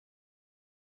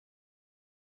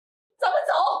咱们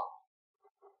走。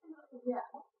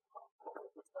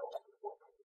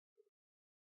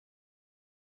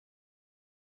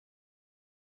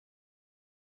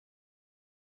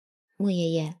穆爷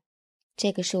爷，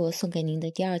这个是我送给您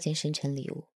的第2件生辰礼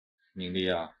物。明丽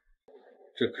啊，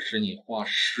这可是你花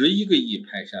11个亿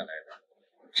拍下来的，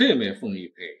这枚凤玉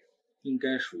佩应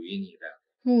该属于你的。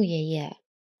穆爷爷，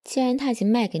既然他已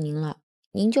经卖给您了，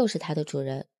您就是他的主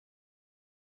人。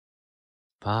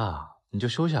爸，你就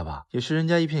收下吧，也是人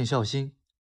家一片孝心。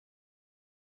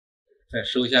在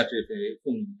收下这枚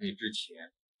凤玉佩之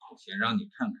前，我先让你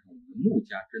看看我们穆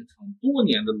家珍藏多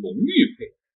年的龙玉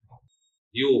佩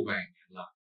，600年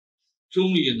了，终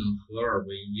于能合二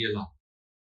为一了。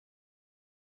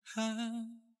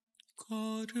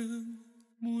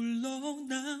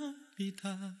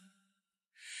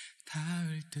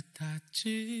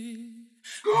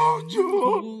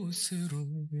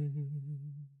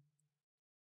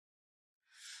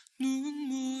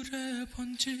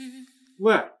公主，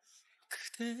喂，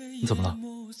你怎么了？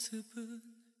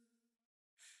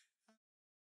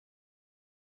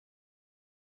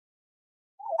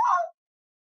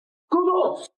公主，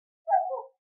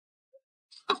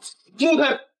住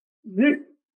开！你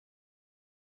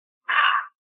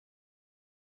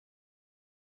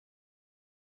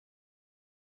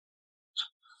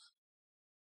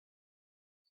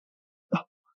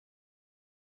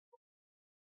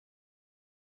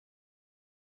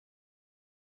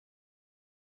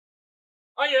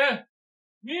阿言、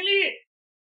明丽，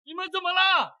你们怎么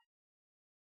了？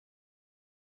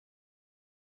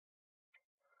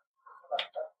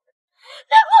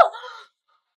大夫，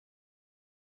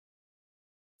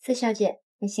四小姐，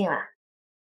你醒了？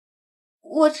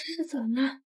我这是怎么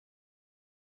了？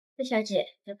四小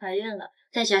姐，你怀孕了，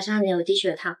再加上你有低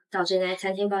血糖，导致你在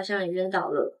餐厅包厢里晕倒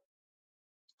了。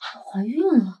怀孕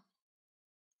了？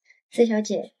四小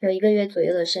姐有1个月左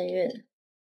右的身孕。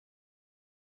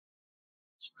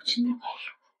我真的怀孕了？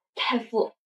太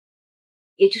傅，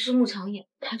也就是穆长野，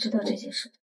他知道这件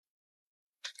事。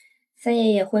三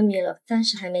爷爷昏迷了，暂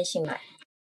时还没醒来。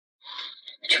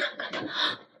去看看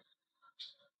他。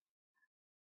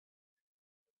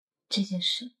这件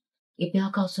事也不要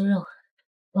告诉任何人，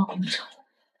包括穆长野。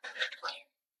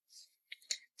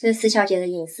这是四小姐的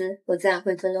隐私，我自然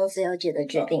会尊重四小姐的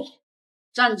决定。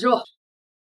站住！让我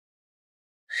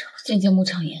见见穆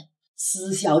长野。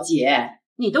四小姐，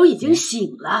你都已经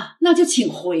醒了，那就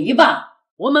请回吧。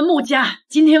我们穆家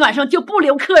今天晚上就不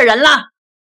留客人了。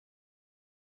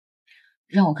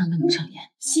让我看看穆长野。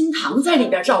新堂在里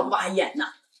边照顾阿言呢。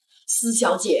四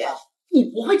小姐，你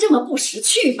不会这么不识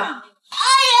趣吧？阿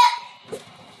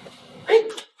言，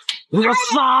我要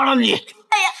杀了你！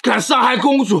敢伤害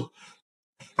公主，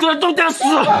这都得死！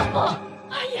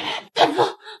阿言，大夫，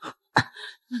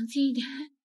冷静一点。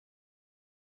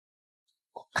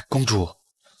公主，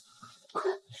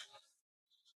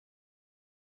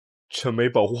臣没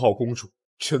保护好公主，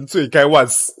臣罪该万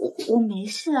死。我没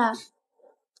事啊，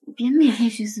你别每天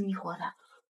寻死觅活的。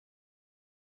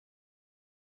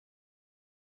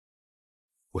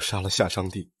我杀了夏商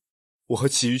帝，我和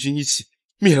起义军一起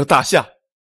灭了大夏。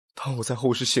当我在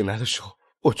后世醒来的时候，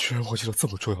我居然忘记了这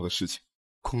么重要的事情。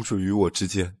公主与我之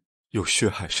间有血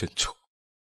海深仇。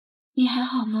你还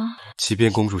好吗？即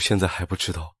便公主现在还不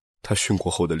知道她殉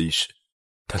国后的历史，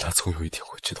但她总有一天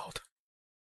会知道的。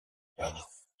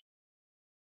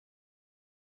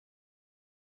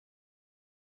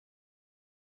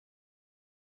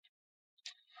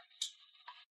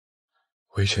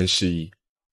微臣失忆，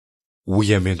无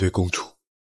颜面对公主。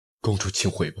公主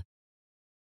请回吧。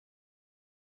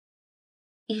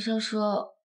医生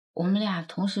说我们俩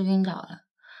同时晕倒了，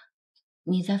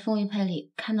你在风云派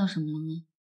里看到什么了吗？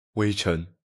微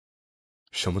尘，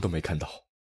什么都没看到。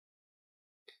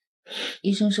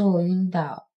医生说我晕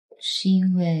倒是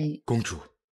因为……公主，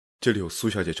这里有苏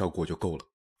小姐照顾我就够了，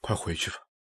快回去吧，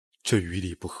这于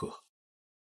理不合。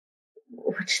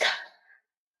我知道，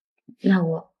那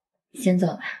我先走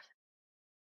了。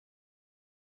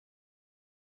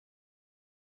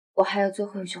我还有最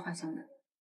后一句话想问，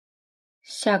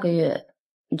下个月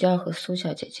你就要和苏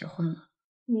小姐结婚了。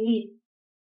明丽，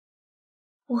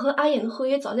我和阿衍的合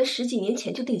约早在10几年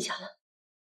前就定下了。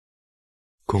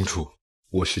公主，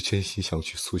我是真心想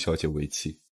娶苏小姐为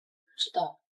妻。知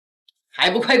道，还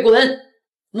不快滚！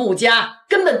穆家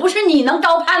根本不是你能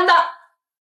高攀的。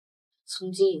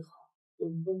从今以后，我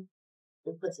们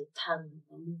不会再踏入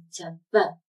穆家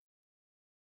半。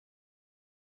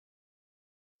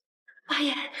阿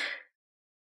衍，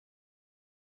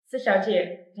四小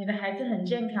姐，你的孩子很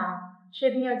健康，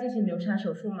确定要进行流产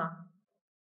手术吗？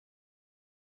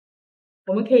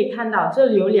我们可以看到这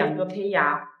里有2个胚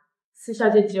芽，四小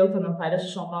姐极有可能怀的是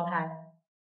双胞胎。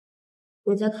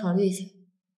我再考虑一下。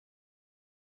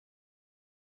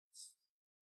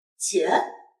姐，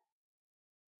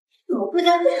我不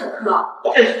该非常渴，好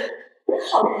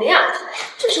人呀！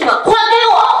这什么？还给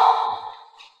我！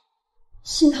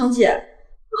新堂姐。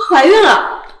怀孕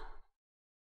了，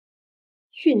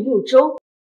孕6周，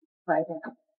怀的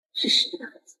是谁的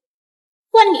孩子？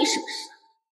关你什么事？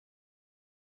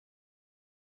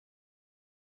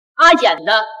阿衍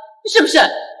的，是不是？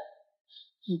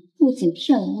你不仅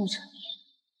骗了陆成言，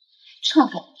还篡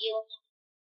改了 DNA。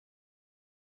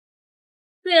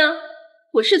对啊，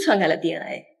我是篡改了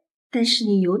DNA， 但是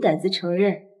你有胆子承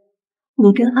认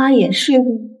你跟阿衍睡过？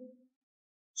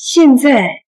现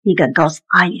在你敢告诉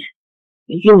阿衍？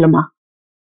你孕了吗？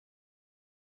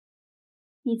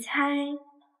你猜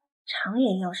常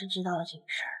言要是知道了这个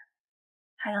事儿，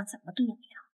他要怎么对你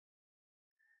啊？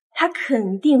他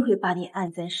肯定会把你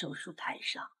按在手术台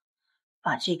上，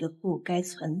把这个不该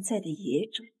存在的野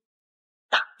种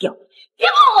打掉。别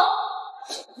碰我！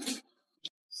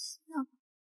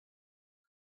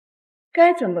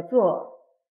该怎么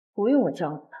做，不用我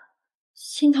教你了。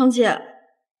新堂姐，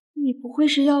你不会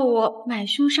是要我买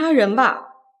凶杀人吧？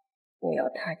我要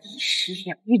他1尸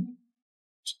2运，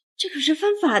这可是犯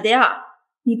法的呀！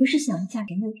你不是想嫁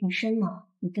给陆庭深吗？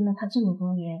你跟了他这么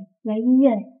多年，来医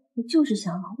院不就是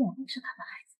想老两个是他的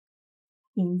孩子？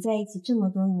你们在一起这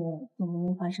么多年都没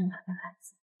有发生他的孩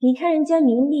子，你看人家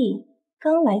明丽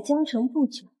刚来江城不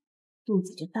久，肚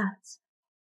子就大了起来。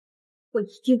我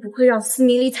一定不会让司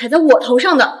明丽踩在我头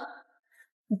上的。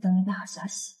我等你的好消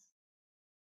息。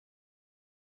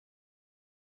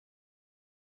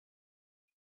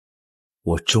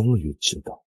我终于知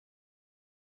道，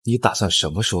你打算什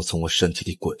么时候从我身体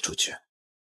里滚出去？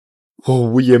我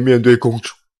无颜面对公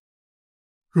主。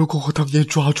如果我当年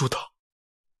抓住她，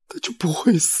她就不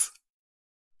会死。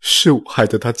是我害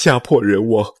得她家破人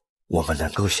亡。我们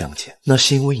能够相见，那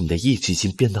是因为你的意志已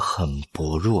经变得很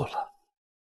薄弱了。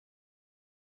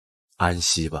安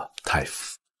息吧，太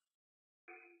傅。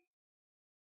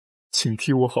请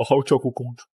替我好好照顾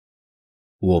公主。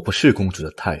我不是公主的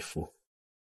太傅。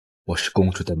我是公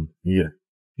主的女人。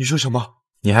你说什么？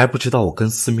你还不知道我跟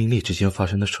司明丽之间发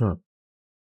生的事儿吗？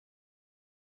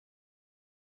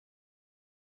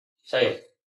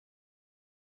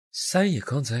三爷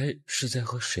刚才是在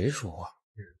和谁说话？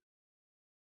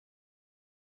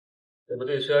我们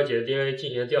对苏小姐的 DNA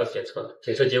进行了第2次检测，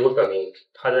检测结果表明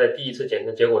她在第1次检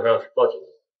测结果上是报警的。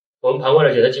我们盘问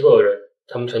了检测机构的人，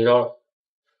他们全招了。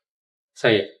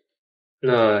三爷，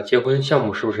那结婚项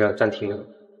目是不是要暂停了？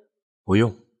不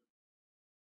用。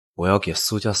我要给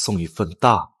苏家送一份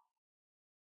大。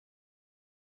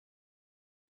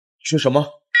是什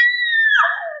么？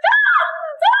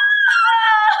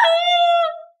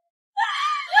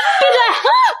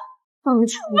当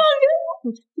初我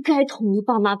就不该同意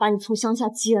爸妈把你从乡下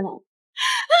接来。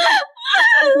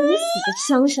等你死在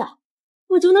乡下，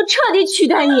我就能彻底取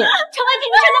代你，成为平生的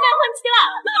未婚妻了。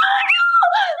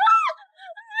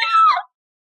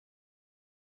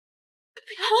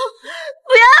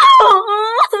不要！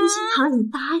苏新堂已经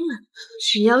答应了，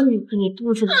只要你和你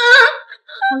肚子里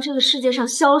从这个世界上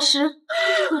消失，就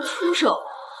会出手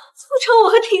促成我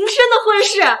和庭深的婚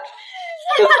事。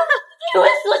你为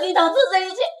苏新堂做这一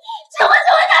切，怎么成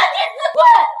为他的替死鬼？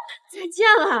再见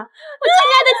了，我亲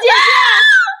爱的姐姐！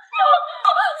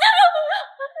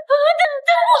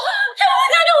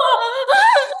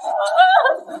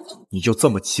你就这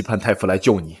么期盼太傅来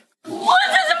救你？我就是没有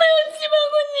期盼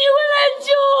过你会来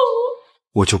救我。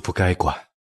我就不该管。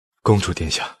公主殿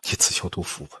下，你自求多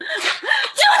福吧。求求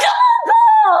公公，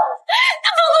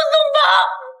他公公松绑。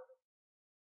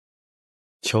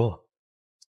求我，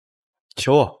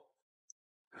求我，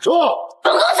说！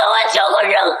本宫从未求过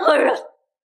任何人，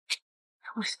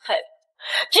我是太子，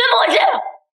绝不会这样。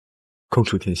公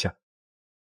主殿下，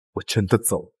我真的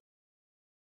走了，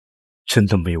真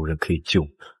的没有人可以救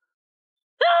你。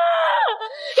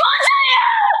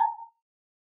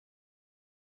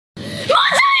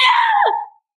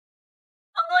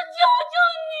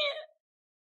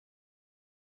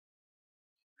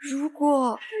如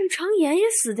果穆长言也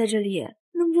死在这里，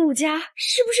那穆家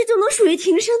是不是就能属于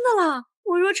庭身的了？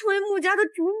我若成为穆家的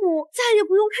主母，再也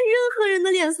不用看任何人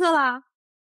的脸色了。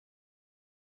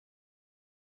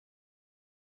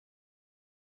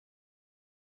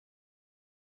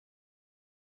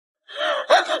穆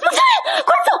长言，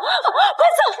快走，快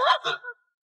走！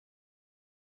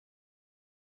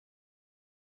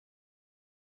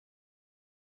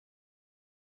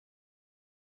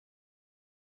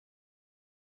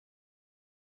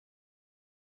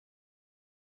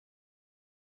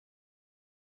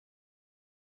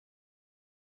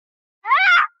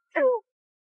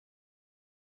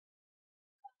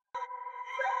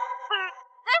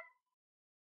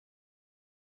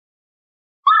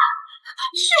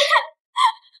血，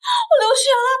我流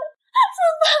血了，怎么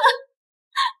办？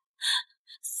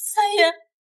三爷，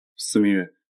司明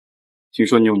月，听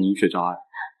说你有凝血障碍，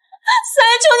三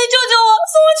爷，求你救救我，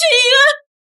送我去医院！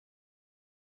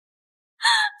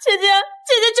姐姐，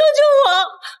姐姐，救救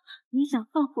我！你想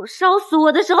放火烧死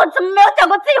我的时候，怎么没有想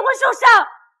过自己会受伤？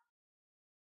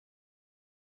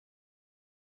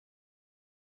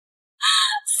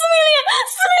司命令，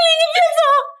司命令，你别走，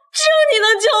只有你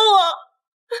能救我。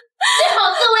最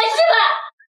好自为之了。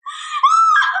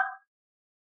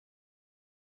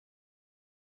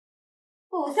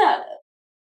放下来。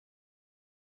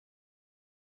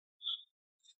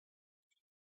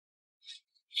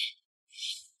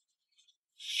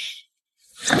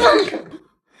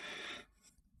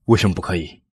为什么不可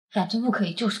以？反正不可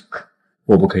以就是不可以。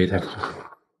我不可以，太傅。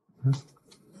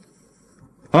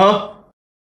啊！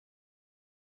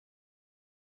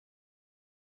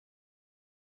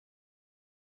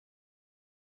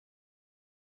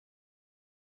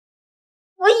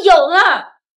我有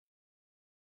了。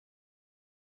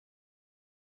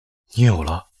你有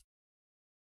了？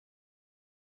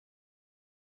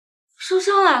受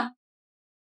伤了。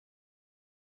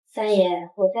三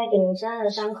爷，我在给您身上的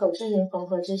伤口进行缝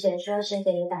合之前，需要先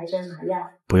给您打一针麻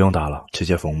药。不用打了，直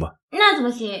接缝吧。那怎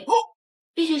么行？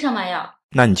必须上麻药。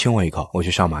那你亲我一口，我去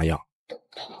上麻药。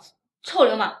臭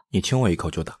流氓！你亲我一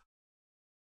口就打。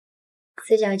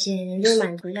四小姐，您就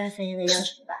满足一下三爷的要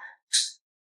求吧。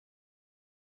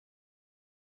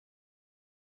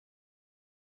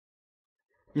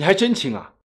你还真亲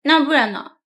啊？那不然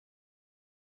呢？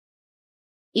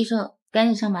医生，赶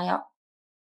紧上麻药。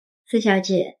四小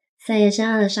姐，三爷身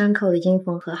上的伤口已经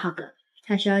缝合好了，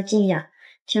他需要静养，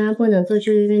千万不能做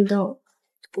剧烈运动。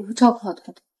我会照顾好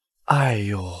他的。哎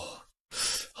呦，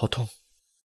好痛！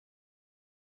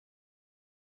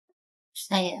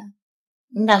三爷，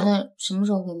你打算什么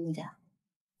时候回穆家？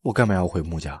我干嘛要回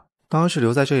穆家？当然是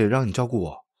留在这里让你照顾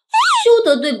我。休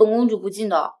得对本公主不敬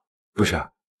的。不是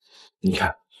啊，你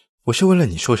看，我是为了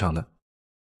你受伤的，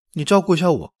你照顾一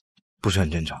下我，不是很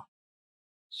正常？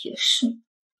也是。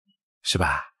是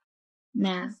吧？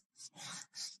那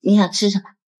你想吃什么？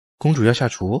公主要下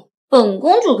厨？本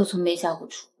公主可从没下过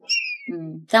厨。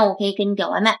但我可以给你点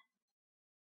外卖。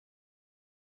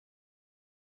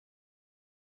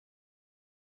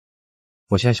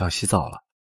我现在想洗澡了，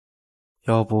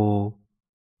要不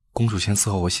公主先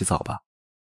伺候我洗澡吧。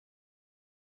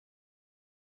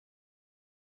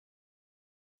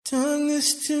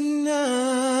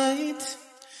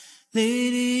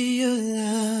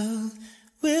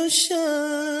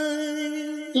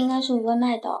应该是外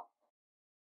卖的。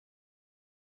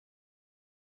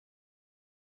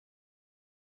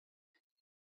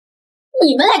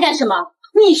你们来干什么？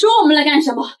你说我们来干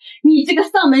什么？你这个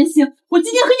丧门星，我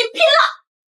今天和你拼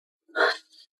了！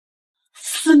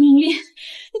司命令，你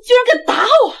居然敢打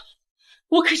我！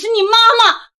我可是你妈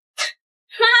妈！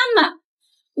妈妈，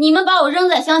你们把我扔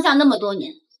在乡下那么多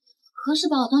年，何时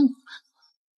把我当女儿？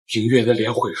明月的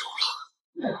脸毁容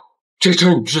了，这事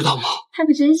儿你知道吗？他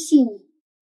可真幸运，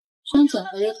居然捡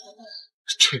回了头发。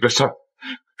这个事儿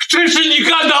真是你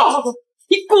干的！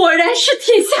你果然是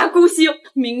天下孤星，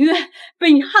明月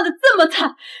被你害得这么惨，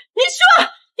你说你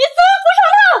怎么补偿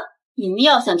他？你们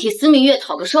要想替司明月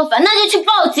讨个说法，那就去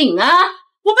报警啊！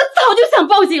我们早就想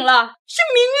报警了，是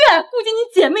明月顾及你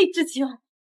姐妹之情，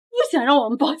不想让我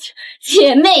们报警。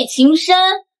姐妹情深，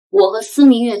我和司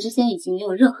明月之间已经没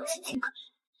有任何亲情可言。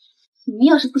你们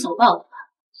要是不想报的话，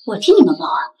我替你们报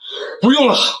啊！不用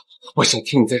了，我不想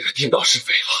听你在这颠倒是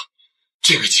非了，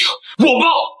这个情我报。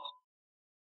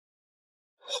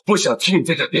我不想听你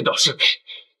在这颠倒是非，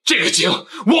这个情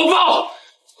我报。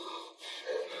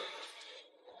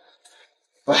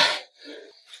喂，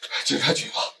警察局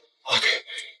吧？啊，对，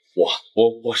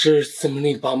我是思明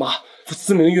丽的爸妈，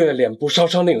思明月脸部烧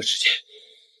伤那个事件。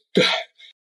对，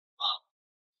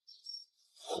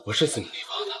我不是思明丽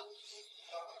放的。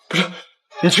不是，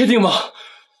你确定吗？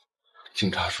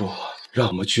警察说让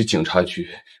我们去警察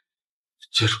局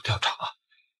接受调查。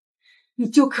你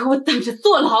就给我等着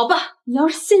坐牢吧！你要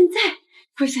是现在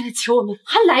跪下来求我们，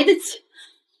还来得及。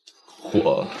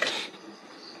我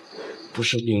不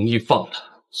是明丽放的。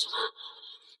什么？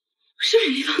是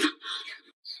明丽放的？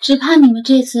只怕你们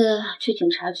这次去警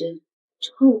察局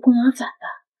只会无功而返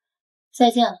吧。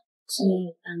再见了，金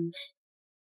玉班妹。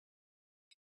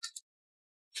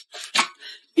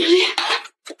明丽，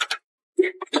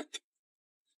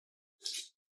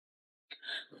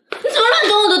你怎么乱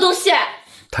动我的东西？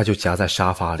他就夹在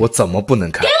沙发里，我怎么不能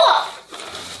看？给我！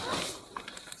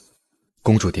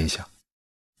公主殿下，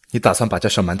你打算把这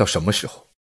事瞒到什么时候？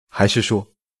还是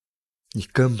说，你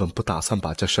根本不打算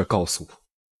把这事告诉我？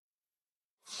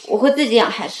我会自己养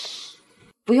孩子，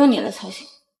不用你来操心。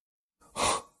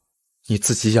你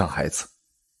自己养孩子？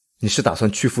你是打算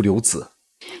屈服留子？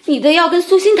你的要跟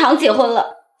苏心堂结婚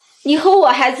了，你和我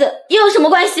孩子又有什么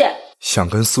关系？想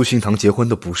跟苏心堂结婚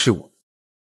的不是我，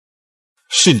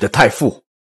是你的太傅。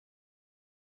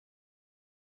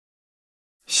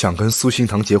想跟苏心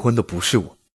堂结婚的不是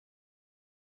我，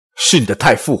是你的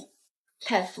太傅。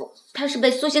太傅，他是被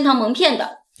苏心堂蒙骗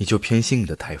的。你就偏心你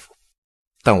的太傅，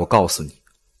但我告诉你，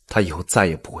他以后再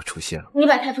也不会出现了。你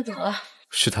把太傅怎么了？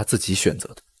是他自己选择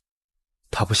的，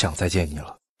他不想再见你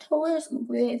了。他为什么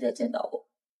不愿意再见到我？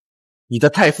你的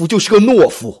太傅就是个懦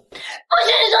夫。不许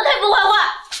你说太傅坏话！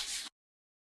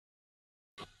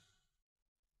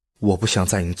我不想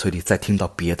在你嘴里再听到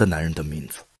别的男人的名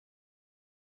字。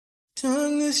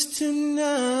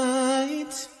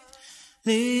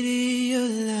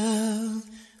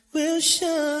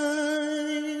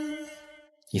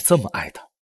你这么爱他，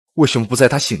为什么不在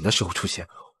他醒的时候出现？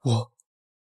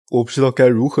我不知道该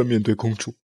如何面对公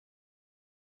主。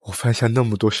我犯下那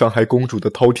么多伤害公主的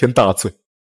滔天大罪，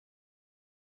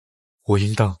我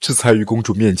应当制裁于公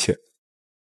主面前。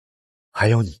还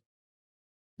有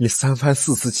你三番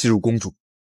四次欺辱公主，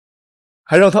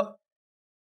还让她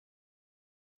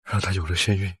有了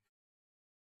身孕。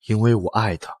因为我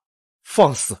爱她，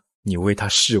放肆！你为她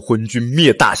弑昏君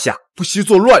灭大夏，不惜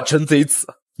做乱臣贼子，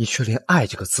你却连爱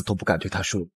这个词都不敢对她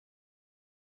说。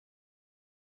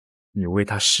你为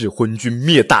她弑昏君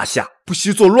灭大夏，不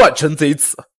惜做乱臣贼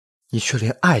子，你却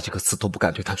连爱这个词都不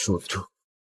敢对她说出。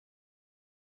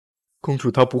公主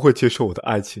她不会接受我的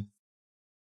爱情。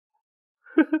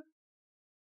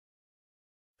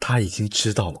她已经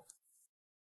知道了，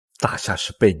大夏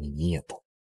是被你灭的，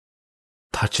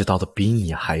她知道的比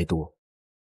你还多。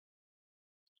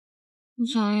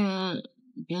小雨，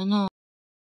你别闹。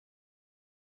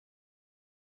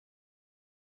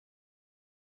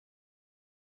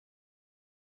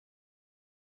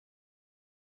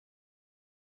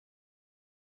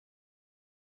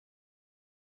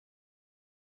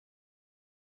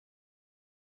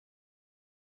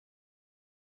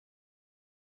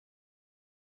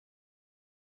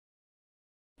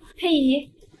佩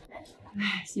仪，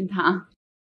哎，心堂，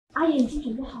阿野已经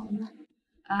准备好了吗？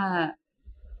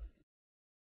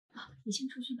你先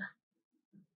出去吧。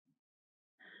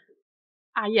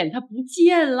阿燕她不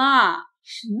见了。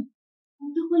什么？我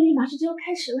们的婚礼马上就要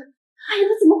开始了，阿燕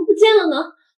她怎么会不见了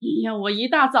呢？哎呀，我一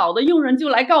大早的佣人就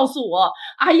来告诉我，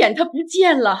阿燕她不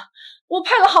见了。我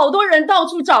派了好多人到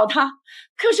处找她，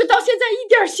可是到现在一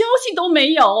点消息都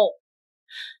没有。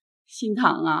心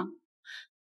堂啊，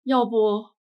要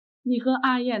不你和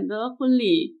阿燕的婚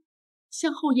礼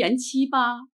向后延期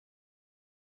吧？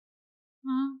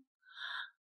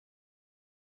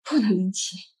不能延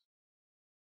期，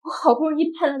我好不容易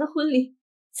盼来的婚礼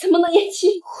怎么能延期？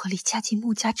我离嫁进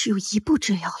穆家只有一步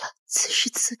之遥了，此时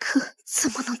此刻怎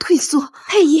么能退缩？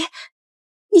佩仪，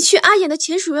你去阿衍的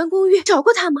浅水湾公寓找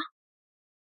过他吗？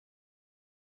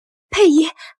佩仪，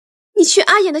你去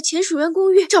阿衍的浅水湾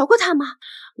公寓找过他吗？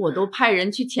我都派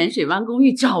人去浅水湾公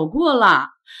寓找过了，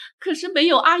可是没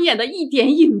有阿衍的一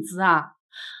点影子啊。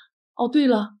哦，对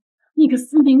了，那个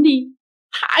司明丽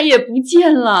她也不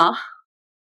见了，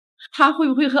她会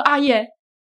不会和阿衍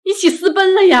一起私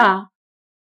奔了呀？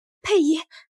佩仪，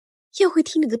宴会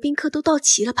厅里的宾客都到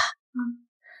齐了吧？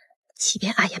即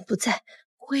便阿衍不在，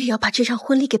我也要把这场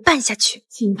婚礼给办下去。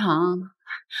金堂，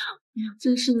哎呀，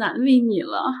真是难为你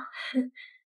了。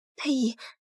佩仪，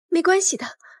没关系的，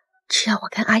只要我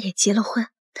跟阿野结了婚，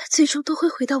他最终都会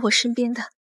回到我身边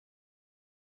的。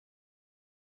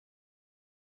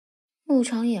陆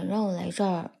长眼让我来这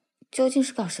儿，究竟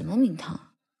是搞什么名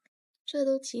堂？这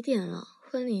都几点了，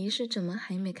婚礼仪式怎么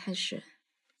还没开始？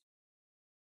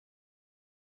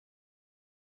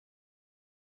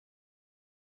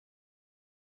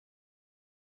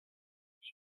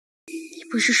你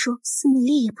不是说司命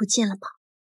丽也不见了吗？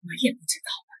我也不知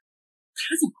道啊，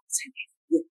他怎么不在那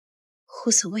里？无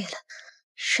所谓了，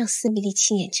让司命丽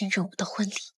亲眼见证我们的婚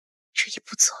礼，这也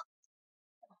不错。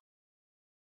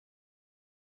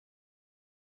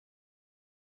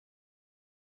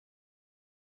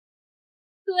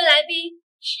各位来宾，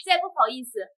实在不好意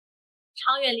思，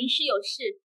常远临时有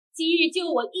事，今日就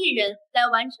我一人来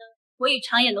完成我与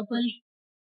常远的婚礼。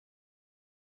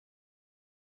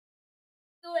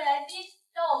各位来宾，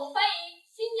让我们欢迎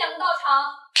新娘到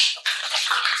场。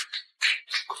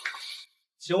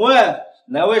请问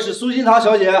哪位是苏金堂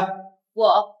小姐？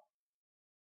我。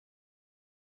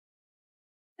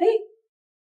哎，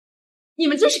你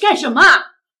们这是干什么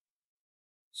啊？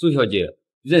苏小姐，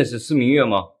认识施明月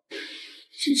吗？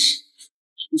认识。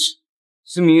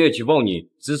施明月举报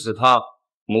你指使他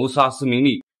谋杀施明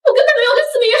丽。我根本没有跟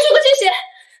施明月说过这些。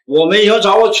我们已经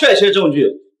掌握确切证据。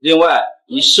另外，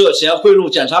你涉嫌贿赂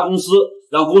检察公司，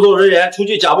让工作人员出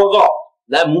具假报告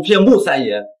来蒙骗穆三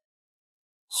爷。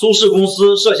苏氏公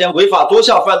司涉嫌违法多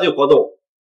项犯罪活动，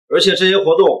而且这些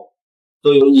活动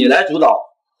都由你来主导。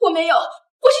我没有，我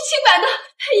是清白的。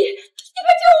太爷，你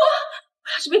快救我！我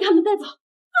要是被他们带走，我们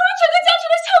整个家族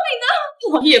的小米呢？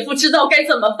我也不知道该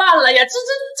怎么办了呀！这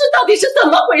到底是怎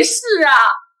么回事啊？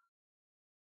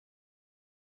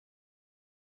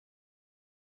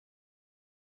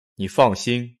你放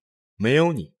心，没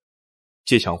有你，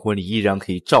这场婚礼依然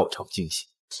可以照常进行。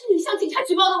是你向警察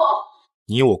举报的我。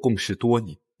你我共事多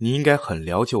年，你应该很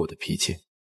了解我的脾气。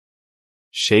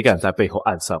谁敢在背后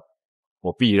暗算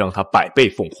我，必让他百倍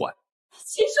奉还。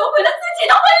亲手毁了自己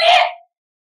的婚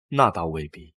礼。那倒未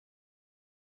必。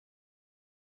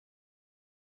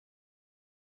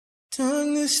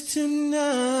Darkness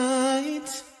tonight,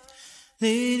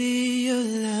 lady, your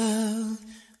love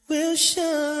will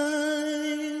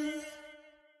shine.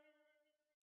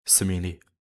 司命丽，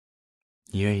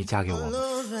你愿意嫁给我吗？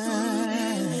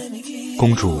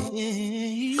公主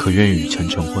可愿与臣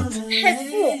成婚？太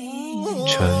傅，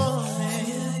臣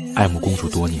爱慕公主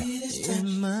多年。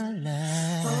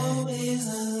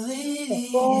老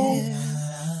公，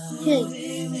愿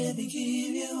意。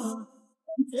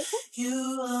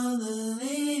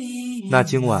那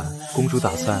今晚公主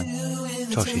打算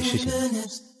找谁侍行呢？